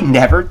 I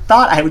never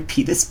thought I would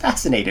be this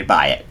fascinated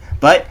by it,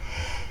 but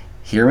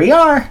here we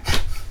are.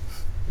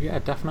 Yeah,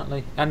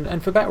 definitely.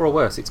 And for better or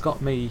worse, it's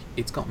got me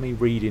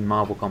reading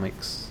Marvel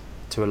comics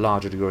to a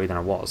larger degree than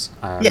I was.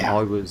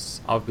 I was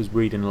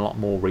reading a lot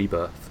more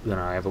Rebirth than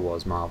I ever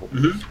was Marvel.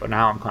 Mm-hmm. But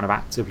now I'm kind of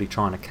actively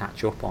trying to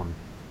catch up on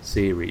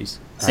series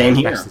Same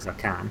here. as best as I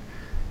can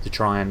to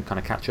try and kind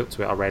of catch up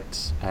to it. I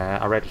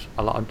read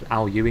a lot of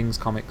Al Ewing's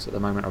comics at the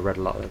moment. I read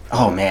a lot of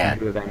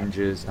New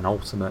Avengers and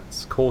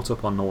Ultimates. Caught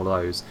up on all of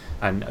those,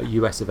 and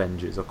US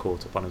Avengers are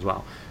caught up on as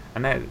well.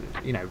 And I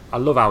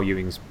love Al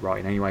Ewing's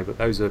writing anyway, but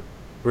those are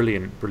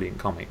brilliant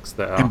comics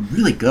that are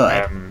really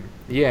good.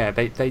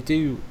 They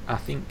do. I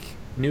think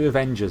New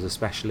Avengers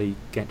especially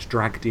gets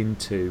dragged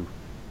into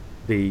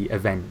the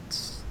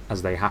events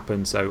as they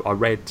happen. So I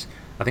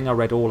think I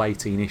read all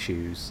 18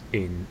 issues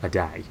in a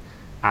day,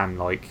 and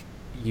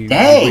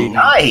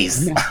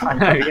nice. I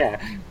know,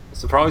 yeah,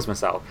 surprised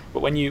myself.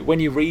 But when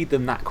you read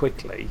them that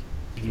quickly,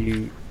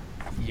 you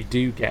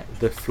do get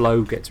the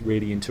flow gets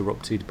really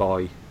interrupted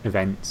by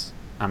events.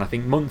 And I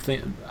think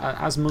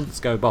as months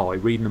go by,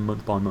 reading them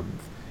month by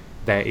month,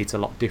 it's a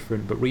lot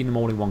different. But reading them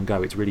all in one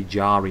go, it's really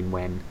jarring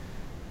when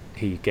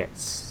he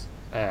gets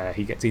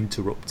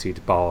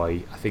interrupted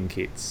by, I think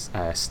it's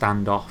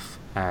Standoff,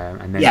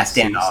 and then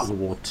Standoff. Civil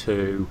War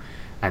 2,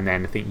 and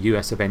then I think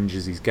US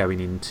Avengers is going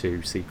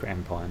into Secret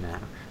Empire now.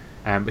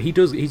 But he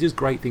does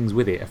great things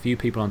with it. A few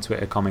people on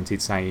Twitter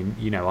commented saying,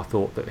 I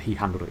thought that he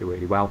handled it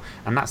really well,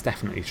 and that's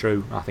definitely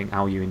true. I think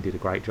Al Ewing did a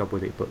great job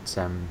with it, but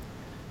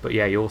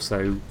yeah, you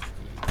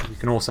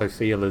can also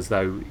feel as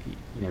though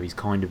he's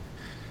kind of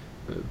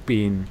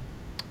being,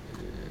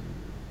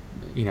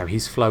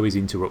 his flow is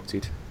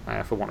interrupted,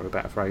 for want of a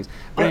better phrase.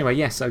 But anyway,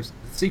 yes. So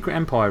Secret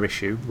Empire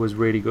issue was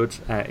really good.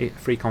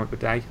 Free Comic Book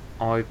Day.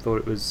 I thought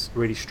it was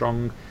really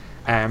strong.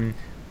 I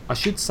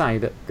should say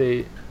that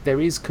there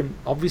is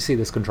obviously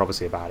there's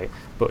controversy about it,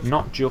 but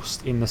not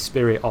just in the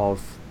spirit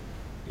of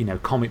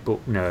comic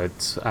book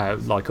nerds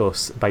like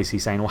us basically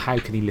saying, well, how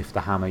can he lift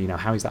the hammer?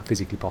 How is that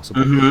physically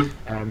possible?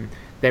 Mm-hmm.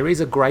 There is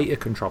a greater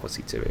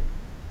controversy to it.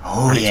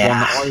 Oh, and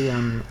yeah. It's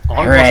one that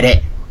I read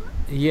it.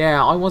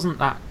 Yeah, I wasn't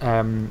that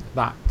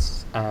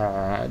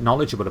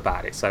knowledgeable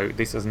about it, so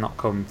this has not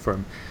come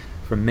from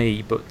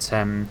me. But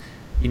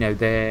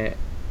the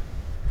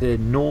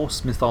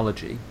Norse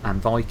mythology and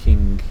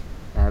Vikings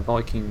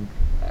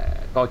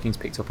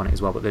picked up on it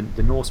as well. But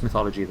the Norse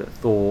mythology that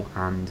Thor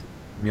and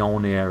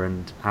Mjolnir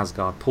and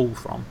Asgard pull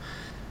from,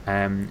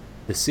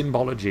 the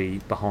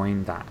symbology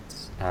behind that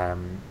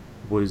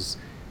was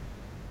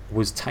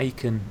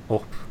taken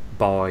up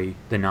by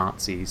the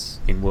Nazis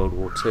in World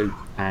War II,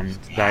 and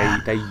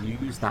they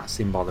used that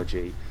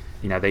symbology.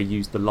 They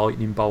used the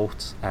lightning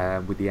bolt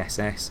with the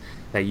SS.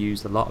 They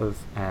used a lot of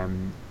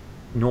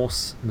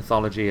Norse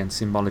mythology and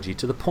symbology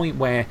to the point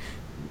where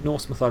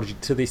Norse mythology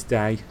to this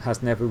day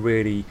has never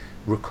really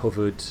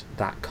recovered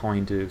that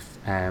kind of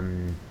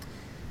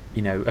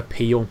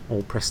appeal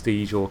or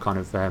prestige or kind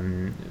of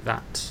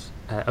that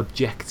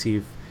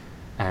objective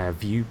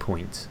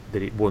viewpoint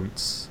that it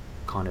once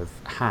kind of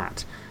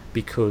had,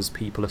 because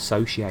people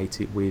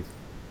associate it with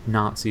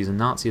Nazis and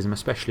Nazism,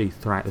 especially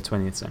throughout the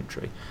 20th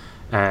century.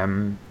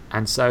 And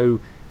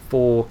so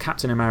for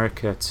Captain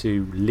America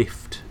to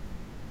lift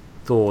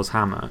Thor's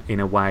hammer in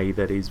a way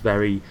that is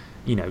very,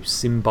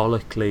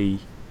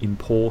 symbolically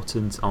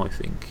important, I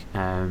think,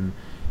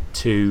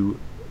 to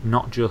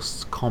not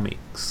just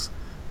comics,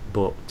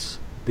 but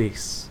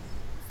this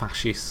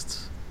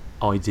fascist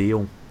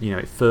ideal,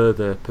 it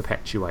further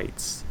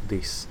perpetuates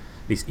this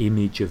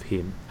image of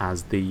him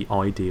as the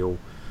ideal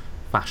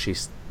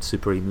fascist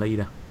supreme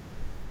leader.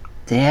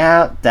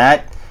 Yeah,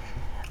 that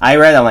I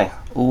read. I'm like,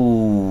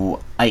 ooh,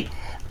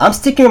 I'm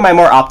sticking with my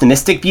more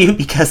optimistic view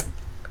because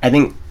I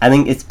think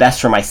it's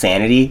best for my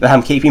sanity that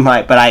I'm keeping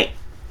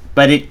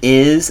but it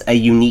is a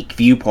unique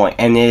viewpoint,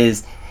 and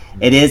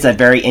it is a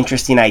very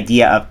interesting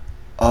idea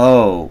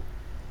of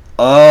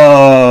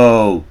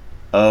no,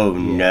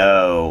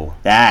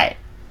 that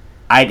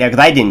because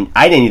I didn't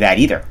do that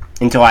either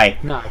until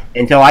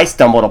I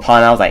stumbled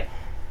upon it. I was like,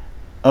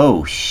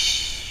 oh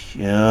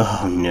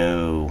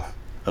no.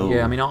 Oh.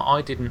 Yeah, I mean,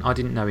 I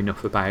didn't know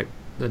enough about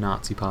the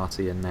Nazi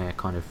Party and their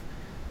kind of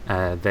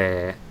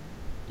their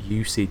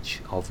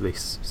usage of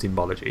this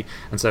symbology,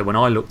 and so when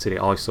I looked at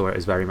it, I saw it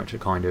as very much a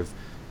kind of,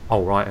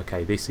 oh right,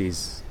 okay, this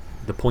is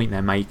the point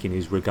they're making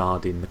is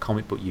regarding the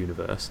comic book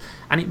universe,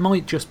 and it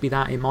might just be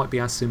that, it might be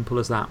as simple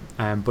as that.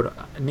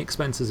 But Nick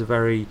Spencer's a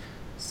very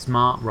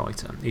smart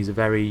writer. He's a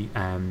very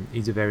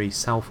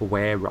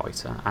self-aware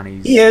writer, and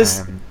he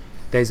is.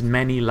 There's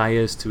many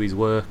layers to his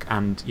work,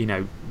 and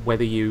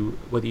whether you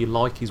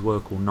like his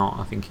work or not,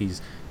 I think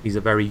he's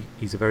a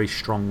very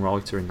strong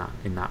writer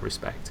in that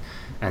respect.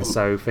 And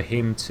so for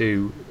him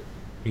to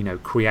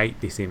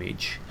create this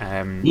image,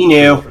 he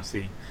knew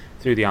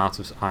through the art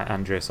of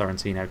Andrea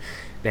Sorrentino,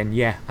 then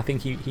yeah, I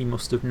think he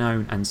must have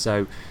known. And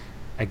so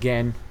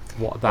again,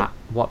 what that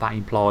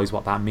implies,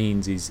 what that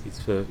means is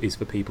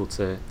for people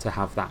to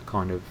have that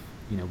kind of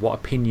what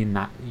opinion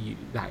that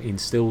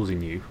instills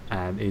in you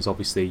is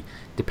obviously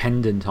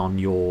dependent on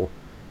your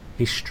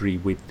history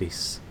with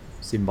this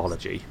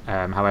symbology.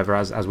 However,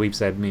 as we've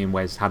said, me and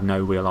Wes had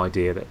no real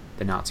idea that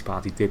the Nazi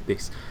Party did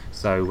this.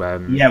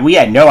 So yeah, we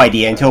had no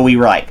idea until we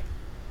were like,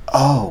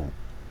 oh.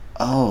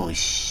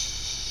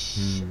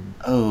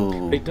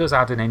 It does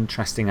add an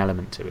interesting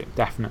element to it.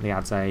 Definitely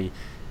adds it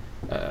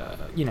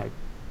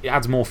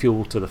adds more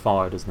fuel to the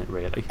fire, doesn't it?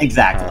 Really,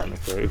 exactly.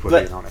 If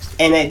we're being honest.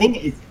 And I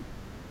think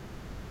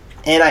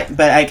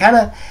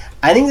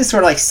I think this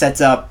sort of like sets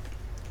up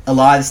a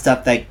lot of the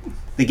stuff that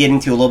they get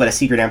into a little bit of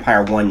Secret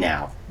Empire 1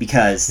 now,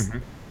 because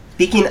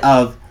speaking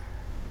of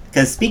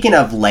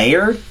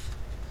layered,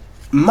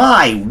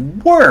 my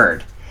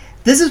word,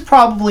 this is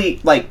probably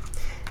like,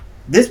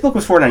 this book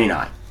was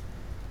 $4.99.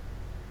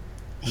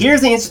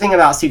 Here's the interesting thing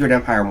about Secret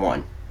Empire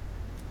 1.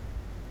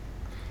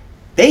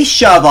 They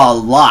shove a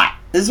lot.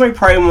 This is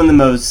probably one of the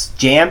most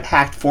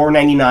jam-packed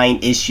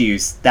 $4.99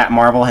 issues that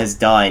Marvel has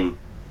done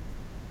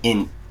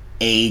in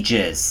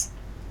ages.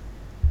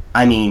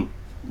 I mean,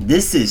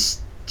 this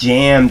is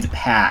jammed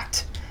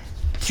packed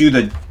to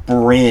the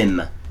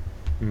brim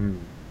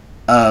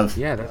of...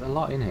 Yeah, there's a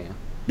lot in here.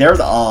 There's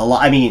a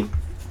lot. I mean,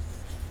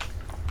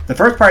 the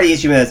first part of the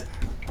issue is...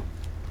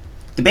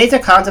 The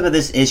basic concept of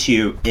this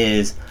issue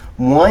is,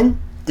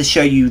 one, to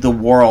show you the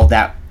world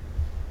that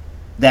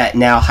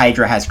now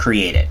Hydra has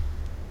created.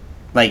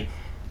 Like,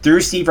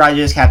 through Steve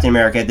Rogers' Captain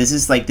America, this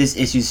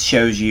issue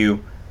shows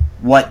you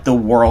what the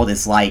world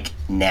is like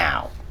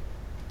now.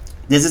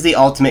 This is the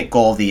ultimate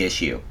goal of the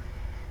issue.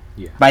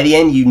 Yeah. By the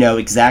end, you know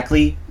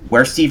exactly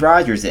where Steve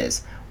Rogers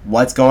is,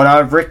 what's going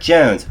on with Rick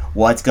Jones,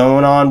 what's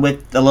going on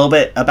with a little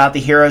bit about the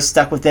heroes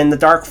stuck within the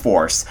Dark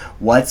Force,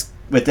 what's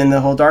within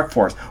the whole Dark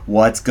Force,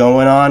 what's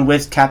going on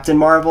with Captain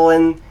Marvel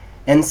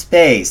and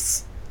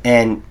space,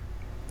 and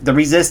the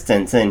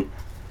Resistance, and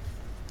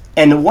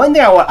the one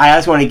thing I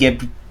also want to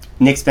give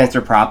Nick Spencer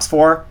props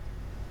for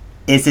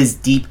is his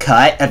deep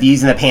cut of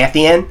using the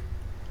Pantheon.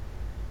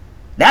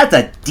 That's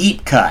a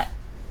deep cut.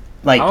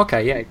 Like,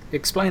 okay, yeah,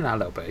 explain that a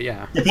little bit.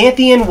 Yeah, the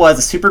Pantheon was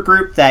a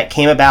supergroup that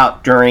came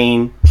about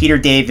during Peter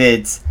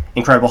David's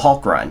Incredible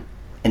Hulk run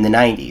in the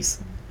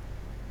 90s.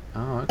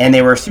 Oh, okay. And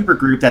they were a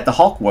supergroup that the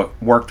Hulk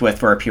worked with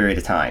for a period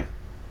of time.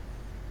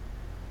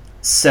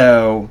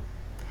 So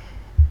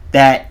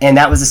that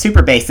was a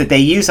super base that they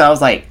used. So I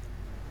was like,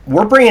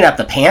 we're bringing up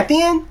the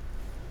Pantheon?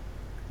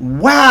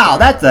 Wow,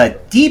 that's a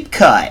deep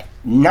cut.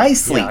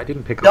 Nicely I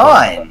didn't pick up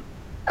done.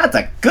 That's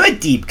a good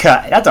deep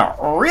cut. That's a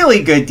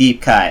really good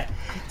deep cut.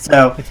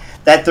 So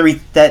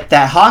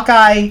that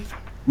Hawkeye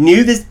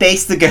knew this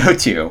base to go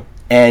to,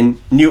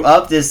 and knew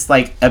of this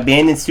like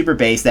abandoned super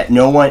base that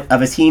no one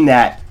of a team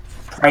that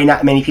probably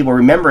not many people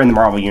remember in the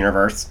Marvel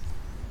universe.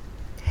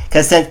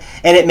 And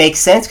it makes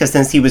sense because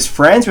since he was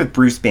friends with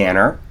Bruce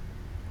Banner,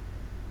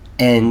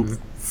 and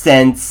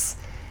since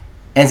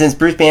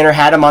Bruce Banner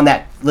had him on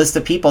that list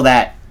of people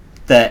that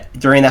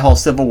during that whole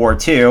Civil War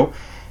too,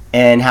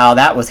 and how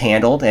that was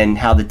handled, and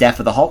how the death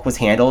of the Hulk was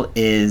handled,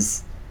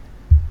 is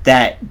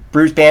that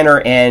Bruce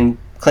Banner and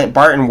Clint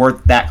Barton were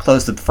that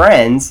close of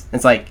friends.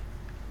 It's like,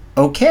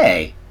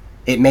 okay,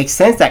 it makes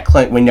sense that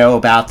Clint would know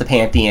about the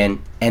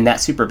Pantheon and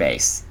that super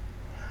base.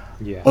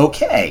 Yeah.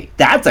 Okay,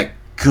 that's a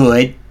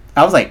good...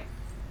 I was like,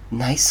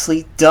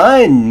 nicely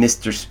done,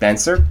 Mr.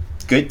 Spencer.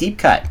 Good deep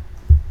cut.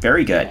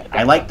 Very good. Yeah,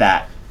 I like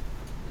that.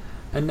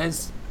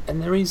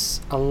 And there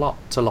is a lot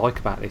to like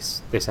about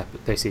this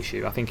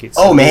issue. I think it's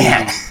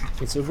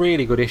it's a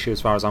really good issue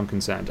as far as I'm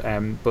concerned.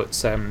 But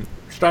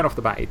straight off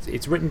the bat,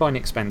 it's written by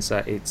Nick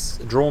Spencer. It's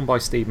drawn by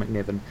Steve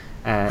McNiven,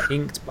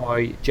 inked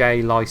by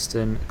Jay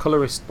Leiston,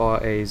 colorist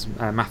is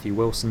Matthew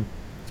Wilson,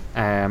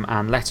 and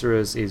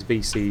letterers is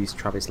VC's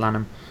Travis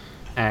Lanham.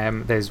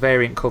 There's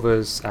variant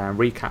covers,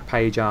 recap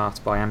page art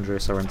by Andrea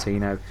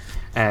Sorrentino.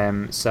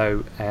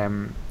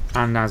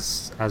 And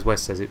as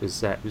Wes says, it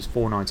was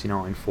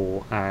 $4.99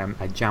 for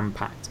a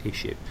jam-packed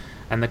issue.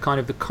 And the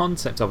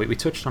concept of it, we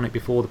touched on it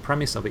before. The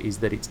premise of it is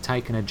that it's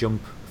taken a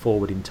jump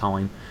forward in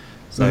time.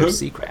 So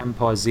Secret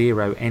Empire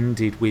 0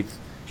 ended with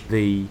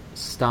the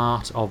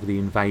start of the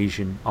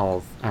invasion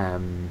of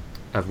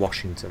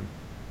Washington,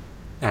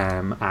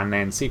 and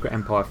then Secret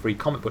Empire 3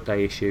 Comic Book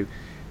Day issue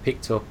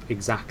picked up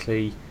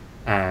exactly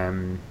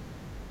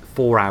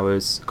 4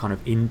 hours kind of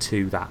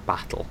into that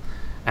battle.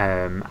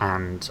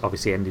 And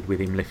obviously ended with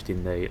him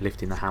lifting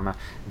the hammer.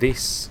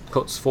 This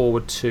cuts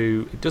forward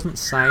to, it doesn't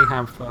say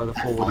how further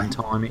forward in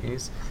time it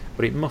is,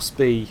 but it must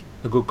be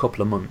a good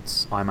couple of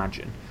months, I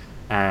imagine.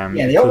 Yeah,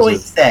 they don't really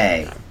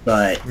say,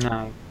 but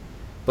no.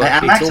 But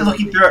I'm it's actually all,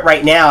 looking through it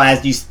right now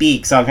as you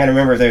speak, so I'm trying to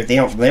remember. They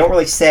don't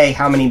really say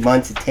how many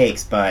months it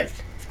takes, but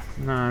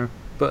no,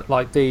 but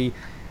like the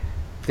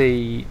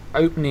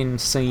opening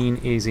scene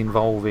is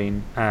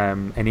involving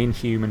an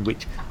Inhuman,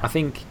 which I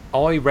think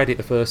I read it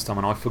the first time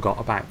and I forgot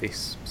about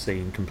this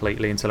scene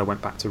completely until I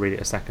went back to read it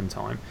a second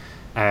time.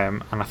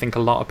 And I think a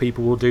lot of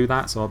people will do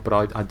that. But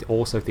I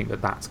also think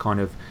that's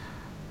kind of,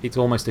 it's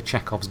almost a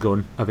Chekhov's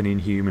gun of an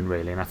Inhuman,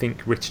 really. And I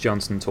think Rich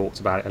Johnston talked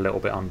about it a little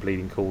bit on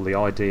Bleeding Cool. The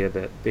idea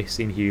that this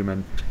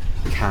Inhuman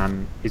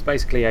is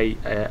basically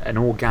an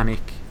organic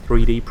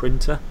 3D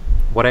printer.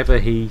 Whatever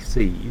he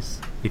sees,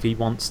 if he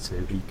wants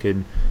to, he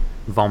can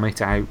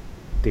vomit out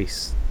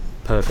this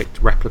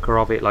perfect replica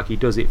of it. Like he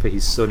does it for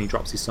his son. He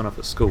drops his son off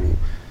at school,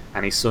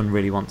 and his son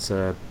really wants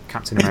a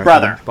Captain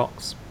America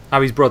lunchbox.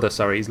 Oh, his brother.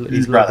 Sorry, his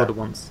little brother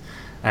wants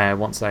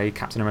a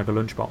Captain America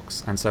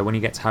lunchbox. And so when he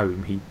gets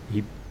home, he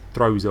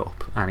throws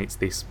up, and it's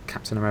this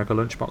Captain America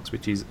lunchbox,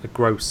 which is a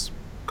gross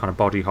kind of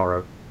body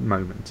horror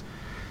moment.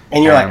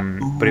 And you're like,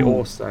 ooh. But it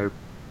also,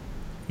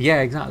 yeah,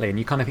 exactly. And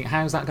you kind of think,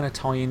 how's that going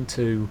to tie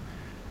into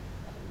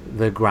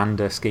the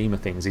grander scheme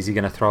of things? Is he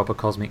going to throw up a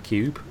cosmic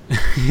cube?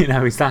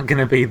 Is that going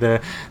to be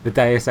the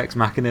Deus Ex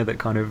Machina that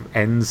kind of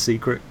ends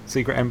Secret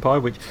Empire?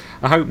 Which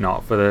I hope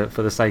not, for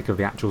the sake of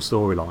the actual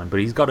storyline.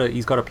 But he's got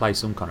to play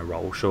some kind of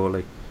role,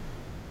 surely.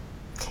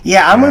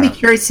 Yeah, I'm going to be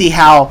curious to see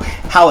how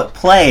it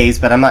plays,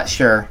 but I'm not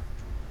sure.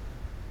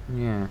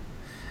 Yeah,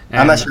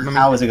 I'm not sure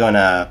how is it going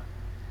to.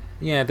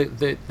 Yeah,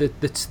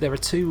 there are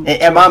two.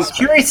 I'm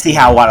curious to see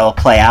how what it'll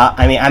play out.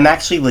 I mean, I'm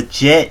actually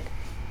legit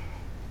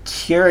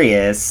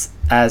curious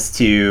as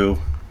to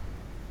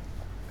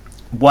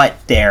what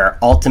their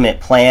ultimate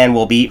plan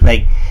will be.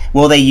 Like,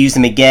 will they use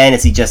him again?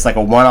 Is he just like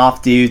a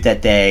one-off dude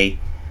that they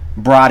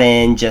brought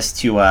in just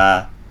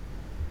to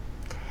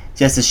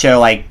show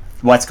like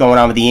what's going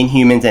on with the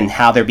Inhumans and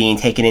how they're being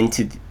taken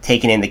into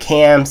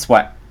camps? Is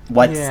that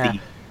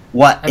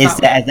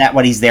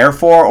what he's there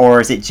for,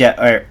 or is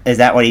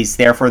that what he's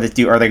there for? Are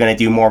they going to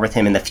do more with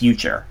him in the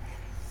future?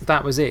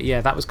 That was it.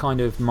 Yeah, that was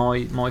kind of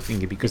my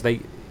thinking, because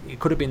it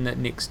could have been that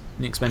Nick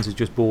Spencer's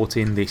just brought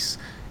in this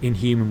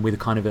Inhuman with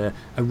kind of a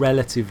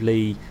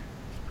relatively,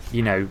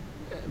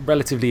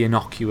 relatively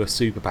innocuous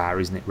superpower,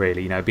 isn't it?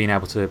 Really, being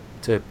able to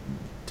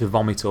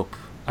vomit up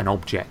an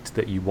object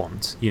that you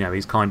want.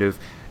 Is kind of,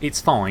 it's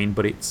fine,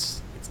 but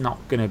it's not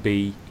going to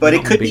be. But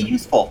it could be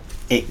useful.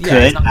 It could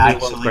it's not actually.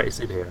 The world's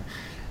greatest superhero.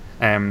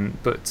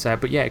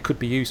 But yeah, it could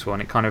be useful,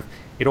 and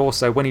it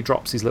also, when he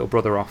drops his little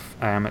brother off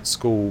at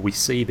school, we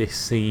see this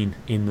scene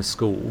in the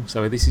school.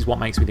 So this is what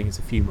makes me think it's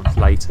a few months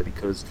later,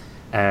 because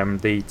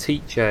the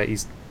teacher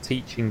is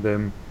teaching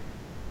them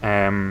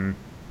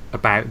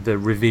about the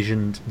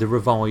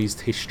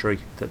revised history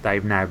that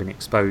they've now been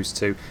exposed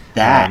to.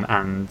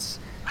 And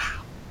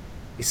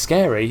it's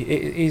scary.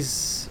 It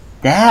is.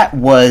 That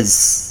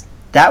was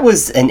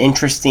an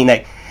interesting.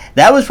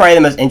 That was probably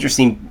the most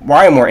interesting,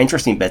 more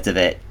interesting bits of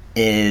it.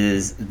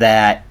 Is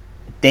that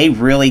they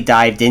really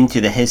dived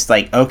into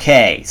the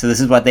okay, so this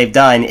is what they've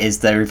done, is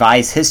the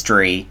revised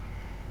history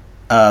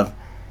of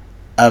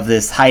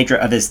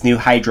this new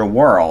Hydra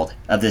world,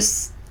 and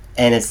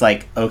it's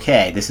like,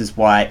 okay, this is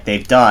what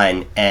they've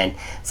done, and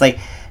it's like,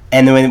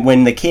 and then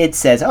when the kid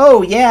says,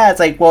 oh yeah, it's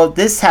like, well,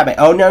 this happened,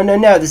 oh no,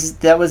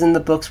 that was in the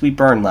books we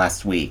burned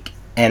last week,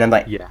 and I'm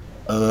like, yeah,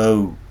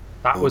 oh,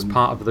 that was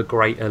part of the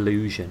Great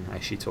Illusion,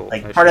 as she talked,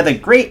 like part of the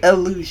Great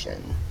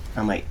Illusion.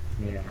 I'm like,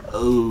 yeah.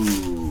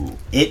 Oh,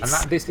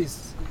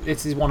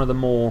 this is one of the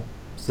more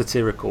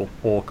satirical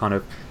or kind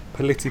of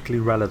politically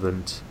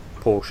relevant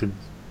portions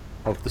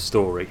of the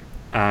story,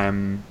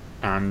 and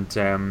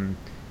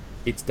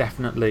it's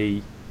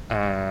definitely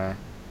a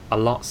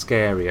lot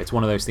scarier. It's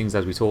one of those things,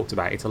 as we talked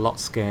about. It's a lot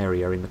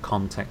scarier in the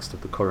context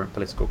of the current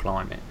political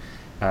climate.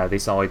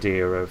 This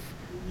idea of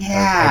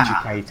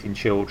educating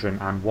children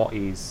and what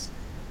is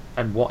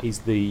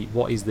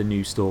the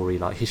new story.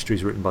 Like, history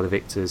is written by the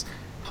victors.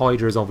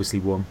 Hydra has obviously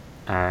won.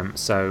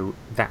 So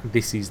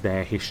this is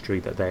their history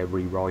that they're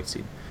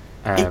rewriting.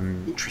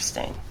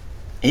 Interesting.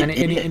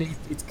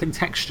 It's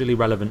contextually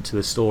relevant to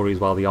the story as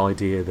well. The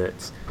idea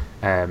that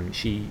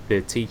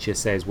the teacher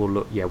says, well,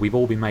 look, yeah, we've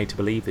all been made to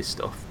believe this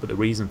stuff, but the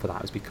reason for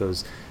that is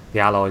because the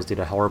Allies did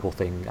a horrible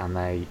thing and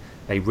they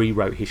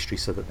rewrote history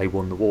so that they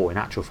won the war. In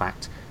actual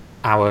fact,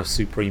 our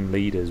supreme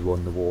leaders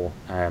won the war,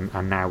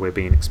 and now we're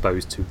being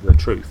exposed to the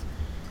truth.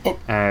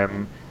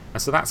 And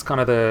so that's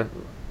kind of the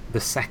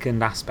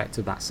second aspect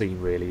of that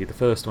scene, really. The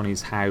first one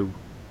is how,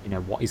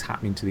 what is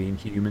happening to the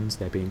Inhumans.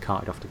 They're being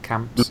carted off to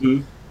camps,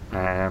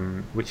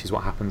 which is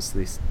what happens to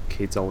this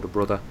kid's older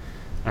brother,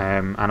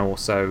 and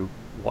also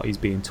what is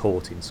being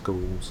taught in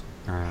schools.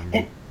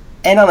 And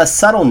on a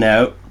subtle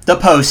note, the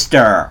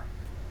poster.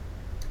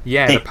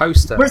 Yeah, the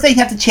poster. First they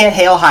have to chant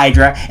Hail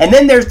Hydra, and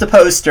then there's the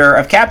poster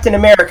of Captain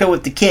America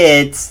with the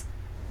kids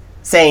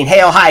saying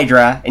Hail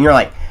Hydra, and you're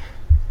like,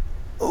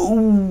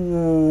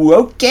 ooh,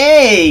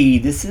 okay.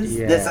 This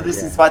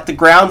is what the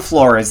ground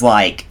floor is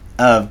like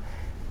of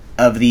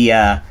all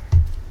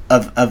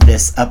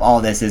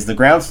this. Is the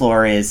ground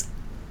floor is,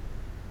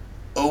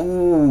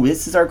 oh,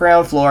 this is our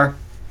ground floor.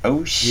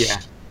 oh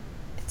shit.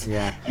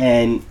 Yeah.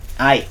 And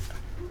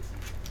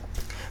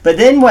but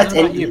then what's I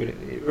don't know about you, but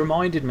it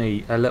reminded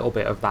me a little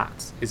bit of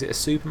that. Is it a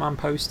Superman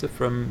poster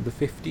from the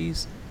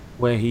 50s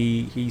where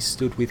he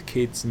stood with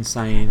kids and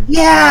saying,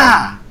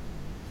 yeah,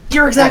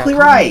 you're exactly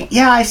right.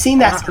 Yeah, I've seen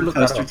that have to sort of look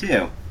that poster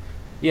up. too.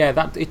 Yeah,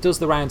 that it does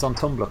the rounds on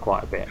Tumblr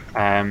quite a bit.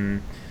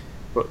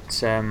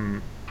 But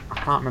I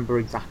can't remember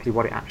exactly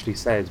what it actually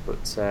says.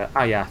 But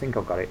I think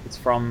I've got it. It's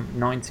from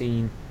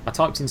 19. I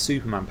typed in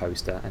Superman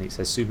poster and it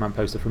says Superman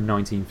poster from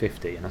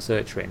 1950, and I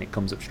search for it and it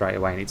comes up straight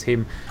away. And it's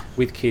him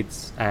with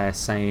kids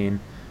saying,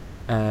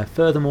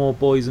 "Furthermore,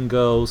 boys and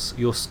girls,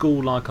 your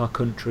school, like our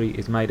country,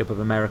 is made up of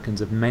Americans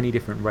of many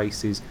different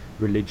races,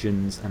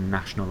 religions, and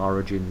national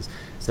origins."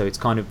 So it's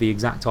kind of the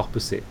exact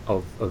opposite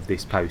of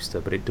this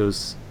poster, but it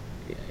does.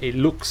 It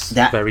looks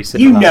very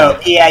similar.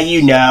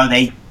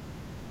 They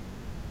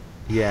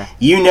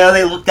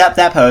looked up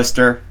that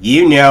poster.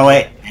 You know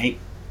it.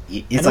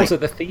 And also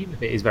the theme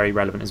of it is very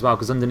relevant as well,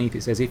 because underneath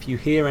it says, if you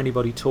hear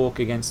anybody talk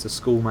against a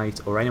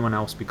schoolmate or anyone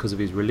else because of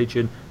his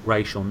religion,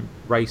 race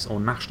or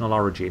national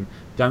origin,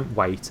 don't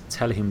wait.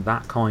 Tell him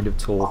that kind of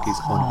talk is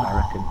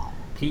un-American.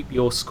 Keep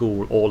your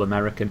school all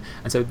American.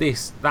 And so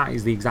that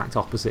is the exact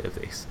opposite of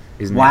this,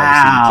 isn't it?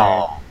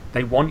 Wow.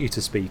 They want you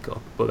to speak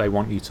up, but they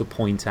want you to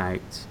point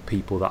out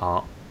people that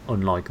are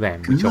unlike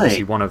them, which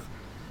obviously one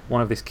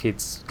of this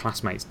kid's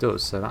classmates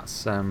does. So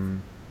that's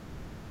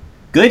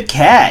good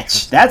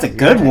catch. That's a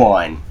good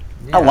one.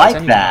 Yeah, I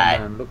like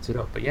that. Looked it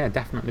up, but yeah,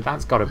 definitely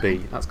that's got to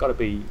be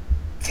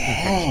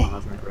intentional,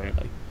 hasn't it?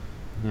 Really.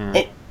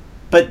 Yeah.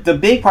 But the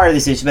big part of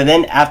this issue, but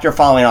then after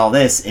following all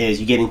this, is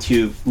you get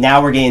into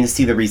now we're getting to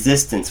see the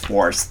resistance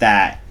force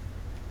that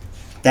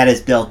is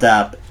built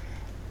up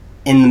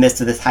in the midst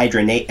of this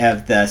Hydra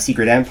of the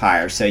Secret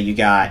Empire. So you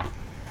got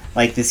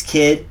like this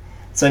kid.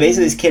 So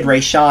basically, this kid Ray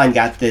Sean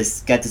got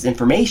this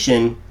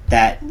information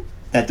that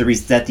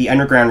the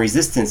underground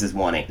resistance is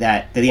wanting,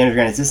 that the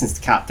underground resistance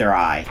caught their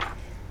eye.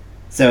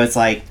 So it's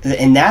like,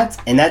 and that's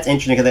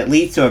interesting because it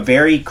leads to a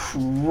very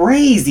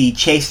crazy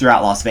chase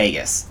throughout Las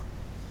Vegas.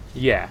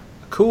 Yeah,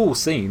 cool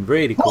scene,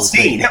 really cool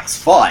scene. It was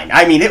fun.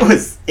 I mean,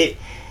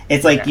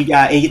 it's like you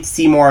get to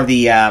see more of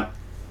the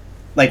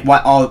like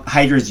what all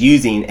Hydra's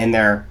using and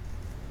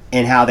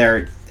how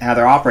they're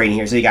operating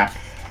here. So they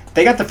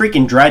got the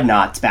freaking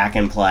dreadnoughts back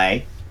in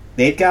play.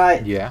 They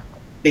got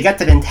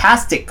the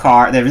fantastic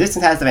car. The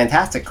Resistance has the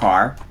fantastic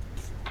car.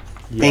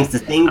 Thanks to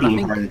Thing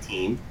being part of the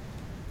team.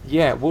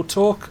 Yeah,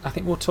 I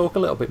think we'll talk a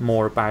little bit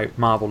more about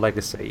Marvel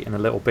Legacy in a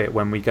little bit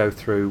when we go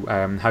through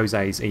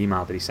Jose's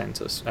email that he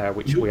sent us,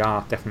 which we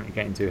are definitely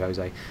getting to,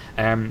 Jose.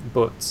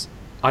 But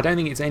I don't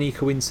think it's any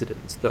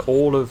coincidence that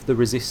all of the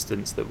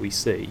Resistance that we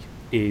see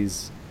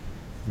is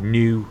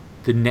the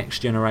next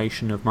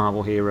generation of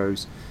Marvel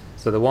heroes.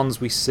 So the ones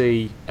we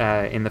see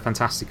in the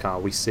Fantastic Car,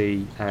 we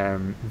see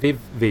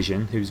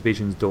Vision, who's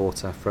Vision's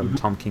daughter from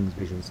Tom King's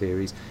Vision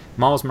series,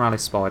 Miles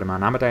Morales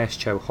Spider-Man, Amadeus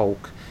Cho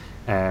Hulk,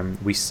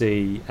 we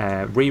see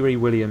Riri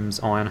Williams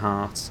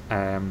Ironheart,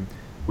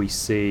 we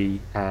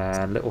see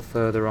a little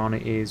further on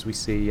we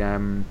see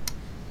the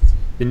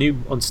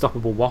new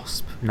Unstoppable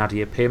Wasp,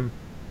 Nadia Pym,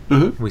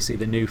 we see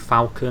the new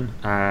Falcon,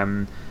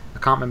 I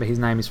can't remember his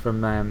name, is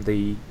from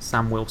the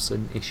Sam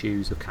Wilson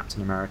issues of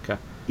Captain America.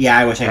 Yeah,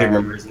 I wish I could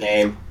remember his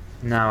name.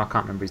 No, I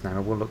can't remember his name. I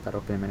will look that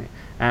up in a minute.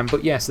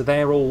 But yeah, so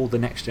they're all the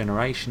next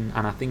generation,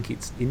 and I think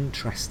it's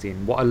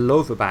interesting. What I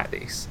love about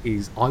this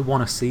is I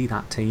want to see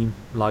that team.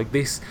 Like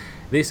this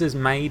has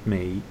made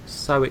me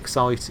so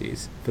excited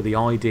for the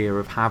idea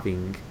of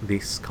having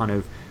this kind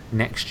of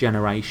next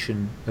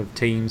generation of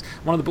teams.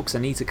 One of the books I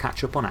need to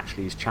catch up on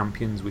actually is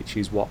Champions, which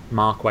is what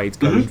Mark Waid's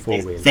going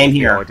for with. Same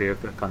here. The idea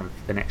of the kind of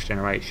the next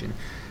generation.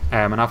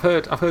 And I've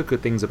heard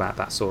good things about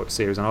that sort of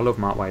series, and I love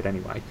Mark Waid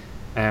anyway.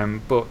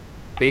 But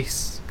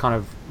this kind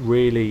of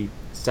really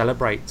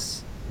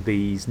celebrates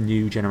these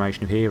new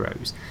generation of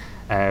heroes,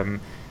 and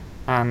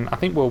I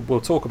think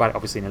we'll talk about it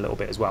obviously in a little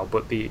bit as well.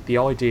 But the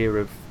idea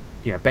of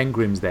Ben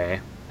Grimm's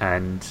there,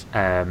 and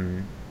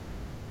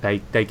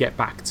they get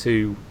back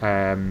to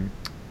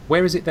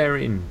where is it they're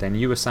in? Then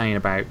you were saying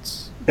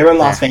about they're in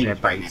Las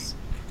Vegas right now.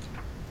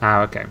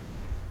 Ah, okay.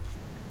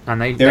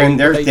 And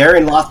they're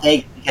in Las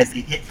Vegas because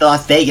they hit the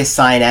Las Vegas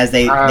sign as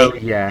they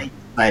sign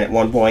at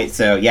one point.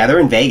 So yeah, they're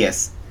in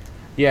Vegas.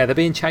 Yeah, they're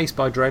being chased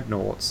by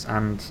dreadnoughts,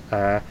 and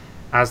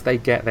as they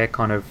get their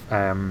kind of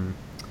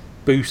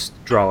boost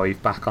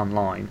drive back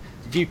online,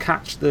 did you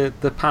catch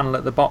the panel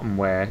at the bottom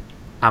where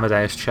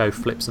Amadeus Cho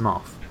flips them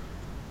off?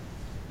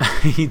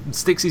 He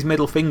sticks his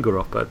middle finger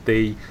up at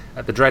the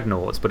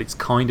dreadnoughts, but it's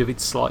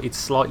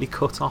slightly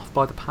cut off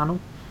by the panel.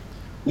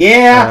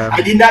 Yeah,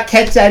 I did not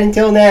catch that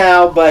until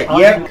now, but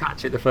I didn't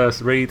catch it the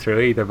first read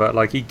through either. But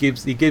like he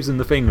gives them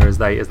the finger as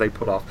they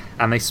pull off,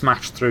 and they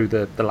smash through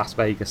the Las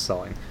Vegas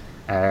sign.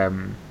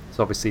 So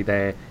obviously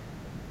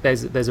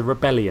there's a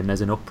rebellion,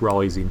 there's an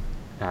uprising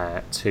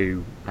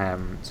to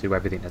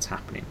everything that's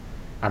happening,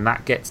 and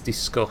that gets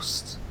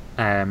discussed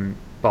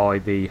by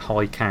the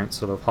High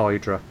Council of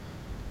Hydra,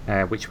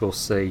 which we'll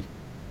see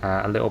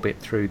a little bit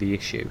through the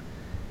issue.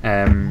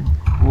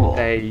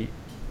 Cool.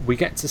 we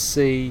get to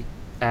see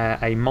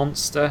a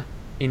monster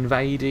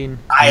invading.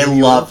 I New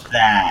York, love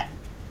that.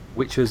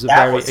 which was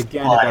That a was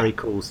very fun.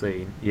 cool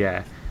scene.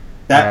 Yeah.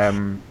 That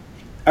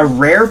a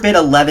rare bit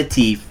of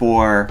levity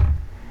for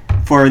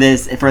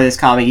this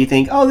comic. You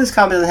think, oh, this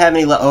comic doesn't have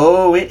any.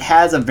 Oh, it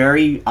has a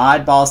very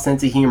oddball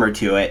sense of humor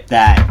to it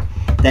that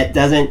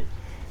doesn't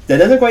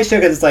quite show,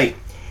 because it's like,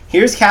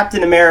 here's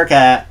Captain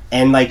America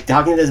and like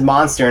talking to this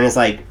monster, and it's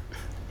like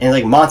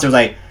monster's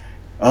like,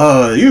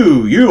 oh,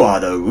 you are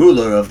the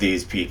ruler of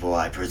these people,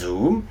 I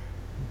presume.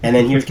 And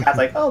then here's Cap's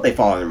like, oh, they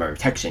fall under my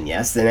protection,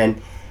 yes.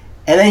 And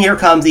then here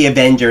comes the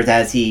Avengers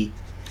as he.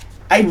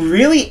 I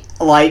really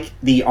like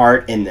the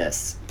art in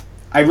this.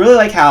 I really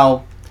like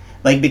how,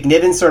 like,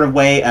 McNiven's sort of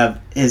way of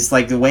his,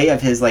 like, the way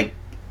of his, like,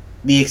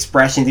 the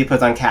expressions he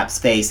puts on Cap's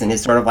face, and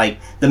his sort of, like,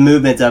 the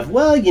movements of,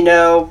 well, you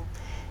know,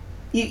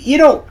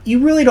 you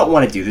really don't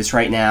want to do this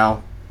right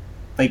now.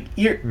 Like,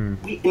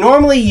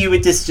 normally you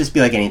would just be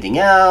like anything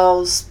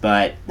else,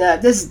 but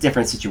this is a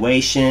different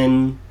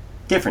situation,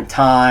 different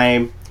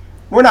time.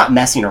 We're not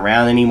messing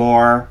around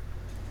anymore.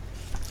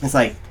 It's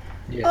like,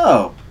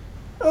 oh,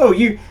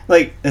 you,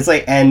 like, it's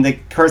like, and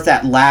of course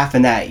that laugh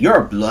and that,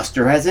 your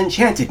bluster has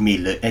enchanted me,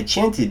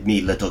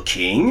 little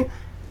king.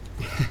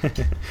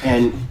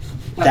 And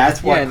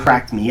that's what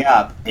cracked me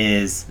up,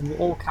 is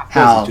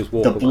how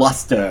the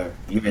bluster,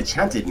 you've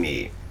enchanted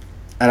me.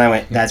 And I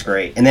went, that's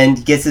great. And then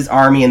gets his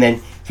army, and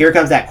then here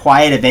comes that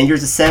quiet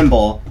Avengers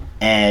assemble,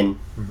 and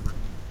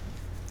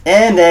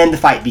then the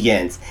fight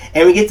begins.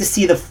 And we get to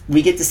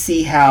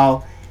see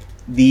how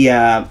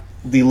the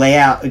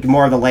layout,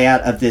 more of the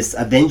layout of this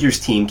Avengers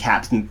team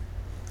Cap's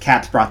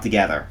brought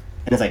together.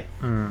 And it's like,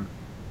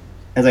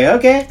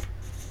 okay,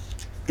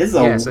 this is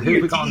a weird so who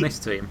have we got team. on this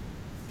team?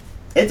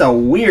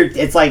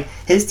 It's like,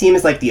 his team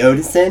is like the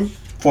Odinson,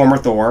 former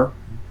Thor,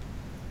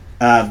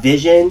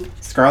 Vision,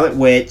 Scarlet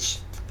Witch,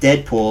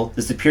 Deadpool,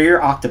 the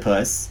Superior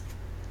Octopus,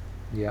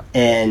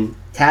 and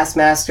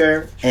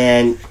Taskmaster,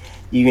 and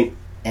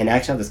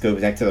actually I'll just go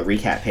back to the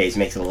recap page,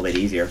 makes it a little bit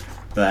easier.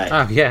 But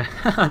I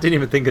didn't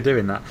even think of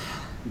doing that.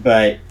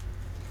 But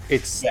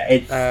it's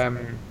the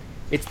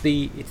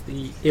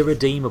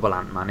irredeemable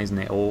Ant-Man, isn't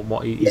it? Or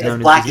what he's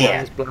known as Black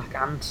Ant. Black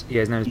Ant. Yeah,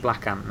 he's known as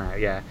Black Ant now.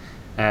 Yeah,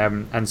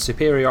 and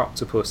Superior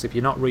Octopus. If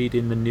you're not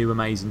reading the new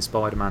Amazing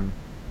Spider-Man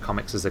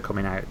comics as they're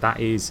coming out,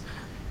 that is,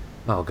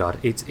 oh god,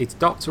 it's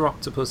Dr.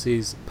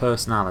 Octopus's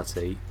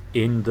personality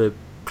in the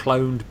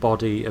cloned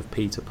body of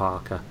Peter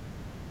Parker.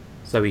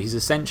 So he's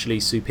essentially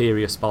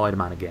Superior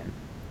Spider-Man again.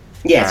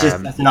 Yeah, it's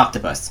just as an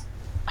octopus.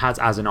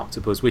 As an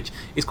octopus, which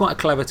is quite a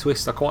clever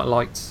twist. I quite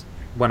liked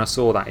when I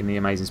saw that in the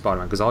Amazing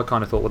Spider-Man, because I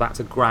kind of thought, well, that's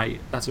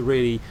a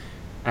really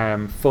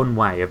fun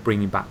way of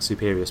bringing back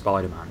Superior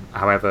Spider-Man.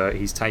 However,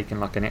 he's taken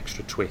like an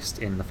extra twist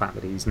in the fact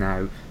that he's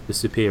now the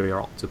Superior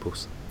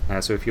Octopus.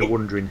 So if you're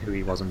wondering who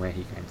he was and where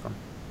he came from.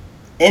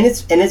 And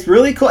it's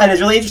really cool, and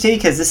it's really interesting,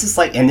 because this is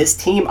like, and this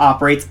team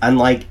operates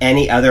unlike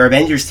any other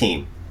Avengers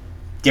team.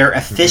 They're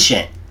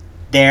efficient.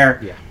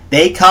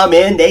 They come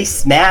in, they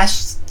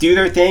smash, do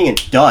their thing,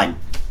 and done.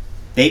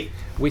 They're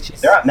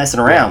not messing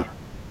around.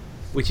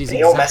 Which is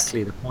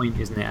exactly the point,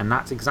 isn't it? And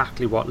that's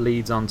exactly what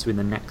leads on to in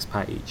the next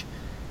page.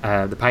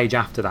 The page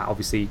after that,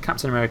 obviously,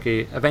 Captain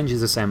America,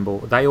 Avengers Assemble,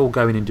 they all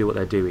go in and do what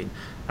they're doing.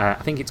 I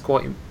think it's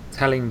quite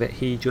telling that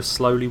he just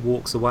slowly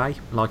walks away.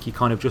 Like, he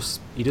kind of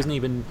just, he doesn't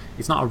even,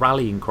 it's not a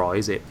rallying cry,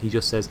 is it? He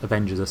just says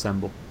Avengers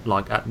Assemble,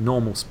 like at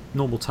normal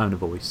tone of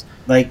voice.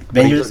 Like,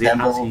 Avengers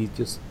Assemble.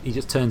 He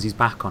just turns his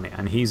back on it,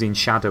 and he's in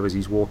shadow as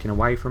he's walking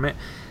away from it.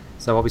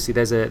 So obviously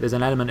there's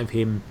an element of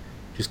him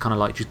just kind of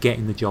like just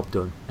getting the job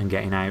done and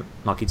getting out.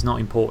 Like, it's not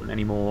important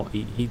anymore.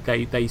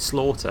 They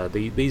slaughter,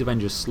 these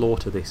Avengers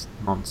slaughter this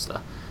monster.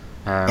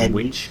 And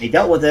which they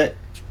dealt with it.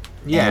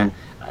 Yeah.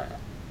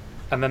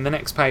 And then the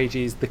next page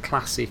is the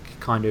classic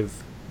kind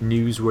of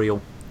newsreel,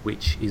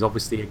 which is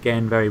obviously,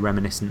 again, very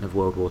reminiscent of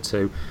World War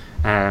II,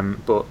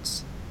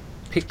 but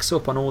picks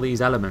up on all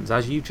these elements.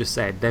 As you just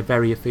said, they're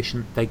very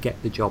efficient, they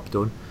get the job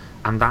done,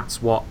 and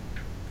that's what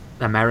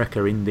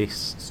America in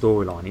this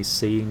storyline is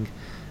seeing.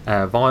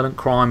 Violent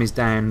crime is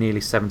down nearly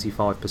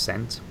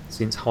 75%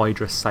 since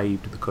Hydra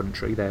saved the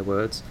country, their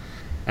words.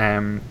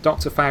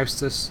 Dr.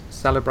 Faustus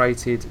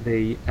celebrated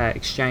the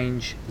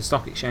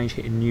stock exchange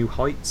hitting new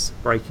heights,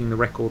 breaking the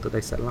record that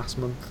they set last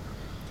month.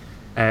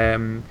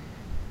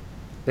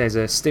 There's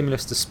a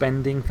stimulus to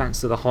spending thanks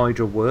to the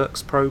Hydra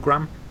Works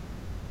program,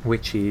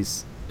 which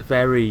is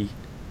very,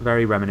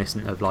 very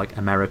reminiscent of like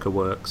America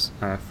Works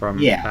from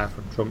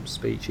Trump's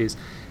speeches.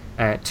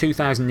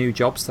 2,000 new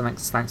jobs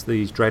thanks to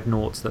these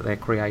dreadnoughts that they're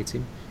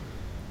creating.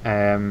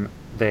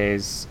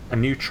 There's a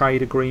new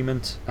trade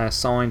agreement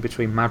signed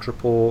between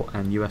Madripoor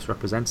and US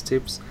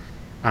representatives,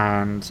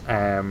 and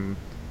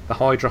the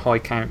Hydra High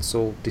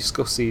Council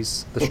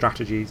discusses the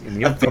strategies in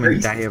the upcoming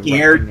day of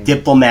scared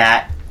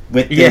diplomat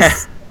with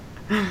this.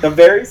 A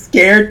very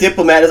scared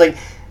diplomat is like,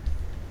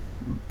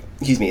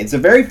 excuse me. It's a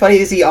very funny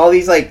to see all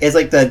these, like, it's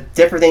like the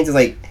different things is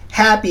like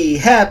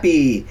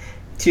happy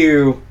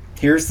to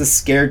here's the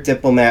scared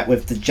diplomat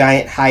with the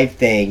giant hive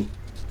thing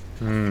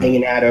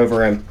hanging out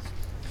over him.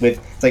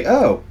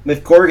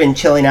 with Gorgon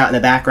chilling out in the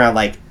background,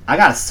 like, I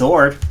got a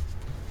sword.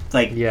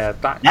 Like, yeah,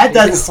 that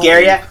doesn't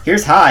scare you.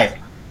 Here's Hive.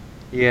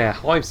 Yeah,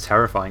 Hive's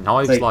terrifying.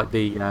 Hive's like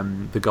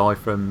the guy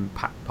from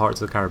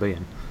Pirates of the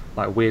Caribbean,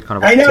 like a weird kind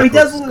of. I know he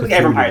does look like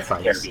every Pirates of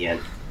the Caribbean.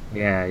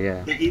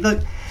 Yeah. He look,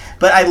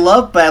 but I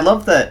love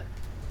the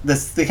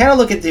kind of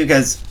look into,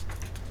 because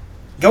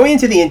going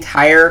into the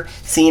entire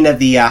scene of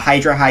the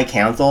Hydra High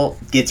Council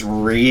gets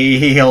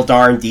real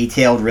darn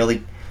detailed,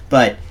 really,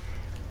 but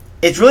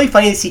it's really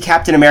funny to see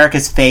Captain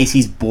America's face.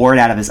 He's bored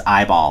out of his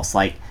eyeballs,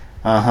 like,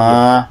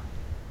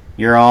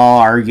 you're all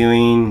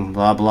arguing,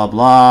 blah blah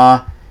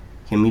blah.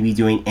 Can we be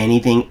doing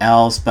anything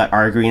else but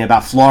arguing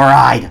about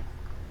fluoride?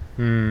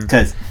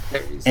 Because,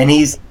 and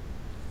he's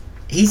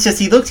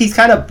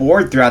kind of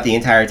bored throughout the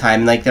entire time,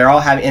 and like they're all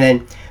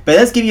having, but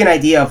let's give you an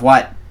idea of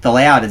what the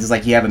layout is. It's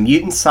like you have a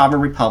mutant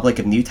sovereign republic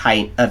of New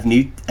Tien,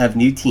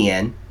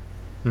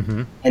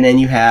 and then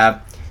you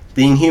have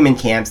the Inhuman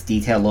camps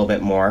detailed a little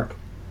bit more.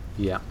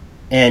 Yeah,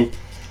 and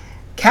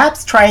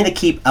Cap's trying to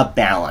keep a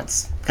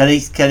balance because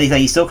he's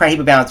still trying to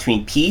keep a balance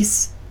between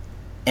peace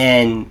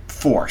and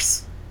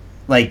force.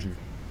 Like,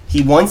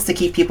 he wants to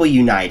keep people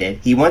united.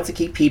 He wants to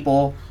keep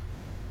people,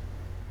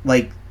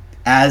 like,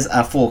 as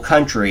a full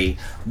country.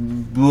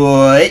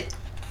 But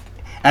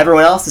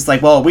everyone else is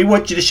like, well, we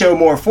want you to show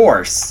more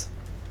force.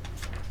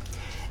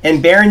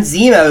 And Baron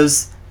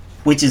Zemos,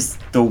 which is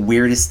the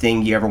weirdest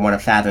thing you ever want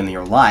to fathom in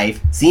your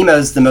life,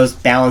 Zemo's the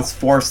most balanced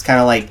force, kind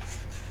of like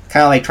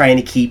trying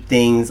to keep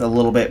things a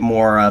little bit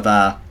more of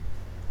a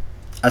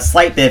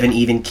slight bit of an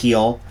even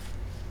keel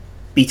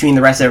between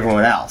the rest of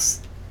everyone else.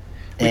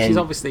 Which is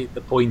obviously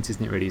the point,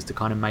 isn't it, really, is to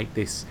kind of make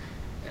this,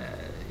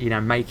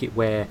 make it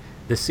where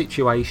the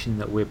situation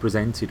that we're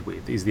presented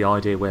with is the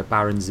idea where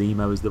Baron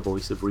Zemo is the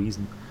voice of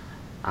reason.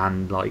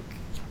 And, like,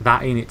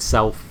 that in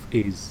itself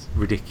is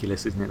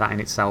ridiculous, isn't it? That in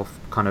itself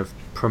kind of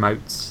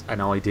promotes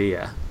an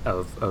idea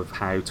of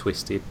how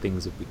twisted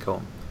things have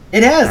become.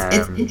 It has.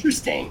 It's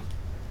interesting.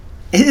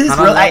 It is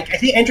really, I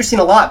think interesting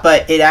a lot,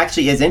 but it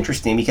actually is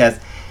interesting because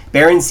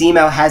Baron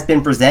Zemo has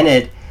been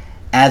presented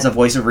as a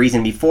voice of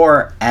reason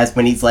before, as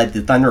when he's led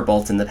the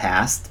Thunderbolts in the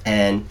past,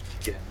 and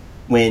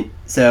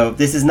so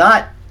this is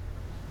not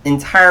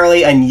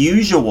entirely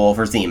unusual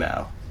for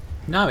Zemo.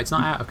 No, it's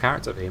not out of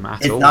character for him at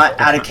all. It's not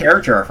out of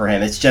character for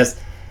him. It's just,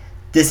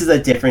 this is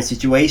a different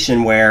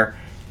situation where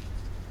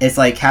it's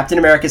like Captain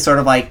America is sort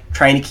of like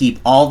trying to keep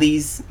all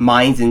these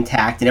minds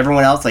intact, and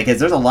everyone else, like, because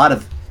there's a lot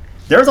of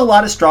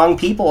strong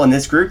people in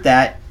this group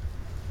that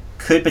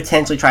could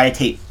potentially try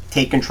to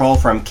take control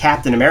from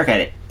Captain America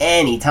at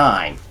any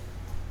time.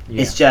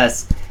 Yeah. It's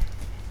just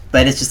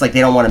like they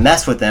don't want to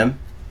mess with them,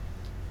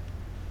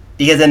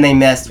 because then they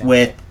mess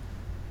with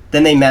the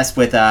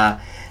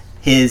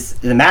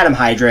Madam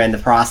Hydra in the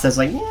process.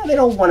 Like, yeah, they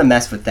don't want to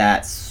mess with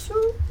that,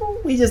 so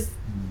we just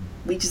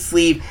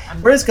leave.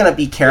 We're just gonna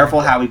be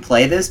careful how we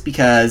play this,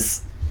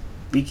 because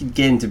we could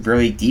get into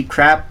really deep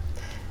crap.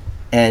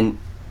 But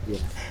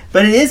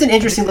it is an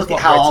interesting look at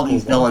how all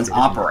these villains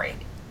operate.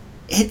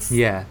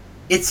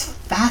 It's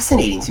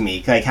fascinating to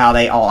me, like, how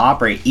they all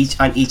operate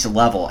on each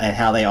level and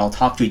how they all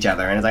talk to each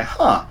other. And it's like,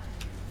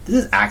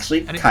 this is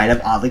actually kind of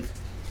oddly.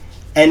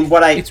 And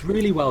it's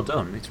really well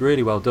done. It's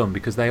really well done,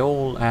 because they've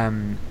all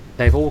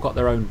got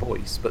their own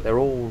voice, but they're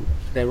all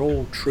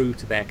true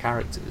to their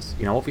characters.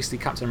 You know, obviously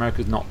Captain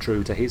America's not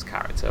true to his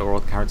character or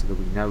the character that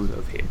we know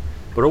of him,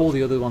 but all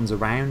the other ones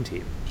around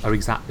him are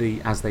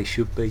exactly as they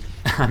should be.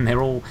 And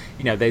they're all,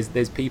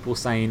 there's people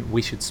saying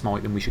we should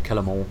smite them, we should kill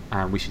them all,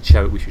 and we should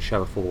show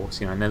a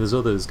force, and then there's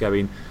others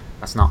going,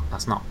 that's not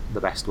the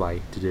best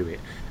way to do it.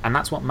 And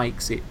that's what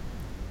makes it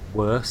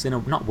worse,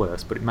 not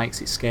worse, but it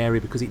makes it scary,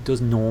 because it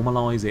does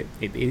normalise it.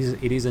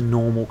 It is a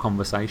normal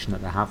conversation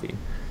that they're having,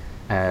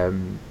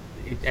 and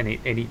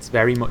it's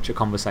very much a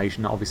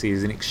conversation that obviously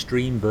is an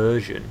extreme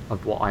version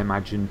of what I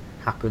imagine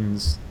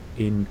happens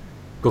in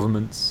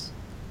governments,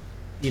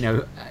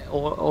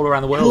 all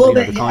around the world.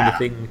 The kind of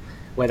thing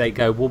where they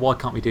go, well, why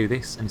can't we do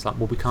this? And it's like,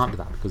 well, we can't do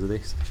that because of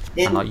this.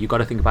 And like, you've got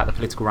to think about the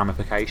political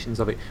ramifications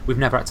of it. We've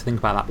never had to think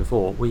about that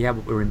before. Well, yeah,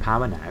 but we're in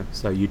power now,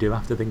 so you do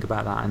have to think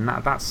about that. And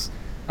that's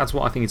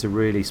what I think is a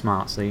really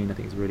smart scene. I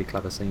think it's a really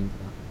clever scene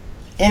for that.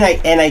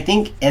 And I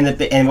think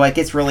and what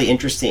gets really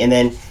interesting,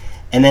 and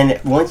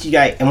then once you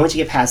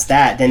get past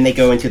that, then they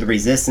go into the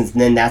Resistance, and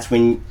then that's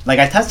when, like,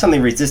 I touched on the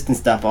Resistance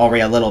stuff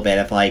already a little bit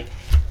of like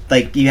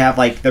you have,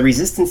 like, the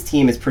Resistance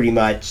team is pretty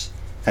much,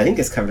 I think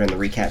it's covered on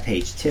the recap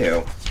page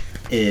too,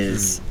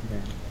 is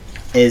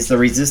the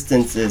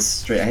Resistance is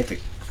straight. I have to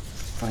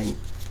find.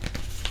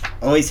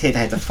 I always hate I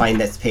have to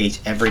find this page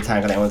every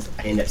time, because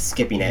I end up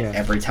skipping it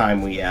every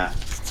time we. I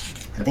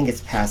think it's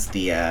past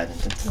the.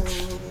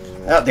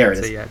 Oh, there it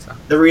is.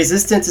 The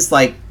Resistance is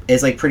like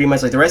pretty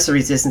much like the rest of the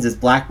Resistance is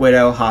Black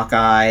Widow,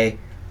 Hawkeye,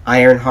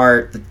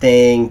 Ironheart, The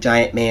Thing,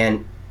 Giant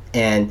Man,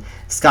 and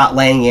Scott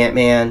Lang,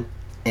 Ant-Man,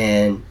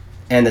 and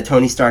the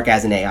Tony Stark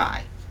as an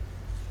AI.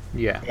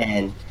 Yeah.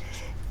 And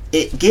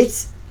it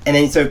gets, and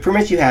then so pretty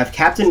much you have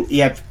Captain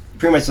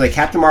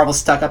Marvel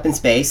stuck up in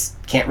space,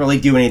 can't really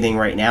do anything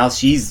right now.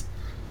 She's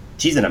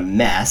in a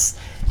mess.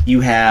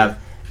 you have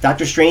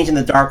Doctor Strange in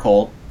the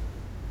Darkhold,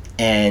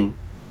 and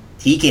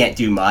he can't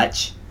do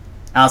much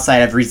outside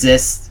of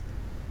resist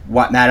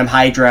what Madam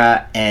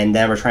Hydra and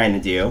them are trying to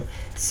do.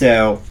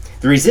 So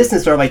the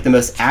Resistance are like the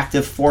most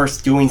active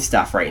force doing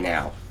stuff right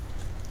now.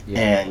 Yeah.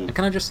 And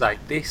can I just say,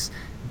 this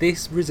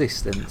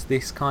Resistance,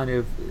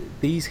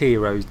 these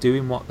heroes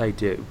doing what they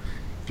do,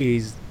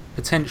 is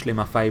potentially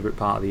my favourite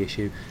part of the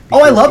issue.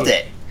 Oh, I loved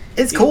it.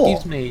 It's cool. It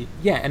gives me,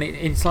 and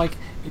it's like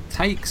it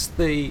takes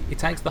the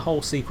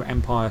whole Secret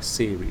Empire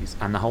series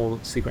and the whole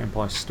Secret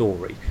Empire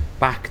story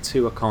back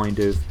to a kind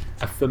of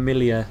a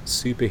familiar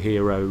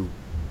superhero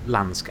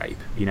landscape,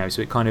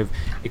 so it kind of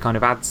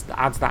adds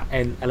that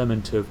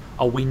element of,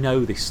 oh, we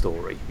know this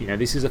story,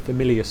 this is a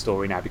familiar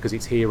story now because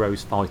it's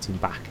heroes fighting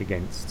back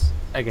against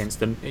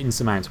the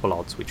insurmountable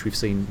odds, which we've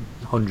seen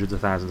hundreds of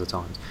thousands of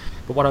times.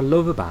 But what I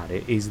love about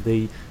it is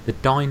the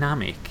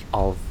dynamic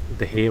of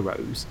the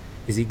heroes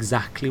is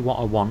exactly what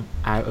I want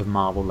out of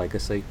Marvel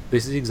Legacy.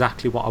 This is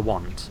exactly what I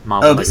want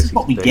Marvel Legacy this is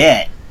what we do.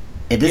 get.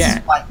 If this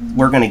is what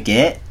we're going to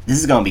get, this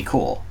is going to be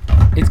cool.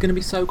 It's going to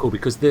be so cool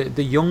because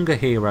the younger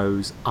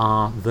heroes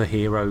are the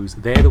heroes.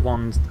 They're the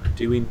ones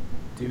doing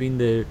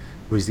the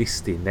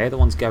resisting. They're the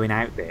ones going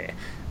out there.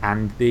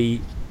 And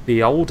the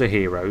older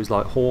heroes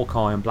like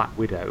Hawkeye and Black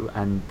Widow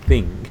and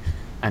Thing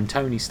and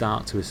Tony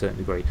Stark to a certain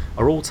degree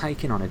are all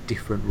taking on a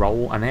different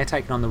role, and they're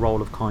taking on the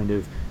role of kind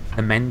of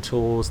the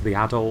mentors, the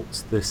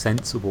adults, the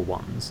sensible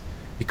ones,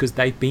 because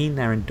they've been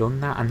there and done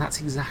that, and that's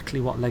exactly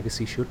what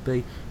Legacy should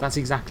be. That's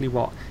exactly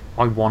what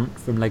I want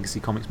from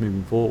Legacy Comics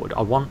moving forward.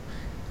 I want,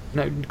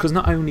 because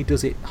not only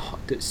does it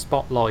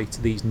spotlight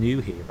these new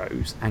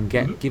heroes and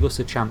give us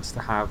a chance to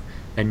have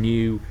a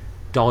new,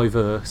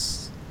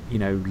 diverse,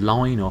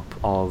 lineup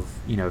of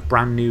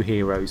brand new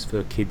heroes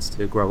for kids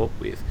to grow up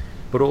with,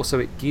 but also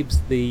it gives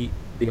the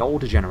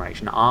older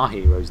generation, our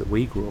heroes that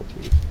we grew up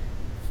with,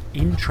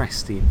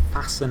 interesting,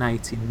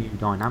 fascinating new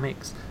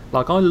dynamics.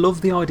 Like, I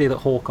love the idea that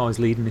Hawkeye's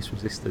leading this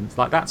resistance.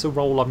 Like, that's a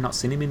role I've not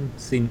seen him in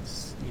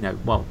since,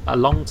 a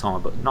long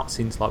time, but not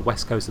since like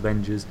West Coast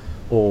Avengers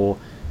or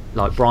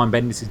like Brian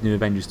Bendis' New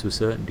Avengers to a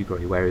certain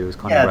degree, where he was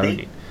kind of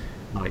Ronin.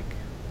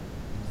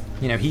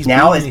 He's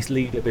now been this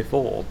leader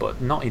before,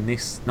 but not in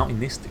this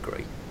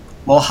degree.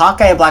 Well,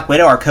 Hawkeye and Black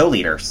Widow are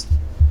co-leaders.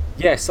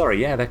 Yeah,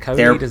 they're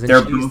co-leaders.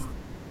 They're both.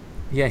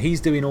 Yeah,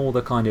 he's doing all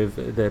the kind of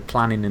the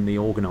planning and the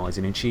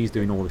organising, and she's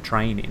doing all the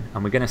training.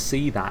 And we're going to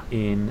see that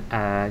in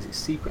is it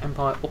Secret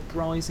Empire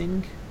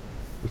Uprising,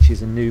 which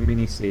is a new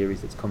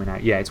mini-series that's coming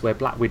out. Yeah, it's where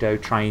Black Widow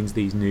trains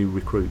these new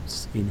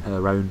recruits in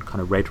her own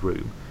kind of red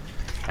room.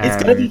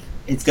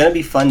 It's gonna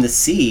be fun to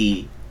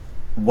see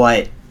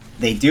what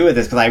they do with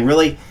this, because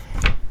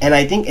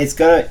I think it's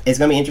gonna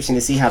be interesting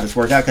to see how this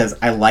works out, because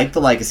I like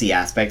the legacy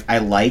aspect. I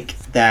like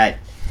that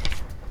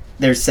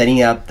they're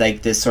setting up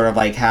like this sort of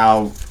like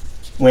how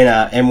when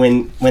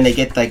they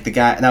get like the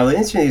guy. Now the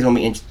interesting is going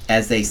to be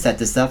as they set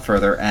this up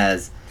further,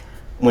 as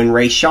when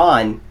Ray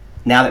Sean,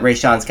 now that Ray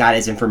Sean's got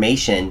his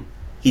information,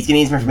 he's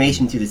getting his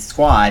information to the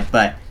squad,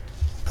 but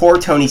poor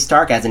Tony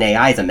Stark as an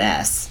AI is a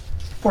mess.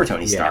 Poor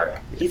Tony Stark,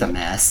 he's a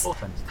mess.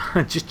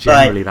 Just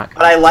generally that.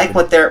 But I like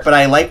what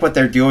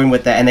they're doing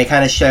with that, and they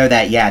kind of show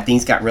that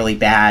things got really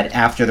bad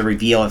after the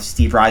reveal of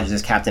Steve Rogers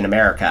as Captain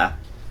America,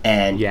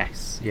 and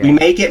we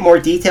may get more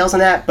details on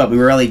that, but we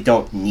really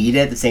don't need it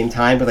at the same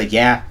time. But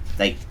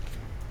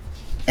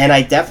and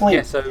I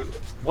definitely So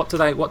what do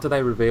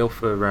they reveal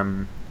for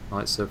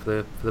for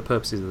the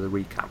purposes of the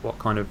recap? What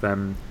kind of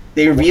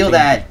they reveal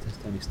that does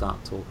Tony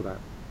Stark talk about?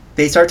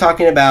 They start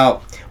talking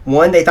about,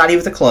 one, they thought he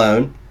was a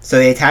clone, so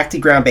they attacked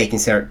the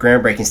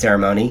groundbreaking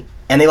ceremony,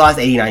 and they lost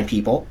 89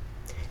 people.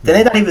 Then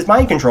they thought he was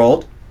mind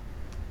controlled,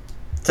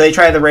 so they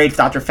tried to raid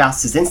Dr.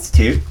 Faustus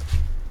Institute.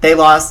 They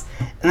lost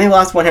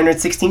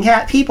 116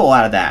 people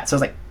out of that. So I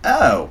was like,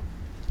 oh,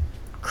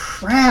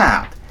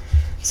 crap.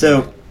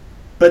 So,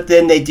 but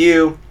they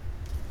do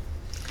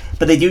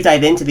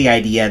dive into the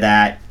idea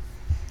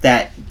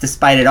that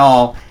despite it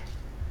all,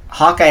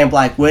 Hawkeye and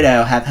Black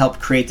Widow have helped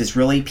create this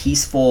really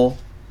peaceful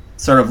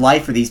sort of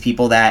life for these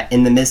people, that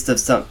in the midst of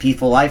some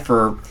peaceful life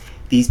for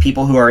these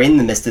people who are in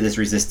the midst of this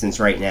resistance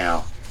right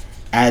now,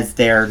 and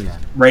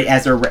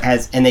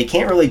they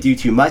can't really do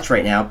too much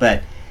right now,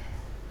 but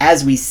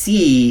as we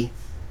see,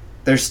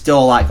 there's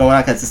still a lot going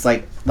on, because it's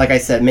like I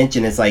said,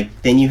 mentioned, it's like,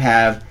 then you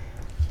have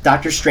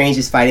Doctor Strange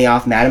is fighting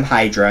off Madam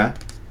Hydra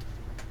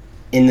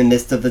in the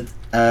midst of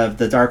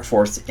the Dark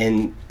Force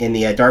in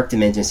the Dark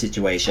Dimension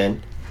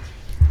situation.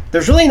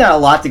 There's really not a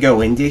lot to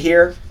go into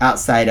here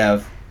outside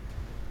of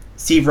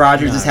Steve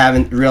Rogers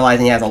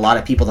realizing he has a lot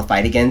of people to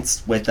fight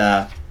against with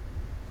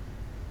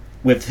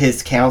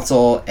his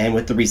council and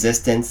with the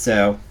Resistance.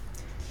 So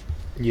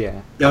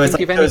I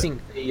think if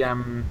anything,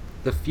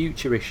 the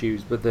future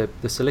issues, but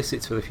the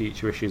solicits for the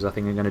future issues, I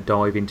think, are going to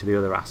dive into the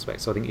other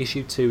aspects. So I think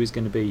issue 2 is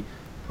going to be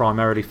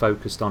primarily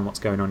focused on what's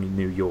going on in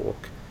New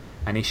York,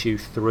 and issue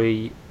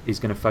 3 is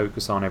going to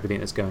focus on everything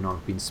that's going on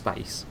up in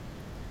space.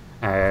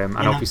 And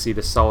obviously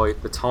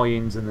the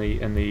tie-ins and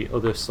the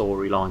other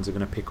storylines are going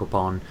to pick up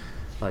on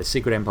like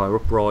Secret Empire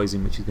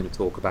Uprising, which is going to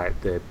talk about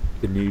the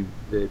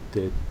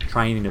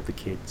training of the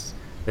kids.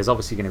 There's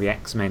obviously going to be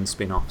X-Men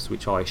spin-offs,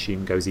 which I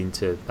assume goes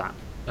into that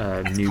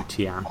new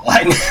Tian,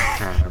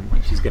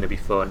 which is going to be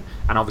fun.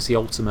 And obviously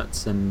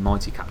Ultimates and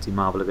Mighty Captain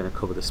Marvel are going to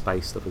cover the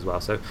space stuff as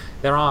well. So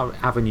there are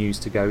avenues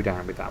to go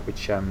down with that,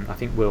 which I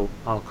think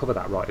I'll cover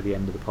that right at the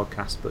end of the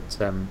podcast.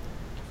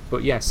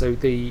 But yeah, so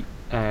the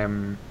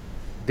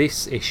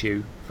this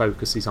issue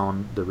focuses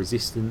on the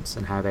Resistance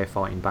and how they're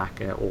fighting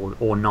back,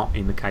 or not,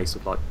 in the case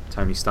of like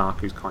Tony Stark,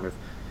 who's kind of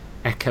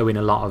echoing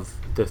a lot of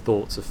the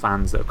thoughts of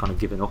fans that have kind of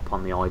given up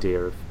on the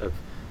idea of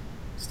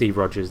Steve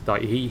Rogers.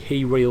 Like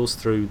he reels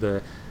through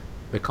the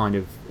kind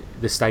of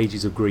the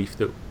stages of grief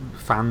that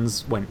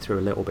fans went through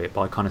a little bit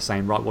by kind of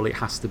saying, right, well, it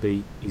has to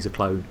be he's a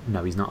clone.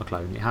 No, he's not a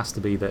clone. It has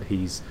to be that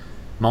he's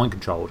mind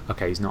controlled.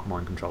 Okay, he's not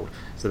mind controlled.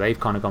 So they've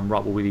kind of gone,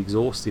 right, well, we've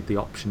exhausted the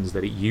options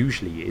that it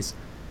usually is.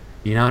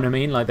 You know what I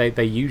mean? Like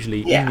they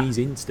usually, in these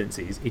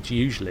instances, it's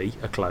usually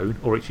a clone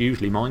or it's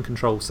usually mind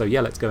control. So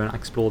yeah, let's go and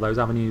explore those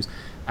avenues.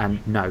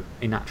 And no,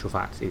 in actual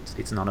fact,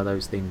 it's none of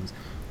those things.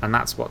 And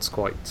that's what's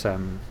quite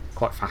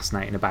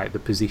fascinating about the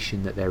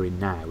position that they're in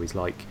now. Is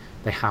like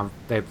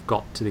they've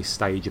got to this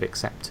stage of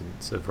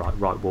acceptance of right.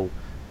 Well,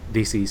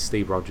 this is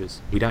Steve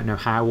Rogers. We don't know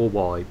how or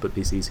why, but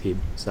this is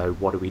him. So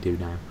what do we do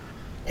now?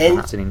 And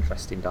that's an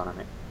interesting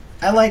dynamic.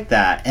 I like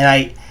that,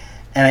 and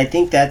I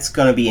think that's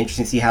going to be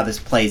interesting to see how this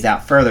plays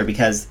out further,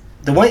 because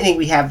the one thing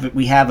we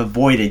have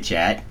avoided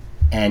yet,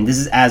 and this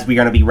is as we're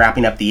going to be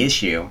wrapping up the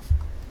issue,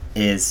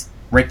 is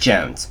Rick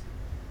Jones.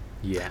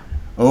 Yeah.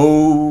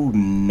 Oh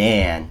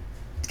man,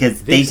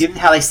 because they do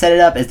how they set it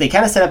up is they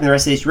kind of set up in the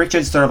rest of this. Rick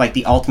Jones is sort of like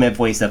the ultimate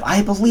voice of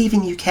 "I believe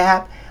in you,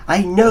 Cap.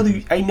 I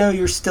know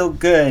you're still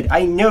good.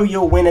 I know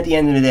you'll win at the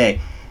end of the day."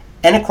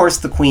 And of course,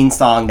 the Queen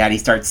song that he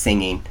starts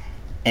singing,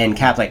 and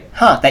Cap's like,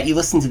 "Huh, that you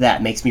listen to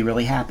that makes me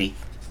really happy."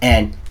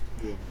 And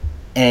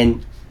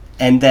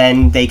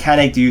then they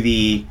kind of do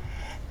the,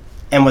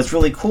 and what's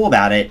really cool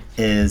about it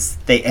is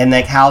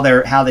how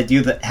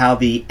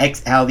the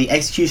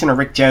execution of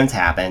Rick Jones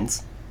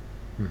happens.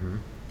 Mm-hmm.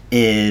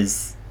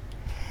 Is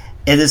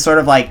sort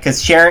of like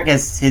because Sharon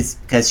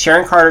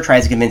Carter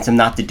tries to convince him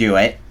not to do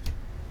it,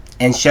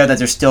 and show that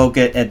there's still a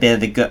bit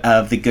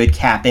of the good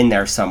Cap in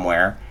there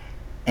somewhere,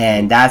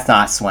 and that's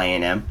not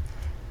swaying him,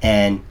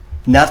 and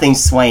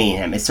nothing's swaying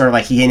him. It's sort of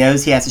like he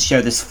knows he has to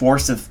show this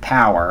force of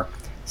power.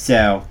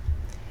 So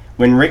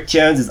when Rick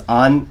Jones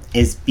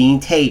is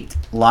being taped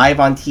live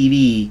on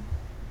TV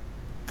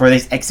for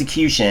this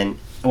execution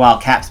while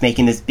Cap's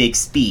making this big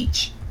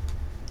speech,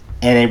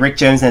 and then Rick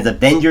Jones has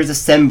Avengers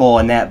Assemble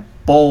in that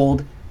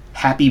bold,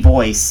 happy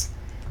voice,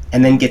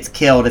 and then gets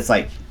killed, it's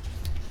like,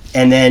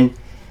 and then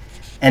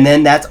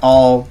that's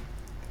all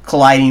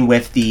colliding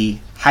with the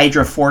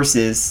Hydra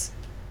forces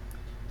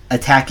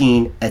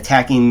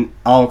attacking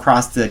all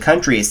across the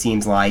country, it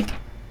seems like.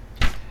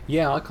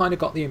 Yeah, I kind of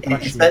got the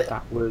impression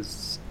that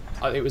was...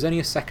 It was only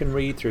a second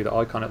read through that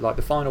I kind of like.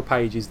 The final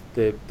page is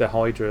the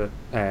Hydra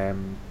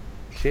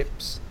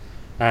ships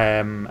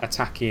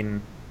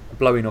attacking,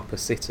 blowing up a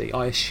city.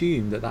 I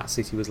assume that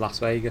city was Las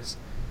Vegas.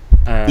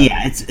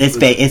 It's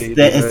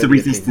the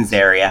Resistance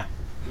area.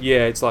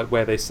 Yeah, it's like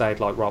where they said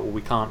like, right, well,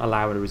 we can't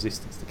allow the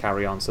Resistance to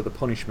carry on. So the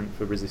punishment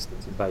for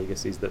Resistance in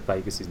Vegas is that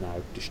Vegas is now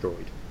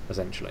destroyed,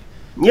 essentially.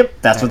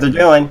 Yep, that's what they're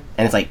doing,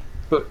 and it's like,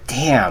 but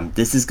damn,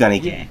 this is gonna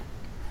get.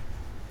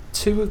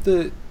 Two of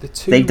the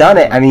two. They've done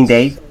it. I mean,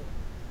 the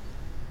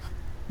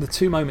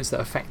two moments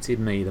that affected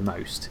me the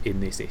most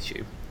in this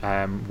issue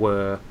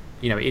were,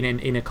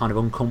 in a kind of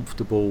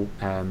uncomfortable,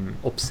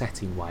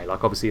 upsetting way.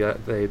 Like obviously,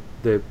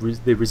 the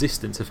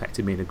Resistance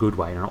affected me in a good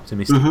way, in an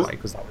optimistic way,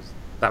 because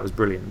that was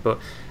brilliant. But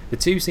the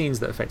two scenes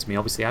that affected me,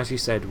 obviously, as you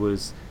said,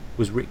 was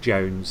Rick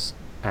Jones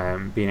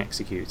being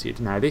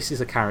executed. Now, this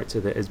is a character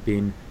that has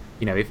been,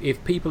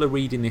 if people are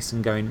reading this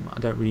and going,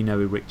 I don't really know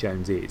who Rick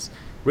Jones is.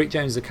 Rick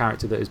Jones is a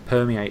character that has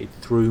permeated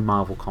through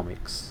Marvel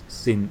Comics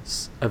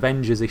since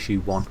Avengers issue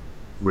 1,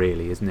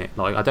 really, isn't it?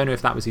 Like, I don't know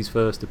if that was his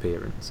first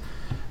appearance,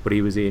 but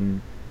he was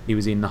in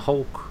the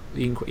Hulk.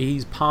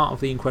 He's part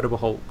of the Incredible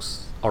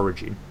Hulk's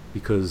origin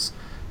because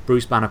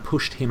Bruce Banner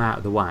pushed him out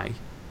of the way,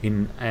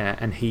 and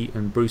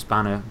Bruce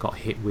Banner got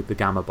hit with the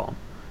gamma bomb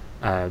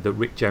that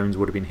Rick Jones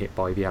would have been hit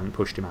by if he hadn't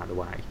pushed him out of the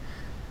way.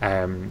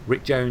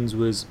 Rick Jones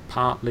was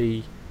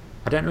partly,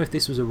 I don't know if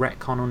this was a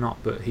retcon or not,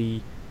 but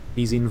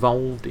he's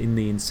involved in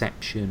the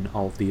inception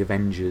of the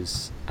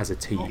Avengers as a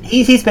team.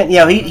 He's been,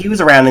 he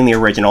was around in the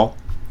original.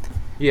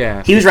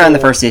 Yeah, he was around in the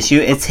first issue.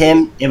 It was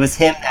him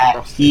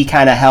that he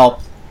kind of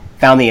helped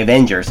found the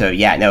Avengers. So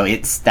yeah, no,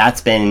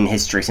 that's been in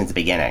history since the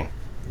beginning.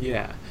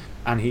 Yeah,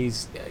 and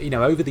he's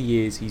over the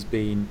years he's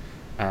been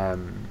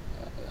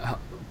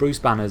Bruce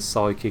Banner's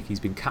sidekick.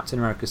 He's been Captain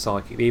America's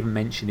sidekick. They even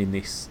mentioned in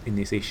this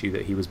issue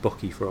that he was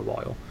Bucky for a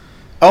while.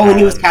 Oh, and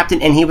he was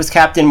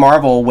Captain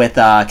Marvel with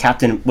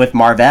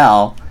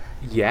Marvel.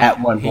 Yeah, at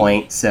one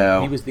point.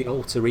 So he was the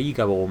alter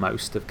ego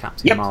almost of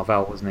Captain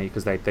Marvel, wasn't he?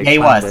 Because they played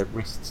their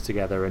wrists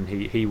together, and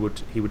he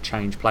would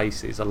change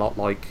places a lot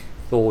like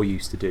Thor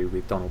used to do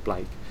with Donald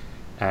Blake.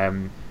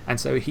 And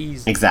so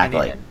he's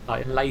Exactly.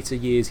 Like in later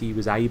years, he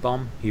was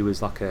A-Bomb. He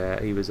was like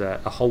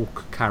a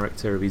Hulk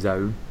character of his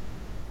own.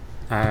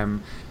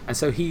 And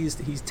so he's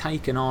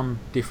taken on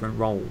different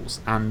roles,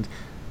 and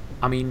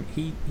I mean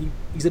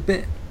he's a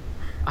bit,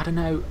 I don't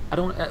know,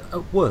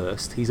 at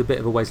worst he's a bit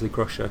of a Wesley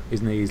Crusher,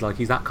 isn't he?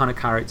 He's that kind of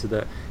character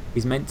that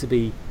he's meant to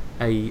be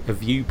a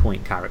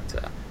viewpoint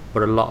character,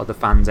 but a lot of the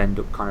fans end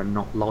up kind of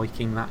not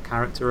liking that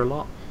character a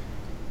lot.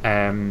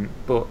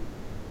 But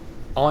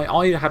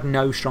I have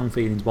no strong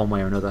feelings one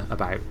way or another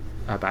about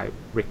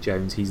Rick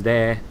Jones. He's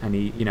there, and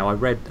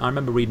I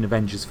remember reading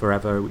Avengers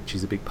Forever, which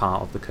is a big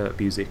part of the Kurt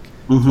Busiek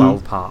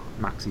 12-part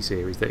maxi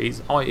series. That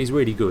is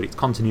really good. It's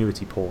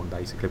continuity porn,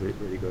 basically, but it's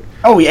really good.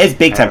 Oh yeah, it's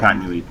big time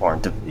continuity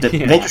porn.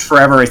 The Avengers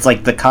Forever is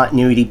like the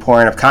continuity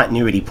porn of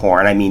continuity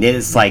porn. I mean, it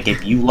is like,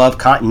 if you love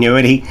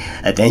continuity,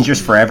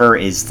 Avengers Forever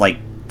is like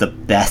the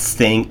best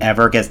thing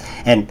ever.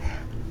 And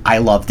I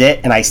loved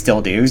it, and I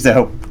still do.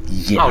 So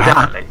yeah,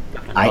 definitely.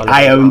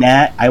 I own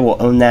that. I will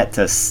own that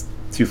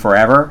to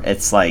forever.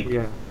 It's like,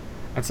 yeah.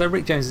 And so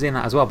Rick Jones is in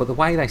that as well, but the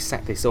way they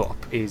set this up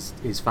is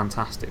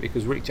fantastic,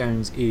 because Rick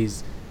Jones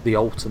is the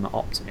ultimate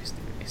optimist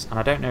in this, and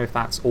I don't know if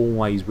that's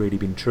always really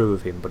been true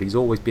of him, but he's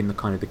always been the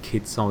kind of the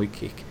kid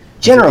sidekick.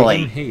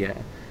 Generally,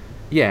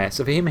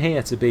 so for him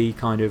here to be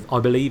kind of, I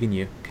believe in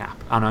you,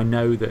 Cap, and I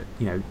know that,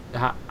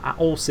 at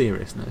all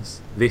seriousness,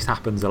 this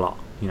happens a lot.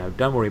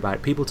 Don't worry about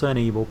it. People turn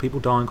evil,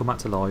 people die and come back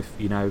to life.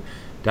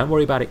 Don't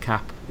worry about it,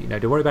 Cap.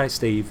 Don't worry about it,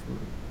 Steve.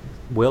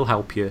 We'll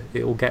help you.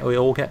 It'll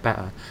all get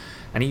better.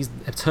 And he's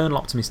eternal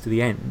optimist to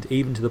the end,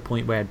 even to the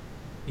point where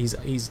he's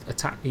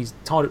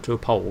tied up to a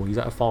pole. He's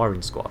at a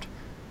firing squad,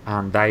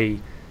 and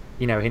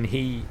and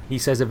he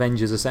says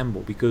Avengers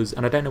Assemble,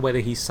 and I don't know whether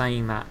he's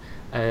saying that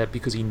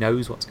because he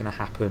knows what's going to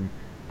happen,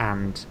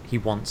 and he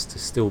wants to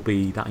still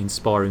be that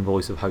inspiring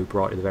voice of hope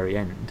right at the very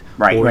end.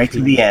 Right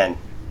to the end.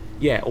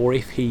 Yeah, or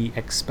if he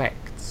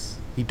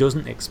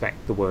doesn't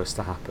expect the worst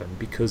to happen,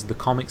 because the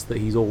comics that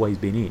he's always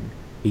been in,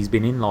 he's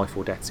been in life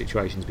or death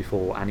situations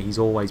before, and he's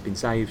always been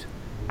saved,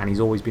 and he's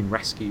always been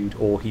rescued,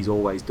 or he's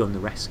always done the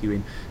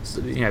rescuing. So,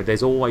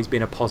 there's always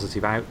been a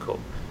positive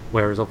outcome,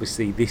 whereas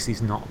obviously this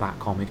is not that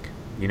comic.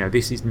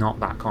 This is not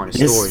that kind of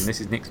story, and this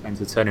is Nick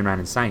Spencer turning around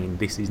and saying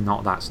this is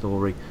not that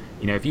story.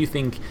 If you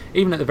think,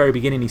 even at the very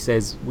beginning he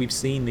says, we've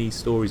seen these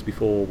stories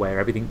before where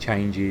everything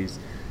changes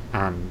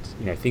and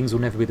things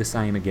will never be the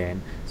same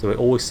again, so it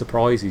always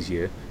surprises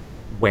you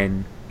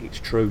when it's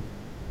true.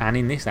 And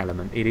in this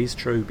element it is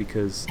true,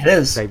 because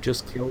they've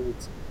just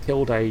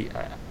killed a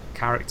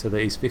character that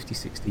is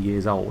 50-60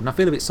 years old, and I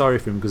feel a bit sorry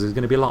for him, because there's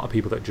going to be a lot of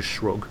people that just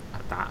shrug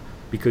at that,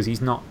 because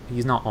he's not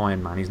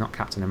Iron Man, he's not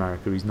Captain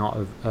America, he's not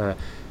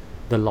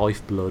the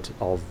lifeblood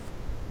of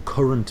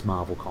current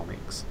Marvel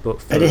comics,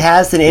 but it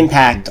has an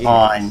impact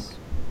on.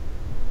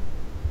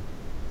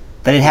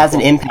 But it has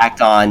an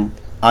impact on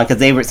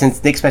because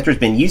since Nick Spencer's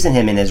been using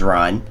him in his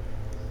run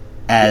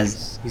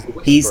as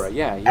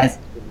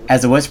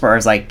as a Whisperer,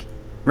 is like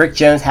Rick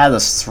Jones has a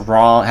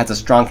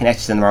strong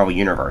connection to the Marvel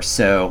universe,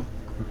 so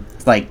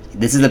it's like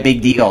this is a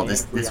big deal.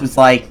 This was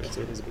like,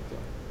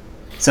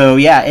 so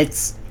yeah,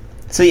 this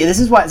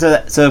is why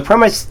so pretty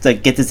much to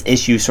get this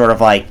issue sort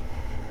of like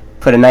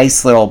put a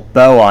nice little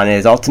bow on it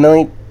is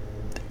ultimately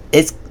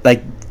it's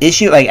like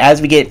issue like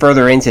as we get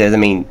further into this, I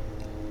mean,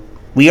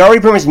 we already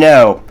pretty much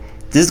know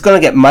this is going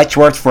to get much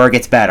worse before it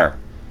gets better.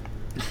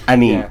 I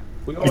mean,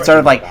 it's sort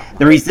of like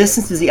the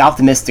resistance is the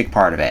optimistic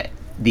part of it.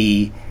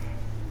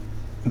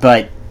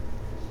 But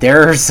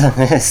there's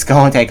it's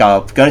going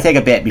to take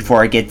a bit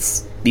before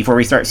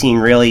we start seeing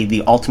really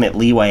the ultimate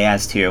leeway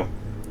as to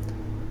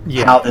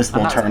how this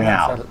will turn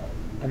out.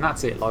 And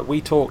that's it. Like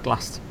we talked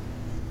last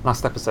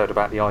episode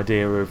about the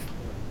idea of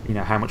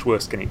how much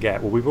worse can it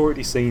get. Well, we've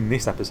already seen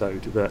this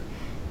episode that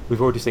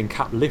we've already seen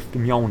Cap lift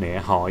Mjolnir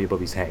high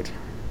above his head.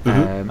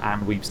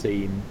 And we've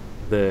seen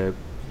the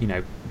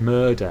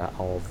murder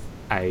of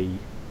a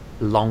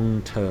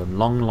long-term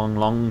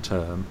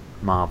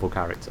Marvel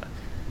character.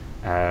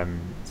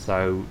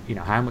 So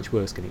how much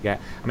worse can it get?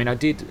 I mean, I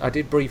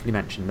did briefly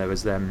mention there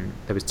was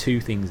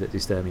two things that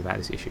disturbed me about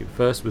this issue.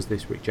 First was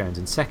this Rick Jones,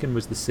 and second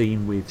was the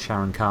scene with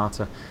Sharon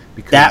Carter,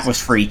 because that was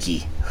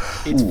freaky.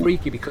 It's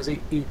freaky because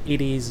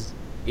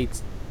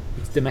it's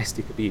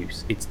domestic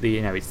abuse. It's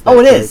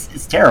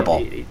it's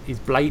terrible. It's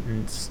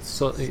blatant.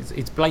 So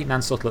it's blatant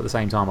and subtle at the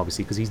same time,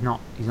 obviously, because he's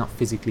not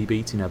physically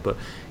beating her, but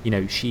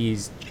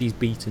she's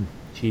beaten.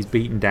 She's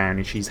beaten down,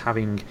 and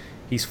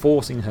he's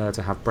forcing her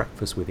to have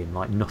breakfast with him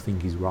like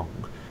nothing is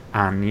wrong,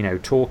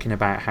 and talking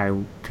about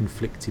how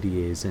conflicted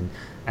he is,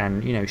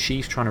 and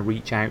she's trying to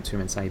reach out to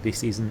him and say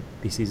this isn't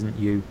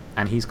you,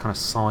 and he's kind of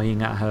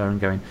sighing at her and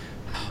going,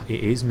 it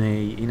is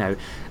me, and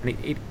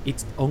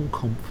it's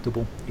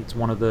uncomfortable. It's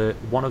one of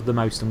the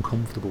most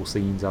uncomfortable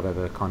scenes I've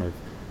ever kind of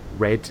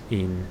read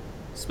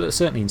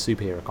certainly in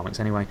superhero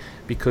comics anyway,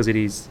 because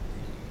it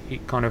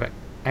kind of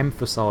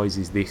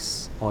emphasizes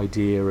this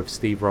idea of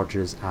Steve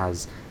Rogers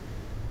as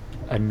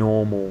a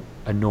normal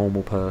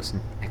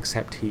person,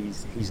 except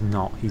he's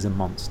not. He's a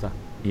monster.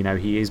 He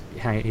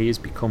has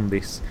become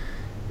this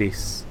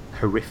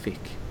horrific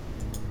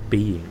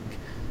being,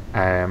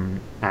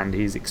 and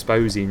he's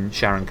exposing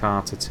Sharon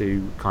Carter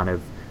to kind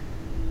of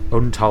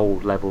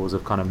untold levels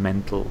of kind of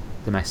mental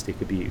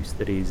domestic abuse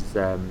that is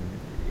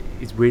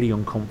really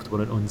uncomfortable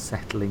and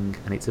unsettling,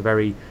 and it's a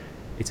very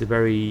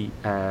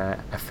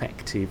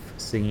effective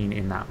scene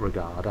in that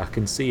regard. I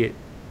can see it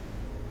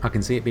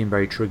being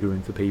very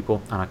triggering for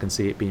people, and I can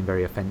see it being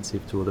very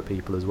offensive to other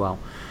people as well.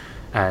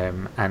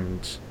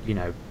 And you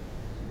know,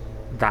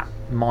 that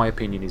my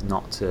opinion is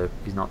not to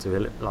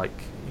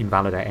like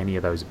invalidate any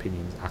of those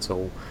opinions at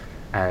all.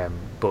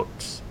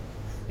 But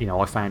you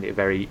know, I found it a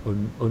very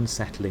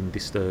unsettling,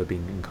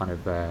 disturbing, and kind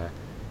of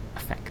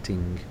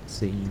affecting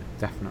scene,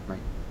 definitely.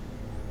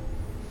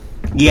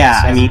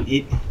 Yeah, I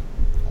mean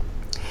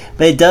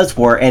but it does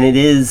work, and it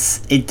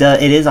is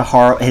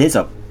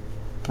a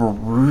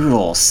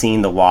brutal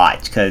scene to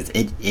watch, because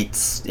it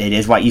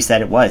is what you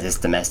said it was. It's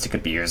domestic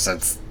abuse.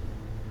 It's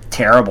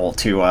terrible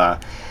to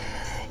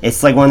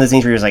it's like one of those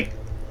things where you're like,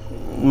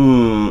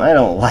 I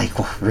don't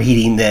like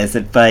reading this,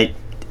 but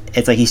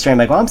it's like he's trying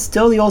like, well, I'm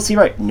still the old Steve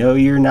Rogers. No,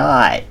 you're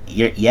not.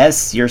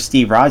 Yes, you're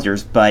Steve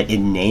Rogers, but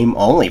in name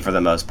only for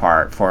the most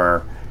part.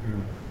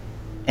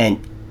 And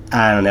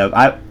I don't know.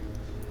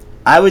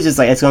 I was just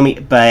like, it's gonna be,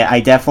 but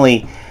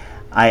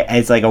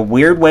it's like a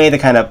weird way to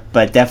kind of,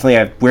 but definitely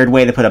a weird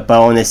way to put a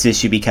bow on this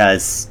issue,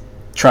 because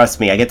trust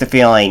me, I get the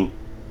feeling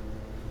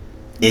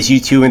issue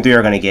 2 and 3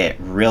 are going to get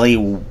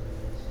really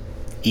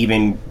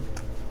even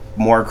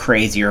more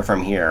crazier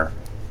from here,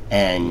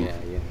 and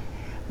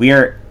we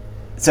are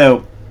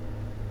so.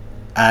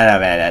 I don't know,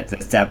 man.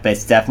 It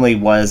definitely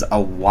was a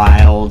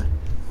wild.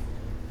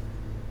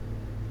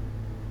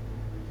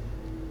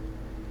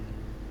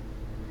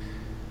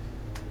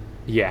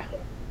 Yeah.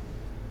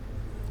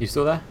 You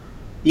still there?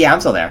 Yeah, I'm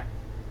still there.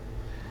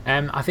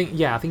 I think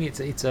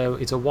it's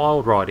a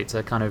wild ride. It's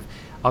a kind of,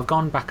 I've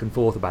gone back and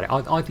forth about it.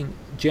 I think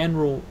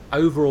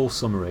overall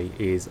summary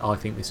is, I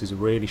think this is a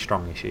really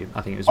strong issue.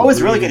 I think it's a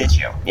really good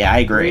issue. Yeah, I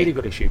agree. Really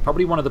good issue.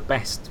 Probably one of the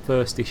best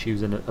first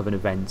issues of an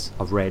event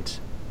I've read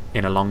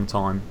in a long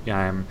time.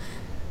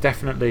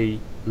 Definitely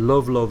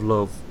love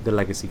the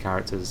legacy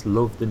characters.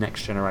 Love the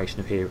next generation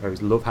of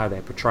heroes. Love how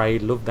they're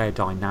portrayed. Love their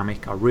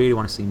dynamic. I really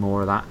want to see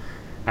more of that.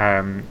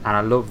 And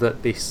I love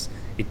that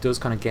it does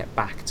kind of get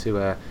back to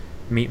a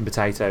meat and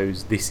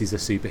potatoes, this is a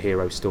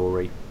superhero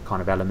story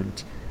kind of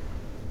element.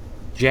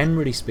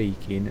 Generally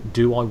speaking,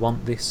 do I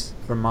want this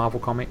from Marvel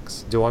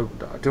Comics? Do I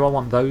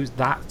want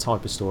that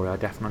type of story? I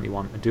definitely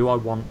want. Do I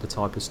want the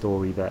type of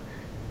story that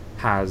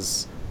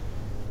has,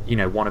 you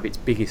know, one of its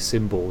biggest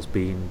symbols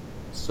being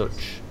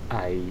such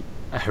a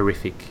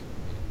horrific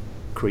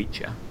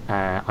creature?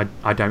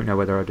 I don't know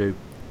whether I do.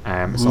 So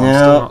I'm still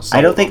not sold.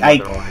 I don't think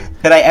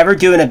could I ever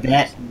do an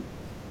event.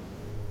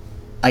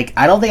 Like,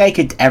 I don't think I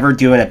could ever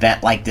do an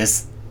event like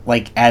this,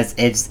 like as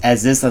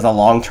a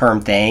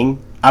long-term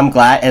thing. I'm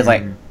glad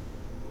like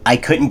I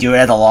couldn't do it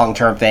as a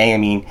long-term thing. I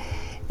mean,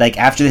 like,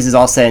 after this is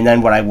all said and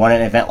done, would I want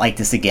an event like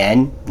this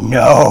again?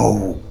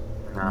 No.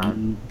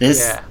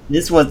 This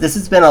was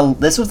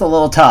a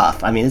little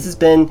tough. I mean, this has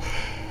been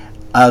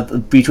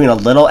between a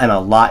little and a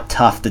lot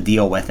tough to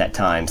deal with at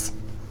times.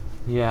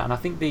 Yeah, and I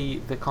think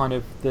the kind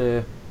of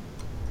the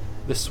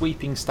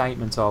sweeping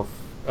statement of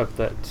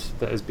that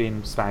has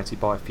been spouted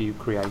by a few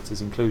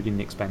creators, including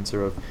Nick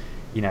Spencer, of,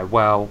 you know,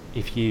 well,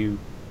 if you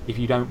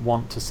don't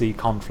want to see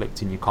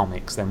conflict in your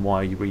comics, then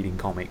why are you reading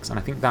comics? And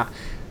I think that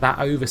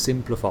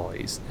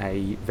oversimplifies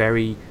a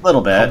very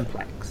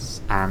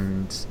complex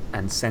and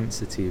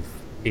sensitive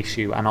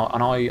issue, and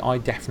I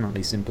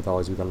definitely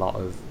sympathise with a lot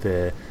of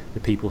the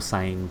people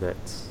saying that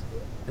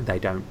they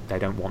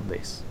don't want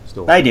this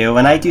story. I do,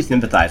 and I do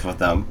sympathise with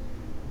them.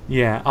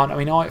 Yeah, I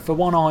mean, I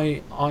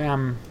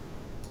am,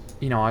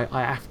 you know,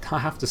 I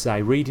have to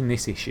say, reading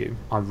this issue,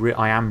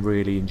 I am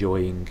really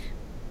enjoying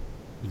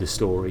the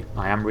story.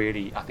 I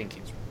think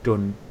it's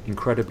done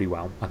incredibly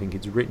well. I think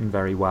it's written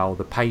very well.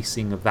 The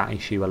pacing of that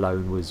issue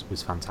alone was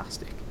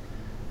fantastic.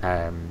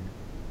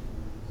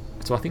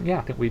 So I think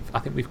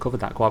we've covered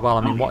that quite well.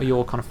 I mean, what are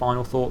your kind of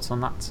final thoughts on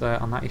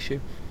that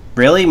issue?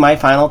 Really, my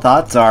final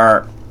thoughts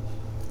are,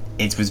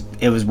 it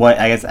was what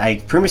I guess I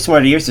pretty much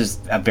similar to yours. It's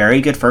a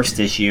very good first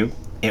issue.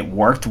 It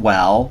worked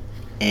well.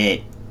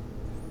 It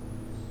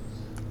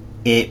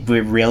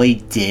really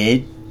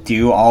did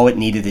do all it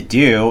needed to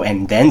do,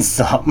 and then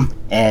some.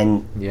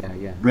 And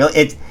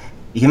really,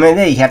 you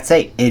have to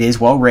say it is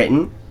well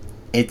written.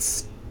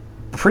 It's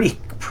pretty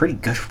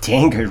good,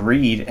 dang good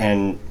read,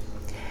 and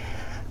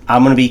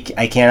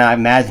I cannot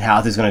imagine how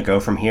this is going to go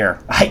from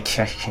here. I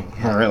can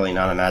really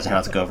not imagine how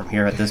it's going to go from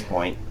here at this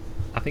point.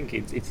 I think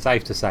it's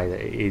safe to say that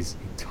it is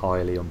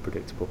entirely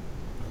unpredictable.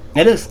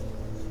 It is.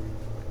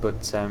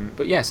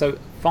 But yeah, so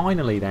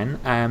finally then,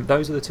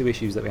 those are the two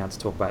issues that we had to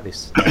talk about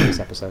this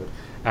episode.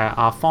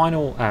 Our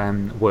final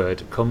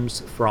word comes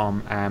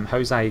from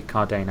Jose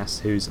Cardenas,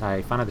 who's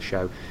a fan of the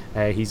show.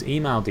 He's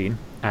emailed in,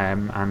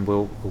 and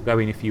we'll go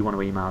in if you want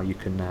to email. You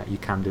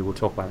can do. We'll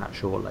talk about that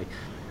shortly.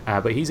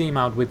 But he's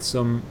emailed with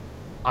some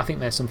I think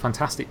there's some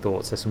fantastic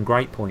thoughts. There's some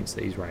great points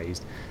that he's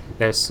raised.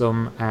 There's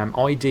some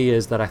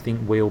ideas that I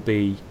think we'll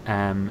be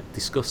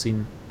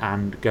discussing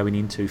and going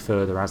into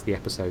further as the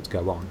episodes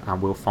go on,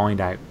 and we'll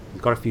find out.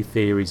 We've got a few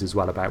theories as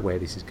well about where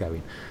this is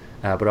going,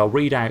 but I'll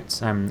read out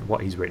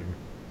what he's written.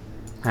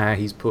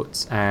 He's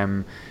put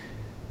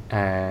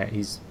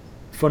he's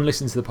fun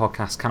listening to the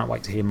podcast, cannot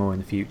wait to hear more in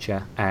the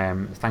future.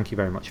 Thank you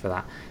very much for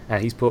that.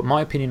 He's put,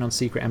 my opinion on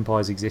Secret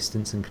Empire's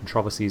existence and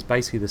controversy is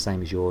basically the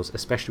same as yours,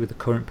 especially with the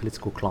current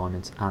political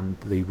climate and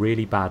the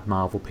really bad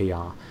Marvel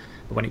PR.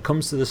 But when it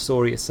comes to the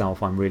story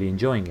itself, I'm really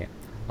enjoying it.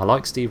 I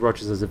like Steve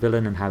Rogers as a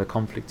villain and how the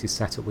conflict is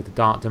set up with the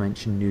Dark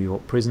Dimension New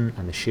York prison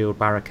and the S.H.I.E.L.D.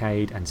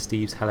 barricade, and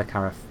Steve's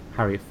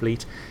Helicarrier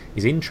fleet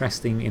is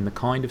interesting in the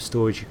kind of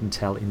stories you can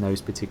tell in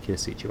those particular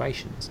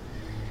situations.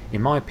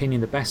 In my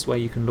opinion, the best way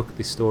you can look at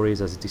this story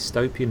is as a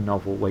dystopian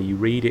novel where you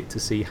read it to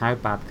see how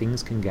bad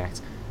things can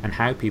get and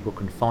how people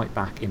can fight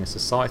back in a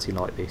society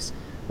like this,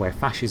 where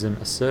fascism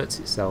asserts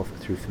itself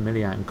through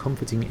familiar and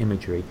comforting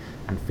imagery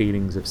and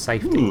feelings of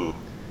safety.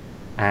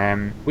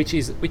 Which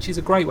is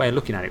a great way of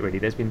looking at it, really.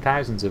 There's been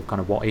thousands of kind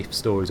of what-if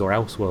stories or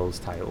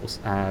Elseworlds tales,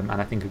 and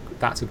I think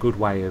that's a good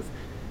way of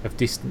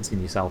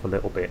distancing yourself a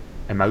little bit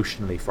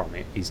emotionally from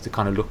it, is to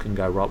kind of look and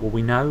go, right, well,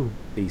 we know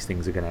these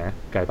things are going to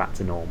go back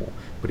to normal,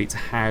 but it's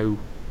how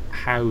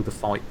the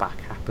fight back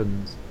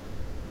happens.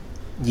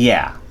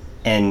 Yeah,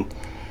 and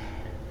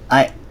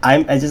I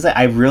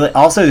really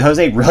also,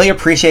 Jose, really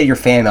appreciate your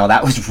fan mail.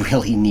 That was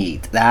really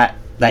neat. That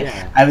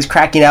I was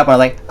cracking up. I was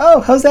like,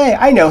 oh, Jose,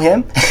 I know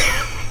him.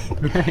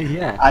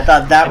 Yeah, I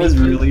thought that was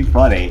really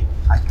funny.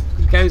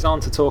 He goes on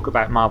to talk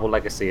about Marvel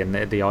Legacy and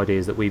the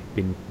ideas that we've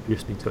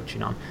just been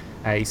touching on.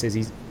 He says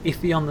he's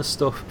iffy on the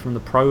stuff from the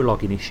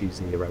prologue in Issue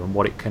 0 and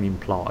what it can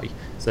imply.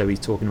 So he's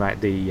talking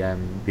about the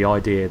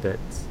idea that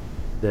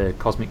the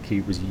Cosmic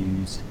Cube was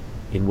used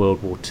in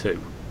World War II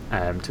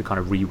to kind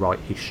of rewrite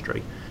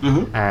history.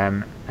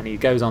 And he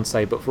goes on to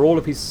say, but for all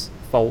of his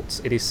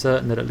faults, it is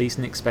certain that at least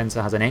Nick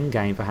Spencer has an end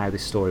game for how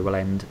this story will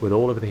end, with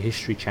all of the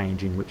history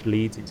changing, which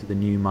leads into the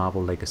new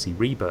Marvel Legacy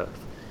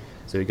rebirth.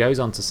 So he goes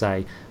on to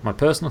say, my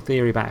personal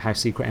theory about how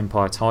Secret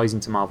Empire ties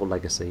into Marvel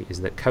Legacy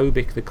is that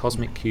Kobik, the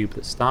cosmic cube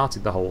that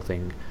started the whole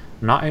thing,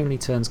 not only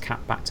turns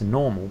Cap back to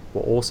normal,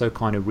 but also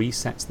kind of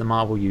resets the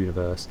Marvel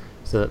universe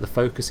so that the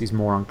focus is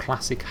more on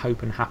classic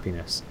hope and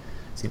happiness,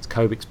 since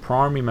Kobik's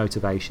primary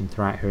motivation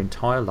throughout her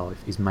entire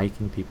life is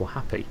making people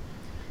happy,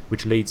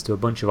 which leads to a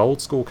bunch of old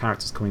school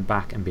characters coming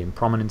back and being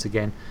prominent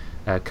again.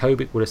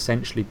 Kobik would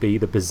essentially be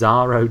the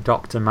bizarro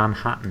Dr.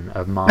 Manhattan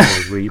of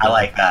Marvel's rebirth. I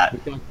like that.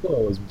 Which I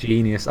thought was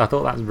genius. I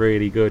thought that was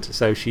really good.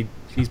 So she's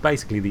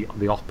basically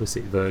the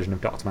opposite version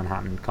of Dr.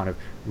 Manhattan, kind of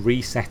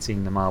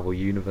resetting the Marvel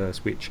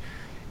universe, which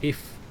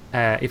if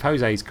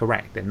Jose is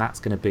correct, then that's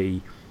going to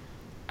be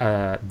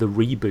the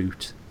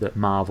reboot that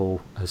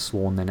Marvel has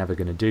sworn they're never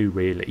going to do,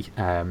 really.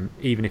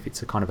 Even if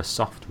it's a kind of a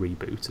soft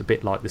reboot, a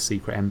bit like the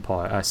Secret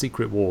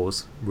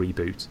Wars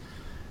reboot,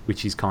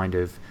 which is kind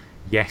of,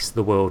 yes,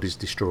 the world is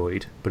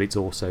destroyed, but it's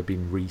also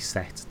been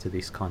reset to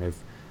this kind of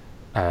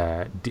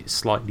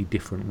slightly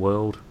different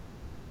world.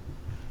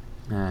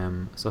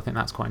 So I think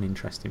that's quite an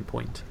interesting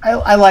point.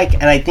 I like,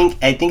 and I think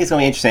it's going to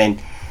be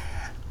interesting.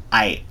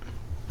 I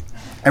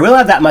really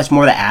have that much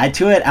more to add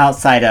to it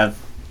outside of,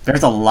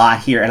 there's a lot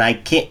here, and I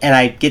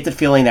get the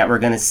feeling that we're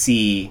going to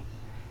see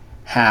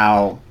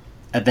how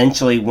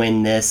eventually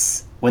when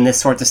this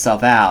sorts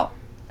itself out,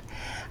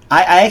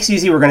 I actually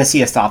see we're going to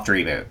see a soft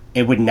reboot.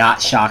 It would not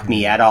shock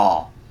me at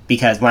all,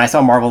 because when I saw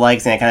Marvel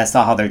Legacy and I kind of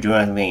saw how they're doing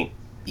it, I mean,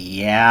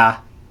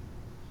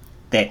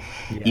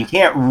 you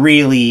can't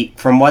really,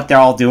 from what they're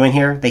all doing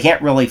here, they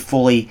can't really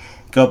fully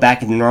go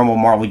back into the normal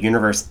Marvel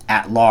universe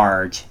at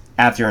large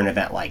after an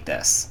event like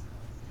this.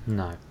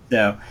 No.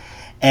 So,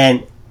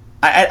 and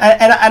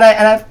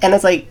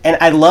it's like, and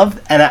I love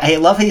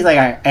he's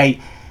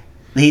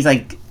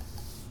like,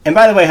 and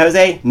by the way,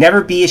 Jose,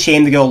 never be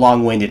ashamed to go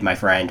long-winded, my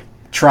friend.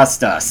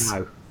 Trust us.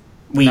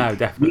 No,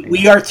 definitely.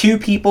 We are two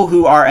people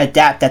who are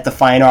adept at the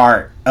fine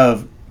art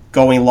of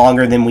going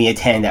longer than we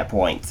intend at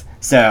points.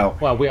 So,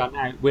 well,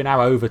 we're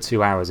now over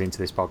 2 hours into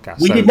this podcast.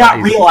 We did not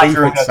realize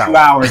we were going to go 2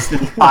 hours to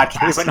this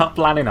podcast. We're not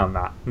planning on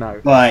that. No.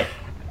 But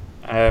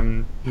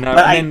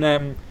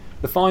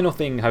the final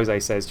thing Jose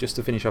says, just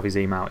to finish off his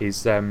email,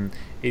 is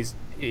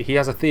he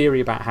has a theory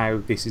about how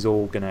this is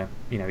all going to,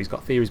 he's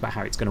got theories about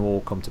how it's going to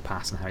all come to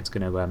pass and how it's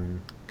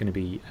going to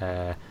be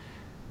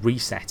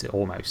reset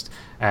almost.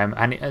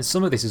 And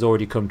some of this has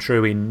already come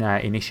true in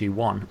issue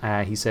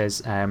 1. He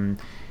says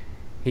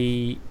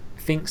he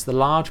thinks the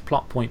large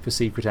plot point for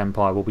Secret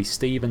Empire will be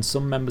Steve and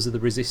some members of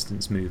the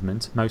Resistance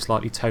movement, most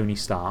likely Tony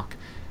Stark,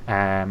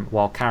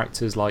 while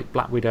characters like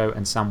Black Widow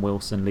and Sam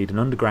Wilson lead an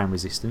underground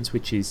resistance,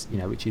 which is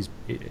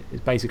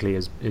basically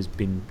has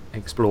been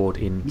explored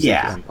in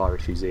Secret Empire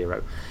issue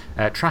 0,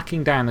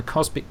 tracking down the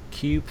cosmic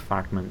cube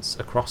fragments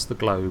across the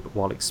globe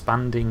while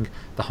expanding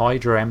the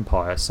Hydra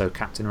Empire so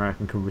Captain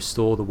America can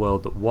restore the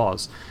world that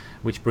was,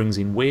 which brings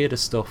in weirder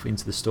stuff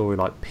into the story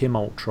like Pym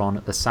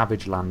Ultron, the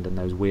Savage Land, and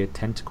those weird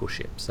tentacle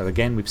ships. So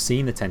again, we've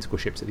seen the tentacle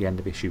ships at the end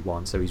of issue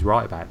 1, so he's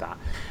right about that.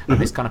 And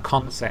this kind of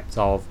concept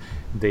of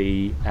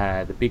the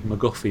big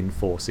MacGuffin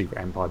for Secret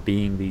Empire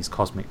being these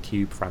cosmic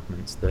cube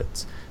fragments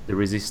that the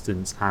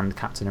Resistance and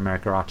Captain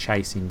America are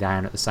chasing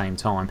down at the same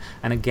time.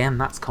 And again,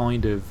 that's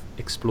kind of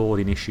explored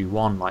in issue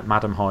 1, like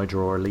Madam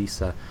Hydra or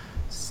Elisa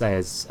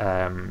says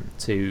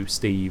to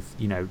Steve,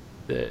 you know,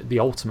 the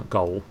ultimate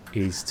goal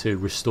is to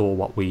restore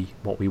what we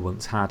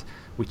once had,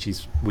 which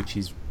is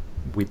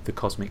with the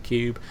cosmic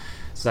cube.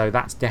 So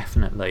that's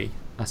definitely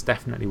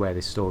where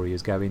this story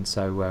is going.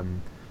 So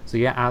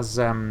yeah, as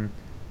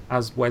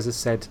Wes has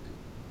said,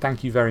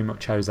 thank you very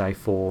much, Jose,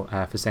 for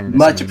sending this.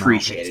 Much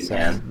appreciated,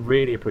 man.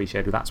 Really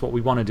appreciated. That's what we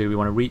want to do. We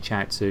want to reach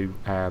out to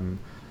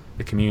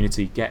the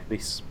community, get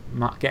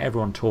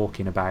everyone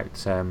talking about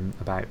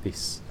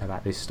this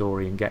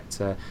story, and get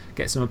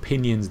some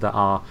opinions that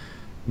are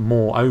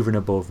more over and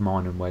above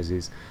mine and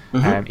Wes's.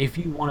 If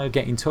you want to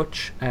get in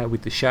touch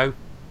with the show,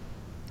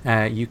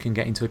 you can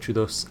get in touch with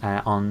us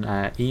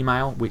on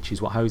email, which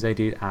is what Jose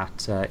did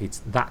at it's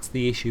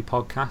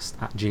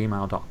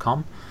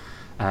that'stheissuepodcast@gmail.com.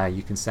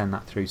 You can send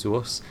that through to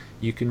us.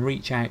 You can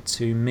reach out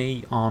to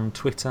me on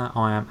Twitter.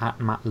 I am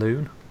at Matt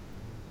Loon.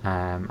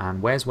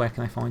 And where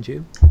can I find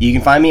you? You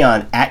can find me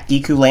on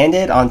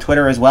 @GeekuLanded on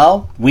Twitter as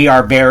well. We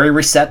are very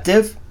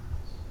receptive.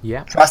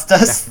 Yeah, trust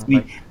us.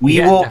 Definitely. We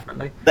will.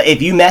 Definitely.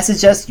 If you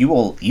message us, you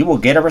will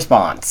get a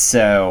response.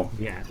 So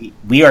yeah,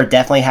 we are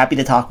definitely happy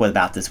to talk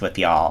about this with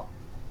y'all.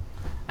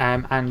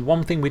 And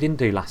one thing we didn't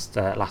do last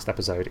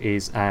episode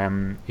is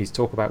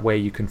talk about where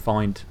you can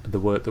find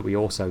the work that we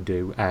also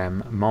do.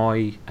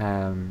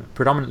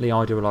 Predominantly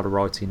I do a lot of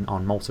writing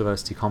on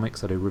Multiversity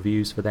Comics. I do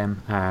reviews for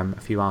them, a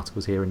few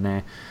articles here and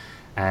there.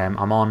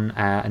 I'm on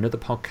another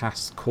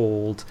podcast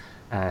called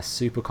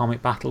Super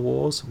Comic Battle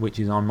Wars, which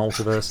is on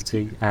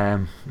Multiversity,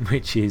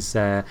 which is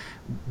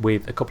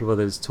with a couple of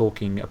others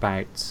talking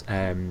about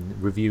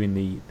reviewing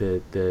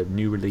the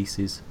new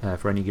releases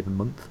for any given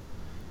month.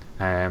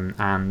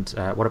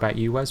 What about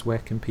you, Wes? Where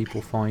can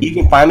people find you? You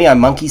can find me on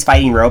Monkeys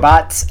Fighting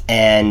Robots,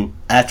 and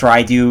after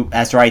I do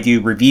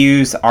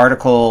reviews,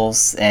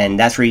 articles, and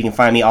that's where you can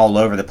find me all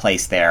over the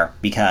place there,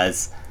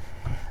 because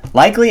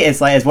likely it's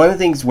one of the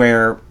things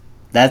where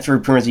that's where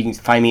pretty much you can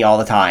find me all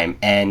the time,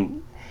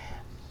 and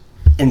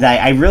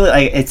I really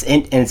like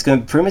it's going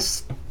to pretty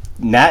much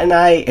Matt and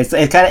I. It's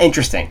kind of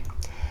interesting.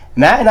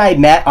 Matt and I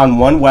met on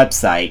one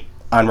website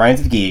on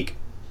Rhymes of Geek,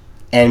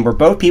 and we're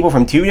both people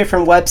from two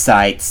different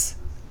websites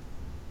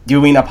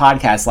doing a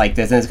podcast like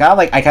this, and it's kind of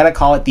like I kind of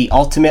call it the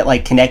ultimate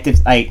like connective.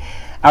 I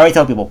always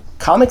tell people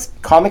comics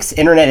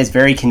internet is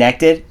very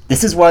connected.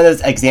 This is one of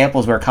those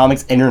examples where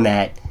comics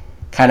internet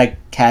kind of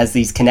has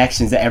these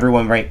connections that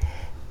everyone right.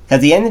 Because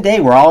at the end of the day,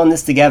 we're all in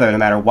this together, no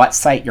matter what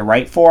site you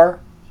write for,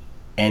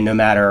 and no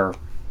matter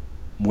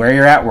where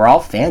you're at, we're all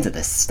fans of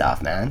this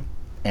stuff, man.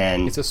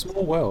 And it's a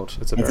small world.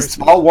 It's a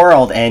small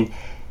world, and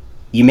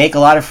you make a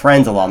lot of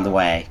friends along the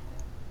way.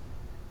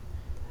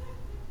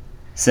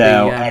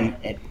 So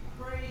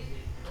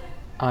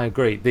I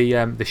agree.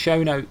 The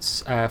show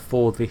notes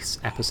for this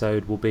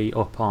episode will be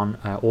up on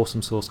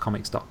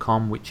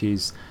awesomesourcecomics.com, which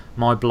is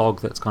my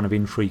blog that's kind of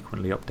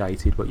infrequently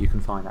updated, but you can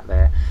find that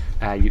there.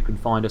 You can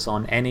find us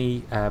on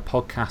any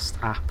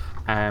podcast app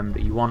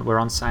that you want. We're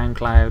on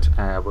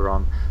SoundCloud, we're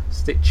on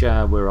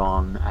Stitcher, we're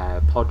on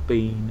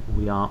Podbean,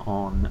 we are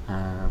on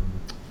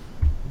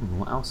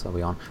what else are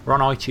we on? We're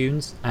on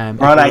iTunes.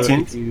 We're on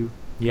iTunes.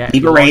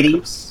 Leave a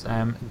rating.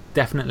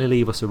 Definitely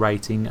leave us a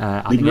rating.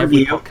 I think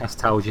every podcast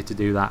tells you to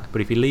do that,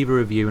 but if you leave a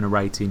review and a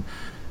rating,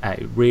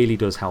 it really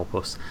does help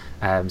us.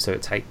 So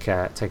it take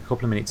a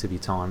couple of minutes of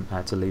your time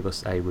to leave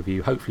us a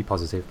review, hopefully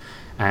positive,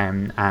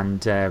 and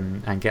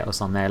get us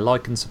on there.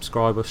 Like and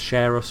subscribe us,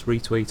 share us,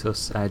 retweet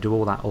us, do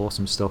all that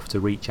awesome stuff to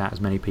reach out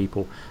as many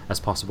people as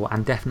possible,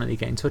 and definitely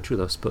get in touch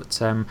with us.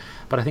 But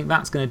I think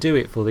that's going to do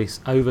it for this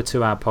Over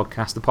 2 Hour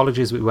podcast.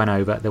 Apologies we went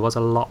over. There was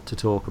a lot to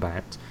talk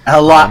about.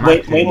 A lot,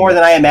 way more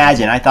than I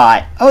imagined. I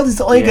thought, this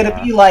is only going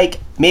to be like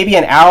maybe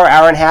an hour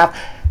and a half,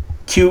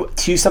 two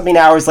something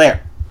hours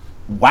later.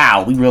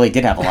 Wow, we really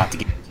did have a lot to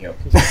get into.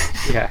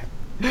 Yeah.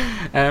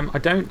 I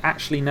don't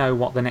actually know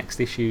what the next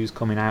issues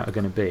coming out are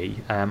going to be.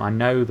 I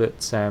know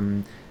that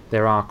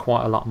there are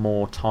quite a lot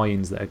more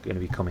tie-ins that are going to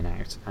be coming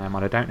out. And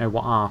I don't know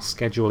what our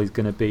schedule is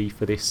going to be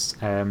for this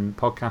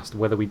podcast,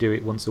 whether we do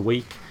it once a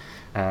week,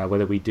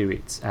 whether we do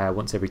it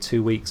once every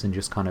 2 weeks and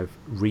just kind of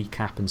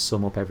recap and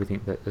sum up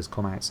everything that has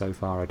come out so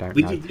far. I don't know.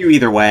 We could do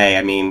either way.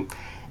 I mean,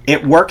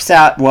 it works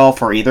out well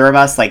for either of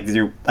us, like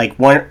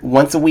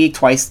once a week,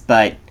 twice,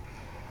 but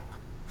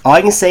all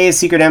I can say is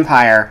Secret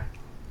Empire.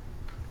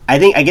 I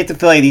think I get the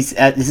feeling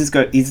this is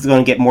going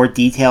to get more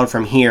detailed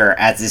from here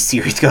as this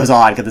series goes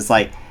on, because it's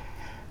like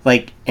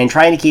and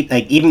trying to keep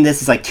even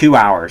this is 2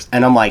 hours,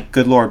 and I'm like,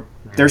 good lord,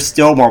 there's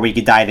still more we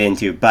could dive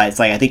into, but it's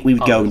I think we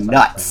would go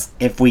nuts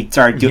if we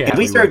started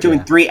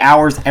doing 3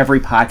 hours every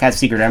podcast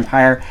Secret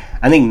Empire.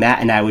 I think Matt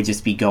and I would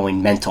just be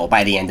going mental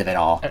by the end of it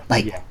all.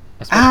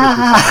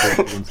 especially if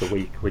we do it once a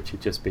week, which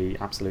would just be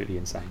absolutely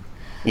insane.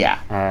 Yeah.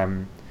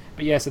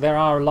 But yeah, so there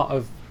are a lot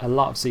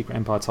of Secret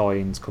Empire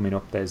tie-ins coming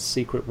up. There's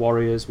Secret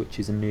Warriors, which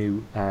is a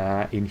new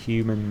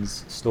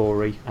Inhumans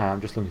story.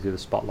 I'm just looking through the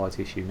Spotlight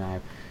issue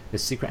now.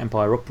 There's Secret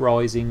Empire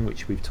Uprising,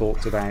 which we've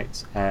talked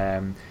about.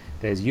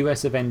 There's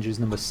US Avengers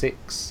number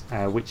 6,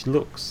 which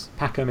looks,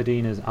 Paco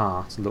Medina's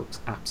art looks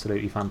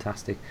absolutely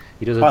fantastic.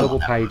 He does a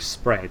double-page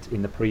spread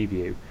in the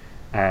preview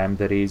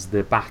that is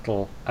the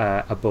battle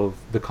above,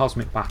 the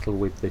cosmic battle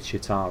with the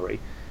Chitauri,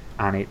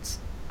 and it's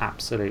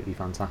absolutely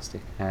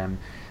fantastic. So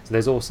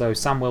there's also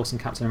Sam Wilson,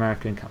 Captain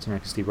America, and Captain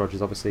America Steve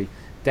Rogers, obviously.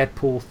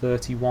 Deadpool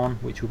 31,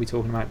 which we'll be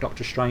talking about.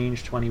 Doctor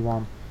Strange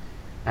 21.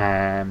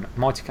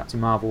 Mighty Captain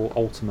Marvel,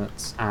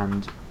 Ultimates,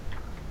 and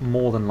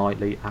more than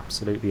likely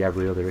absolutely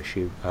every other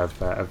issue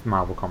of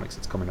Marvel Comics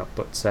that's coming up.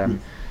 But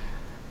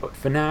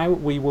for now,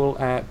 we will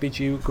bid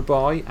you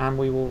goodbye, and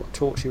we will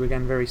talk to you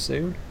again very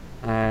soon.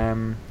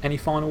 Any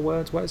final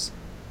words, Wes?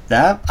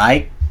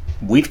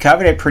 We've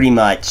covered it pretty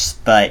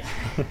much, but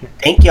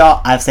thank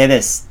y'all. I'll say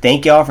this: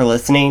 thank y'all for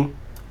listening.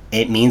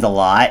 It means a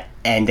lot,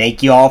 and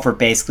thank you all for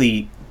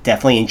definitely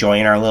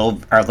enjoying our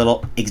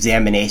little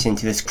examination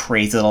to this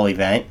crazy little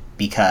event.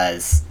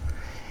 Because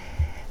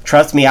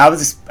trust me, I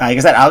was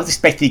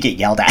expecting to get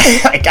yelled at.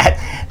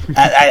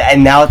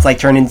 And now it's like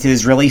turned into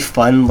this really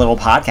fun little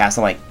podcast.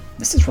 I'm like,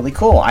 this is really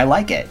cool. I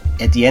like it.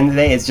 At the end of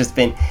the day, it's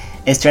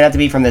turned out to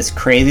be from this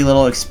crazy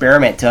little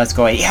experiment to us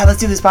going, yeah, let's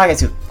do this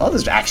podcast. Oh,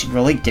 this is actually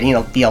really getting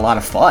to be a lot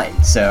of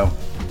fun. So,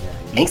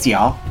 thanks,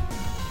 y'all.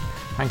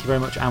 Thank you very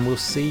much, and we'll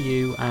see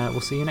you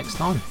next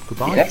time.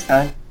 Goodbye. See you next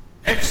time.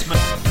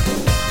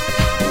 X-Men.